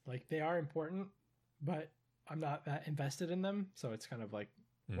 Like, they are important, but I'm not that invested in them, so it's kind of like,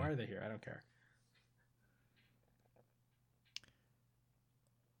 why are they here? I don't care.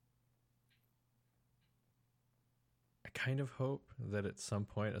 I kind of hope that at some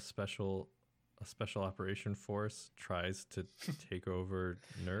point a special operation force tries to take over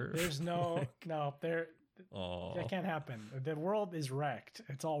NERV. There's that can't happen. The world is wrecked.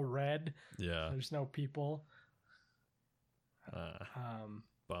 It's all red. Yeah. There's no people.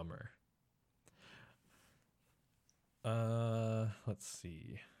 Bummer. Let's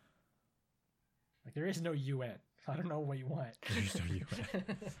see. Like, there is no UN. I don't know what you want. There's no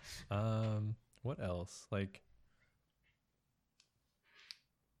UN. What else? Like,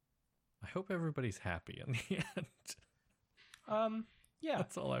 I hope everybody's happy in the end. Yeah,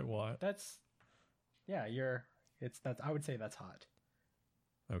 that's all I want. That's I would say that's hot.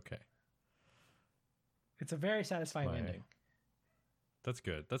 Okay. It's a very satisfying ending. That's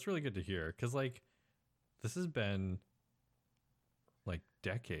good. That's really good to hear. Because, like, this has been, like,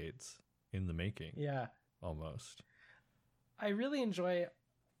 decades in the making. Yeah. Almost. I really enjoy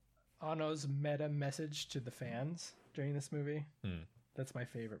Anno's meta message to the fans during this movie. That's my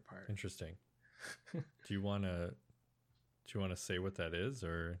favorite part. Interesting. Do you want to say what that is,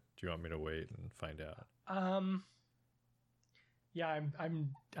 or do you want me to wait and find out? Yeah,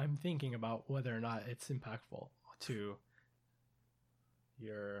 I'm thinking about whether or not it's impactful to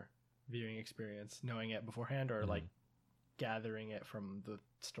your viewing experience, knowing it beforehand, or like gathering it from the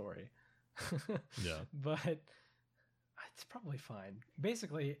story. Yeah, but it's probably fine.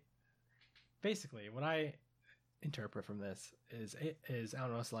 Basically, what I interpret from this is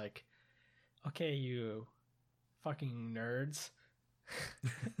almost like, okay, you fucking nerds,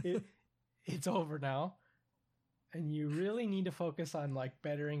 it's over now, and you really need to focus on like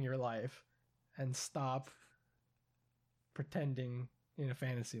bettering your life and stop pretending in a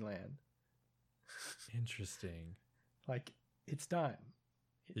fantasy land. Interesting. Like, it's done.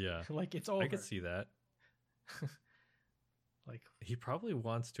 Yeah. Like, it's over. I could see that. Like, he probably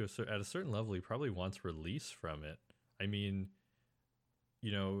wants to, at a certain level, he probably wants release from it. I mean,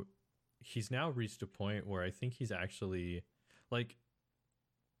 you know, he's now reached a point where I think he's actually, like,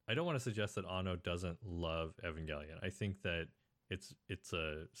 I don't want to suggest that Anno doesn't love Evangelion. I think that it's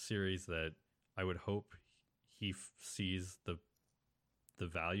a series that I would hope he sees the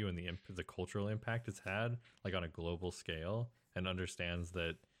value and the cultural impact it's had, like, on a global scale, and understands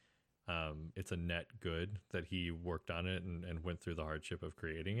that it's a net good that he worked on it and went through the hardship of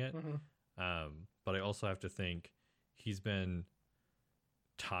creating it. But I also have to think he's been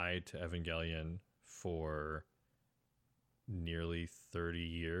tied to Evangelion for nearly 30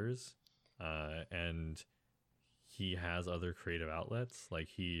 years, and he has other creative outlets. Like,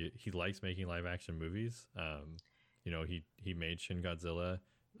 he likes making live action movies. You know, he made Shin Godzilla,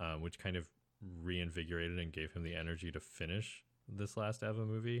 which kind of reinvigorated and gave him the energy to finish this last Eva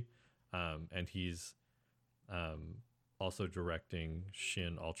movie. And he's also directing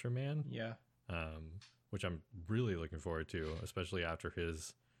Shin Ultraman. Yeah. Which I'm really looking forward to, especially after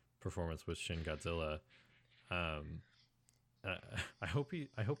his performance with Shin Godzilla. I hope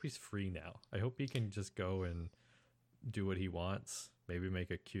he's free now. I hope he can just go and do what he wants. Maybe make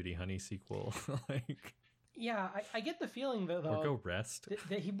a Cutie Honey sequel. Like, yeah, I get the feeling that, though, or go rest.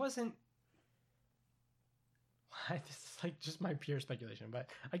 That he wasn't. This is like just my pure speculation, but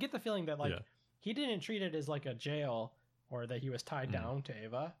I get the feeling that, like, he didn't treat it as like a jail or that he was tied down to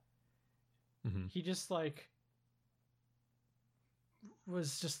Eva. He just, like,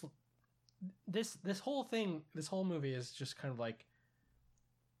 was just this whole thing. This whole movie is just kind of like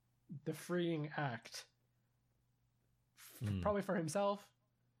the freeing act, probably for himself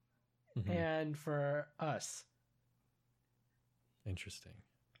and for us. Interesting.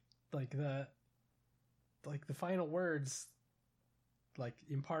 Like the final words, like,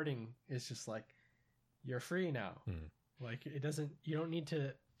 imparting is just like, you're free now. Like, it doesn't, you don't need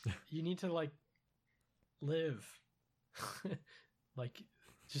to, you need to, like, live. Like,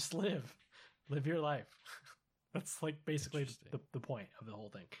 just live your life. That's, like, basically the point of the whole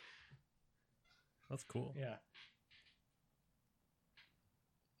thing. That's cool. Yeah.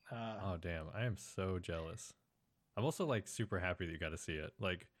 Oh, damn. I am so jealous. I'm also, like, super happy that you got to see it.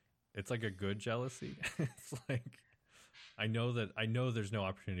 Like, it's like a good jealousy. It's like, I know there's no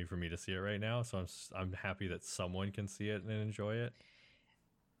opportunity for me to see it right now, so I'm happy that someone can see it and enjoy it.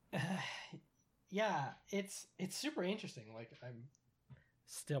 Yeah, it's super interesting. Like, I'm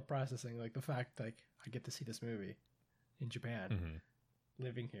still processing, like, the fact, like, I get to see this movie in Japan,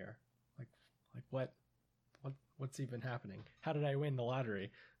 living here. Like what's even happening? How did I win the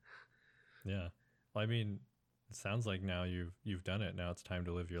lottery? Yeah, well, I mean, it sounds like now you've done it. Now it's time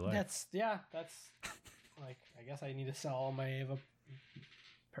to live your life. That's like, I guess I need to sell all my Eva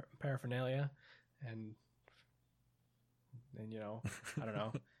paraphernalia and you know, I don't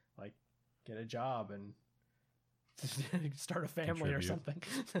know, like, get a job and start a family or something.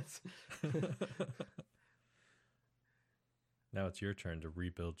 Now it's your turn to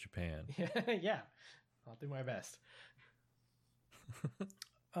rebuild Japan. Yeah, I'll do my best.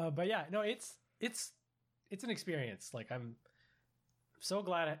 But yeah, no, it's an experience. Like, I'm so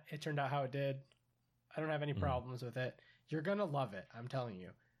glad it turned out how it did. I don't have any problems with it. You're gonna love it, I'm telling you.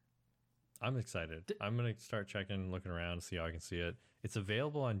 I'm excited. I'm gonna start looking around, see how I can see it. It's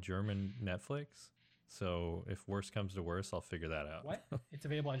available on German Netflix, So if worse comes to worse, I'll figure that out. What? It's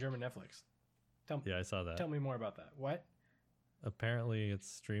available on German Netflix. Yeah, I saw that. Tell me more about that. What? Apparently,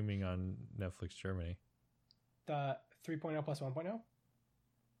 it's streaming on Netflix Germany. The 3.0 plus 1.0?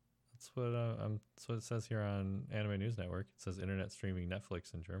 That's what it says here on Anime News Network. It says internet streaming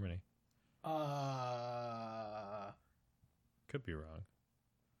Netflix in Germany. Could be wrong.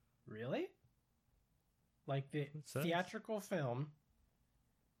 Really? Like the theatrical film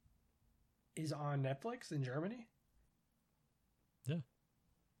is on Netflix in Germany? Yeah.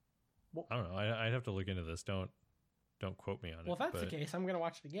 Well, I don't know. I'd have to look into this. Don't quote me on it. Well, if that's the case, I'm going to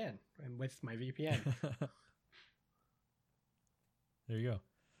watch it again with my VPN. There you go.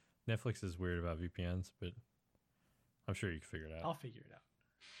 Netflix is weird about VPNs, but I'm sure you can figure it out. I'll figure it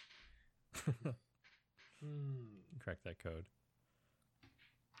out. Crack that code.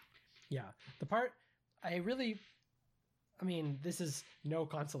 Yeah. The part I mean, this is no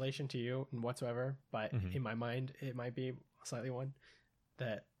consolation to you whatsoever, but in my mind, it might be slightly one,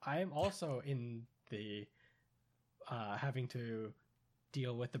 that I am also in the having to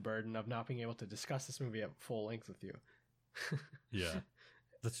deal with the burden of not being able to discuss this movie at full length with you. Yeah,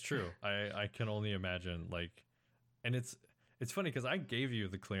 that's true. I can only imagine, like, and it's funny because I gave you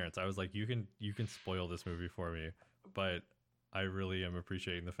the clearance. I was like, you can spoil this movie for me, but I really am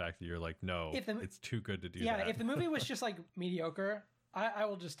appreciating the fact that you're like, no, it's too good to do that. Yeah, if the movie was just like mediocre, I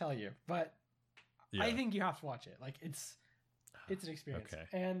will just tell you. But yeah. I think you have to watch it. Like it's an experience. Okay.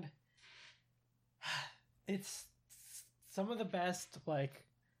 And it's some of the best like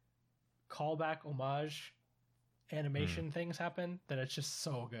callback homage animation things happen that it's just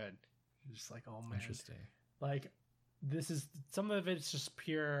so good. You're just like, oh man. Interesting. Like this is some of it's just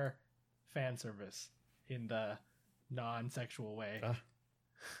pure fan service in the non-sexual way.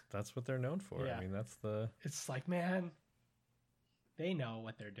 That's what they're known for. Yeah. I mean, it's like, man, they know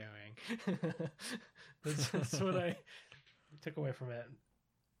what they're doing. That's what I took away from it.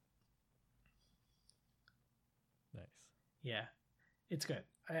 Nice. Yeah, it's good.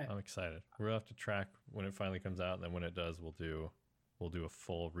 I'm excited. We'll have to track when it finally comes out, and then when it does, we'll do a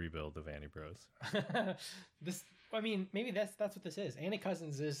full rebuild of Annie Bros. Maybe that's what this is. Annie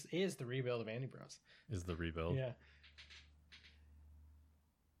Cousins is the rebuild of Annie Bros. Is the rebuild? Yeah.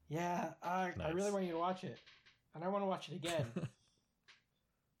 Yeah, nice. I really want you to watch it, and I want to watch it again.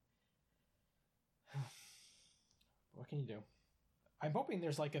 What can you do? I'm hoping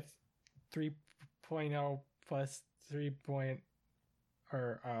there's like a 3.0 plus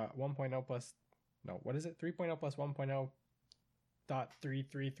 1.0 plus, no, what is it? 3.0 plus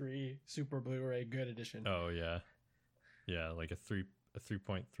 1.0.333 Super Blu-ray Good Edition. Oh yeah, yeah, like a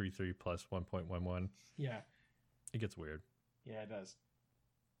 3.33 plus 1.11. Yeah, it gets weird. Yeah, it does.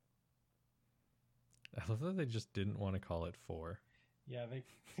 I love that they just didn't want to call it 4. Yeah, they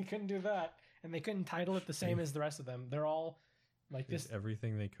couldn't do that, and they couldn't title it the same as the rest of them. They're all like this.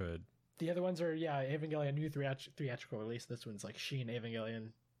 Everything they could. The other ones are Evangelion new theatrical release. This one's like Shin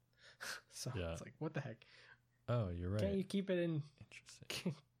Evangelion. So yeah. It's like, what the heck? Oh, you're right. Can't you keep it in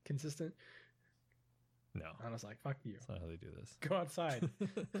interesting consistent? No. I was like, fuck you. That's not how they do this. Go outside.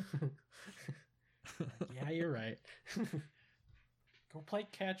 Yeah, you're right. Go play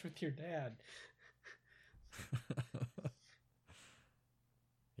catch with your dad.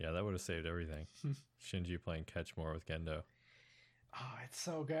 Yeah, that would have saved everything. Shinji playing catch more with Gendo. Oh, it's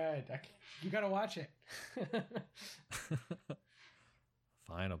so good. You gotta watch it.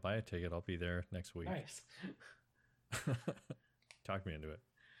 Fine, I'll buy a ticket. I'll be there next week. Nice. Talk me into it.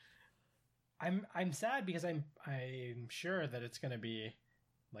 I'm sad because I'm sure that it's gonna be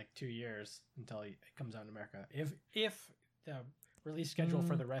like 2 years until it comes out in America. If the release schedule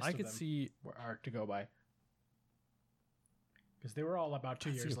for the rest of them are to go by. Because they were all about 2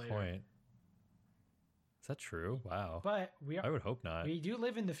 years later. Point. Is that true? Wow. But I would hope not. We do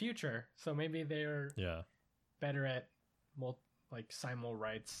live in the future, so maybe they're better at simul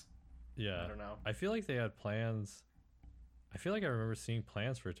rights. Yeah. I don't know. I feel like they had plans. I feel like I remember seeing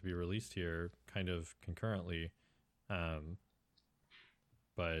plans for it to be released here kind of concurrently.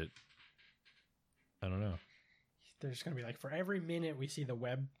 But I don't know. There's going to be like, for every minute we see the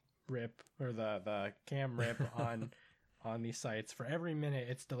web rip or the cam rip on these sites, for every minute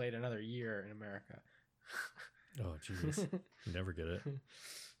it's delayed another year in America. Oh, jeez. Never get it.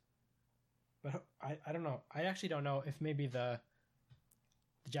 But I don't know. I actually don't know if maybe the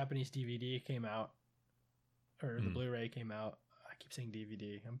Japanese DVD came out or the Blu-ray came out. I keep saying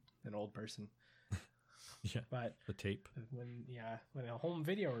DVD. I'm an old person. Yeah. But the tape. When a home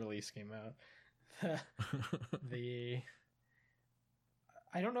video release came out,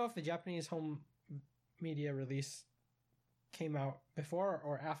 I don't know if the Japanese home media release came out before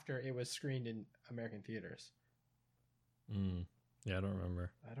or after it was screened in American theaters? Yeah, I don't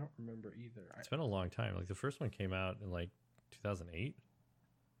remember. I don't remember either. It's been a long time. Like the first one came out in like 2008.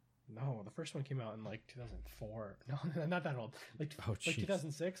 No, the first one came out in like 2004. No, not that old. Like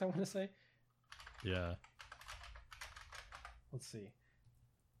 2006, I want to say. Yeah. Let's see.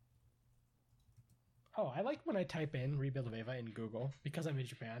 Oh, I like when I type in Rebuild of Eva in Google because I'm in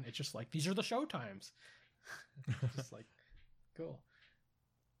Japan. It's just like, these are the show times. Just like, cool.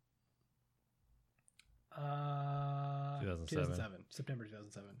 2007. September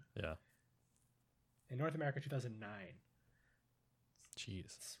 2007. Yeah. In North America, 2009. Jeez.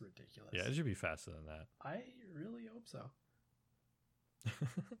 It's ridiculous. Yeah, it should be faster than that. I really hope so.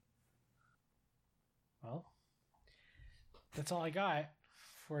 Well, that's all I got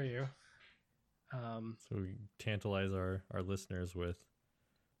for you. So we tantalize our listeners with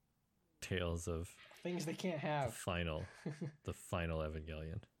tales of things they can't have. The final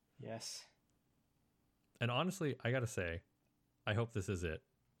Evangelion. Yes. And honestly, I gotta say, I hope this is it.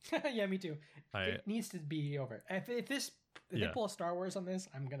 Yeah, me too. It needs to be over. If they pull a Star Wars on this,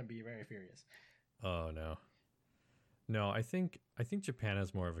 I'm gonna be very furious. Oh no, I think Japan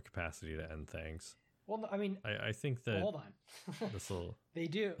has more of a capacity to end things. Well, I mean, I think that. Well, hold on. This will. They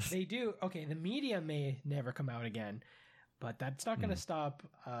do. Okay, the media may never come out again, but that's not going to stop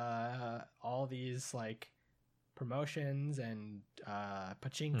all these like promotions and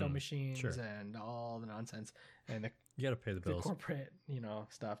pachinko machines and all the nonsense and you got to pay the bills. The corporate,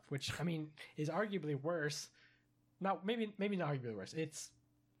 stuff, which I mean is arguably worse. Not maybe not arguably worse. It's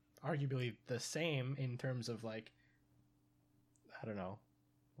arguably the same in terms of like, I don't know.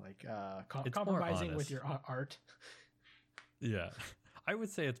 Like compromising with your art. Yeah. I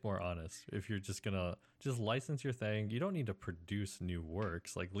would say it's more honest. If you're just gonna license your thing, you don't need to produce new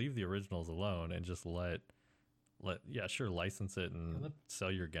works. Like leave the originals alone and just license it and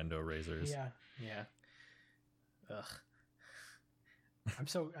sell your Gendo razors. Yeah. Ugh.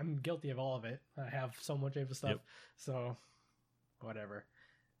 I'm guilty of all of it. I have so much Ava stuff. Yep. So whatever.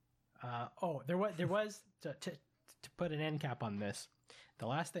 There was to put an end cap on this. The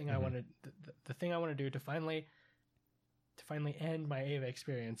last thing I wanted, the thing I want to do to finally end my Ava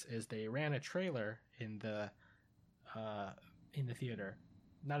experience is they ran a trailer in the theater,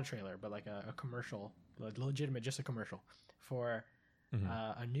 not a trailer, but like a commercial, legitimate, just a commercial for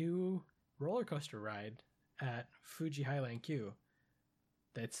a new roller coaster ride at Fuji Highland Q.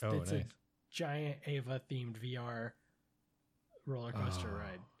 That's nice. A giant Ava themed VR roller coaster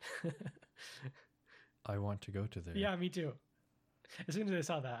ride. I want to go to there. Yeah, me too. As soon as I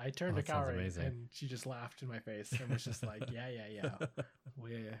saw that, I turned to Kaori and she just laughed in my face and was just like, yeah.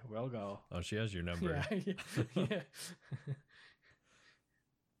 We'll go. Oh, she has your number. Yeah.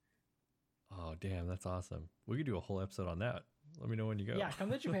 Oh, damn, that's awesome. We could do a whole episode on that. Let me know when you go. Yeah,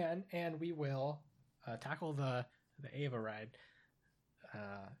 come to Japan and we will tackle the Ava ride.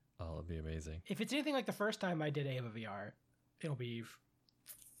 It'll be amazing. If it's anything like the first time I did Ava VR, it'll be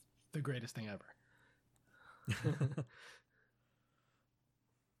the greatest thing ever.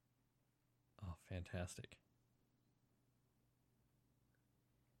 Oh, fantastic.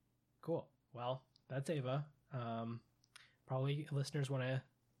 Cool. Well, that's Ava. Probably listeners want to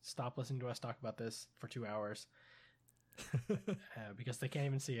stop listening to us talk about this for 2 hours because they can't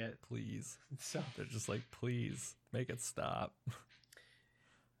even see it. Please. So they're just like, please make it stop.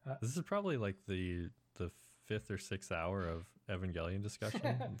 This is probably like the 5th or 6th hour of Evangelion discussion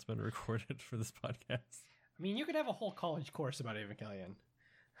that's been recorded for this podcast. I mean, you could have a whole college course about Evangelion.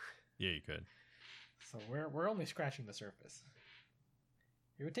 Yeah, you could. So we're only scratching the surface.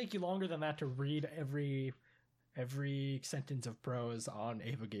 It would take you longer than that to read every sentence of prose on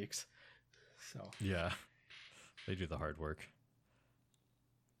Ava Geeks. So yeah, they do the hard work.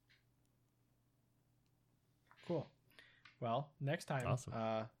 Cool. Well, next time, awesome.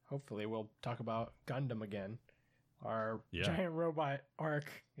 Hopefully we'll talk about Gundam again. Our giant robot arc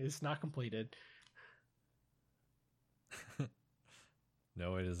is not completed.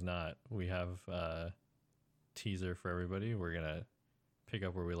 No, it is not. We have a teaser for everybody. We're going to pick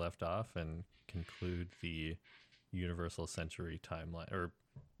up where we left off and conclude the Universal Century timeline, or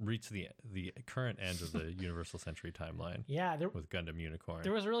reach the current end of the Universal Century timeline. Yeah, with Gundam Unicorn.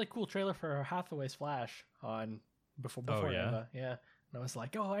 There was a really cool trailer for Hathaway's Flash on before Eva. Yeah. And I was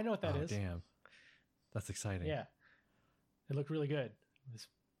like, oh, I know what that is. Damn. That's exciting. Yeah. It looked really good. I was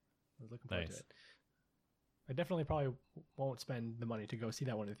looking forward to it. I definitely probably won't spend the money to go see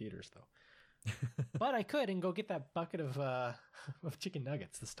that one in theaters, though. But I could and go get that bucket of chicken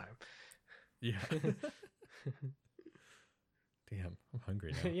nuggets this time. Yeah. Damn, I'm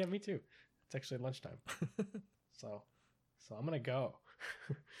hungry now. Yeah, me too. It's actually lunchtime. So So I'm going to go.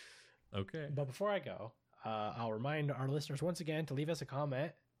 Okay. But before I go, I'll remind our listeners once again to leave us a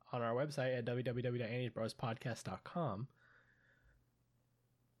comment on our website at www.anniesbrospodcast.com.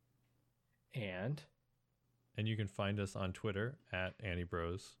 And you can find us on Twitter at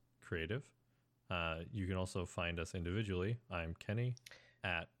AnnieBrosCreative. You can also find us individually. I'm Kenny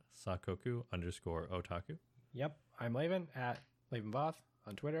at Sakoku_otaku. Yep. I'm Laven at LavenVoth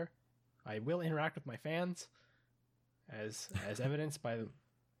on Twitter. I will interact with my fans as evidenced by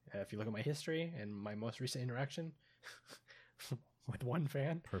if you look at my history and my most recent interaction with one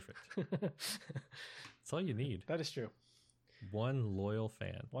fan. Perfect. That's all you need. That is true. One loyal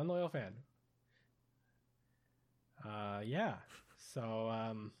fan. One loyal fan. Yeah.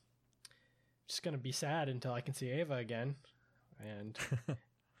 So just gonna be sad until I can see Ava again. And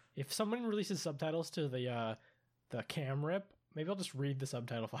if someone releases subtitles to the cam rip, maybe I'll just read the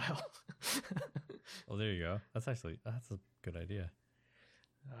subtitle file. Well, there you go. That's a good idea.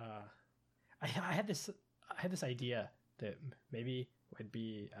 I had this idea that maybe would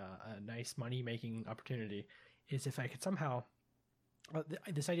be a nice money making opportunity is if I could somehow.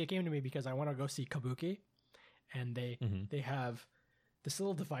 This idea came to me because I want to go see Kabuki, and they have this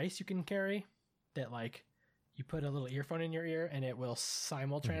little device you can carry that like you put a little earphone in your ear and it will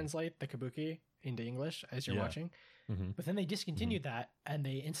simul-translate the Kabuki into English as you're watching. But then they discontinued that and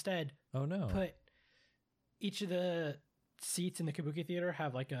they instead put each of the seats in the Kabuki theater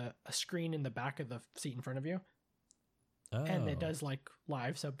have like a screen in the back of the seat in front of you. Oh. And it does like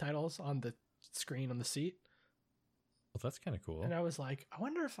live subtitles on the screen on the seat. Well, that's kind of cool. And I was like, I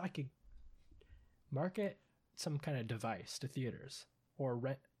wonder if I could market some kind of device to theaters or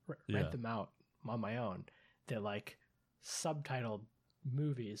rent them out on my own that like subtitled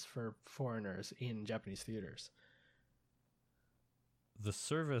movies for foreigners in Japanese theaters. The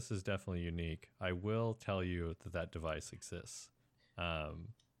service is definitely unique. I will tell you that device exists.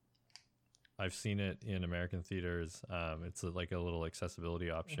 I've seen it in American theaters. It's like a little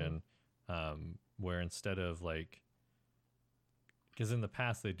accessibility option where instead of like, because in the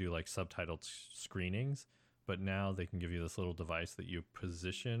past they do like subtitled screenings, but now they can give you this little device that you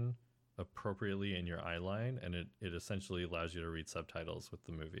position appropriately in your eye line, and it essentially allows you to read subtitles with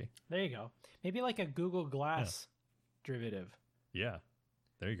the movie. There you go. Maybe like a Google Glass derivative. Yeah,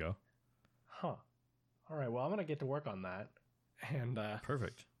 there you go. Huh. All right, well, I'm going to get to work on that and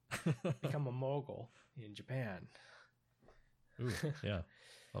perfect. Become a mogul in Japan. Ooh, yeah.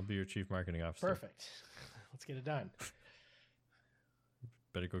 I'll be your chief marketing officer. Perfect. Let's get it done.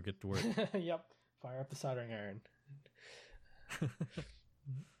 Better go get to work. Yep. Fire up the soldering iron.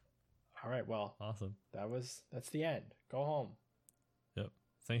 All right, well. Awesome. That's the end. Go home. Yep.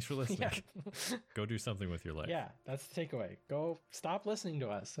 Thanks for listening. Go do something with your life. Yeah, that's the takeaway. Go stop listening to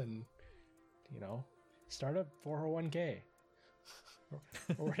us and, start a 401k.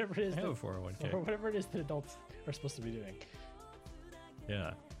 Or whatever it is. I have a 401k. Or whatever it is that adults are supposed to be doing.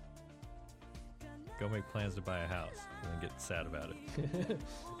 Yeah. Go make plans to buy a house and then get sad about it. I'm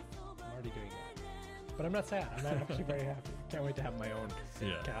already doing that. But I'm not sad. I'm actually very happy. Can't wait to have my own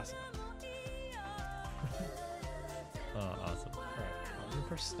castle. Oh, awesome. All right. I'm going to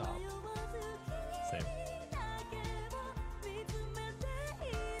press stop. Same.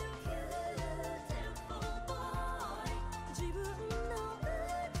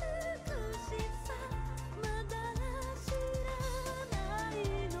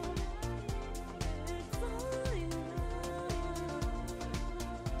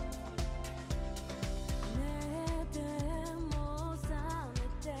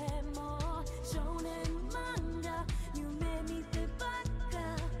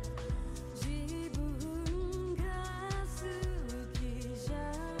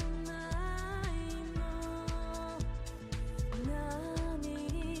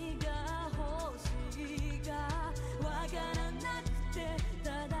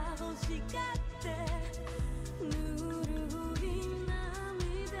 New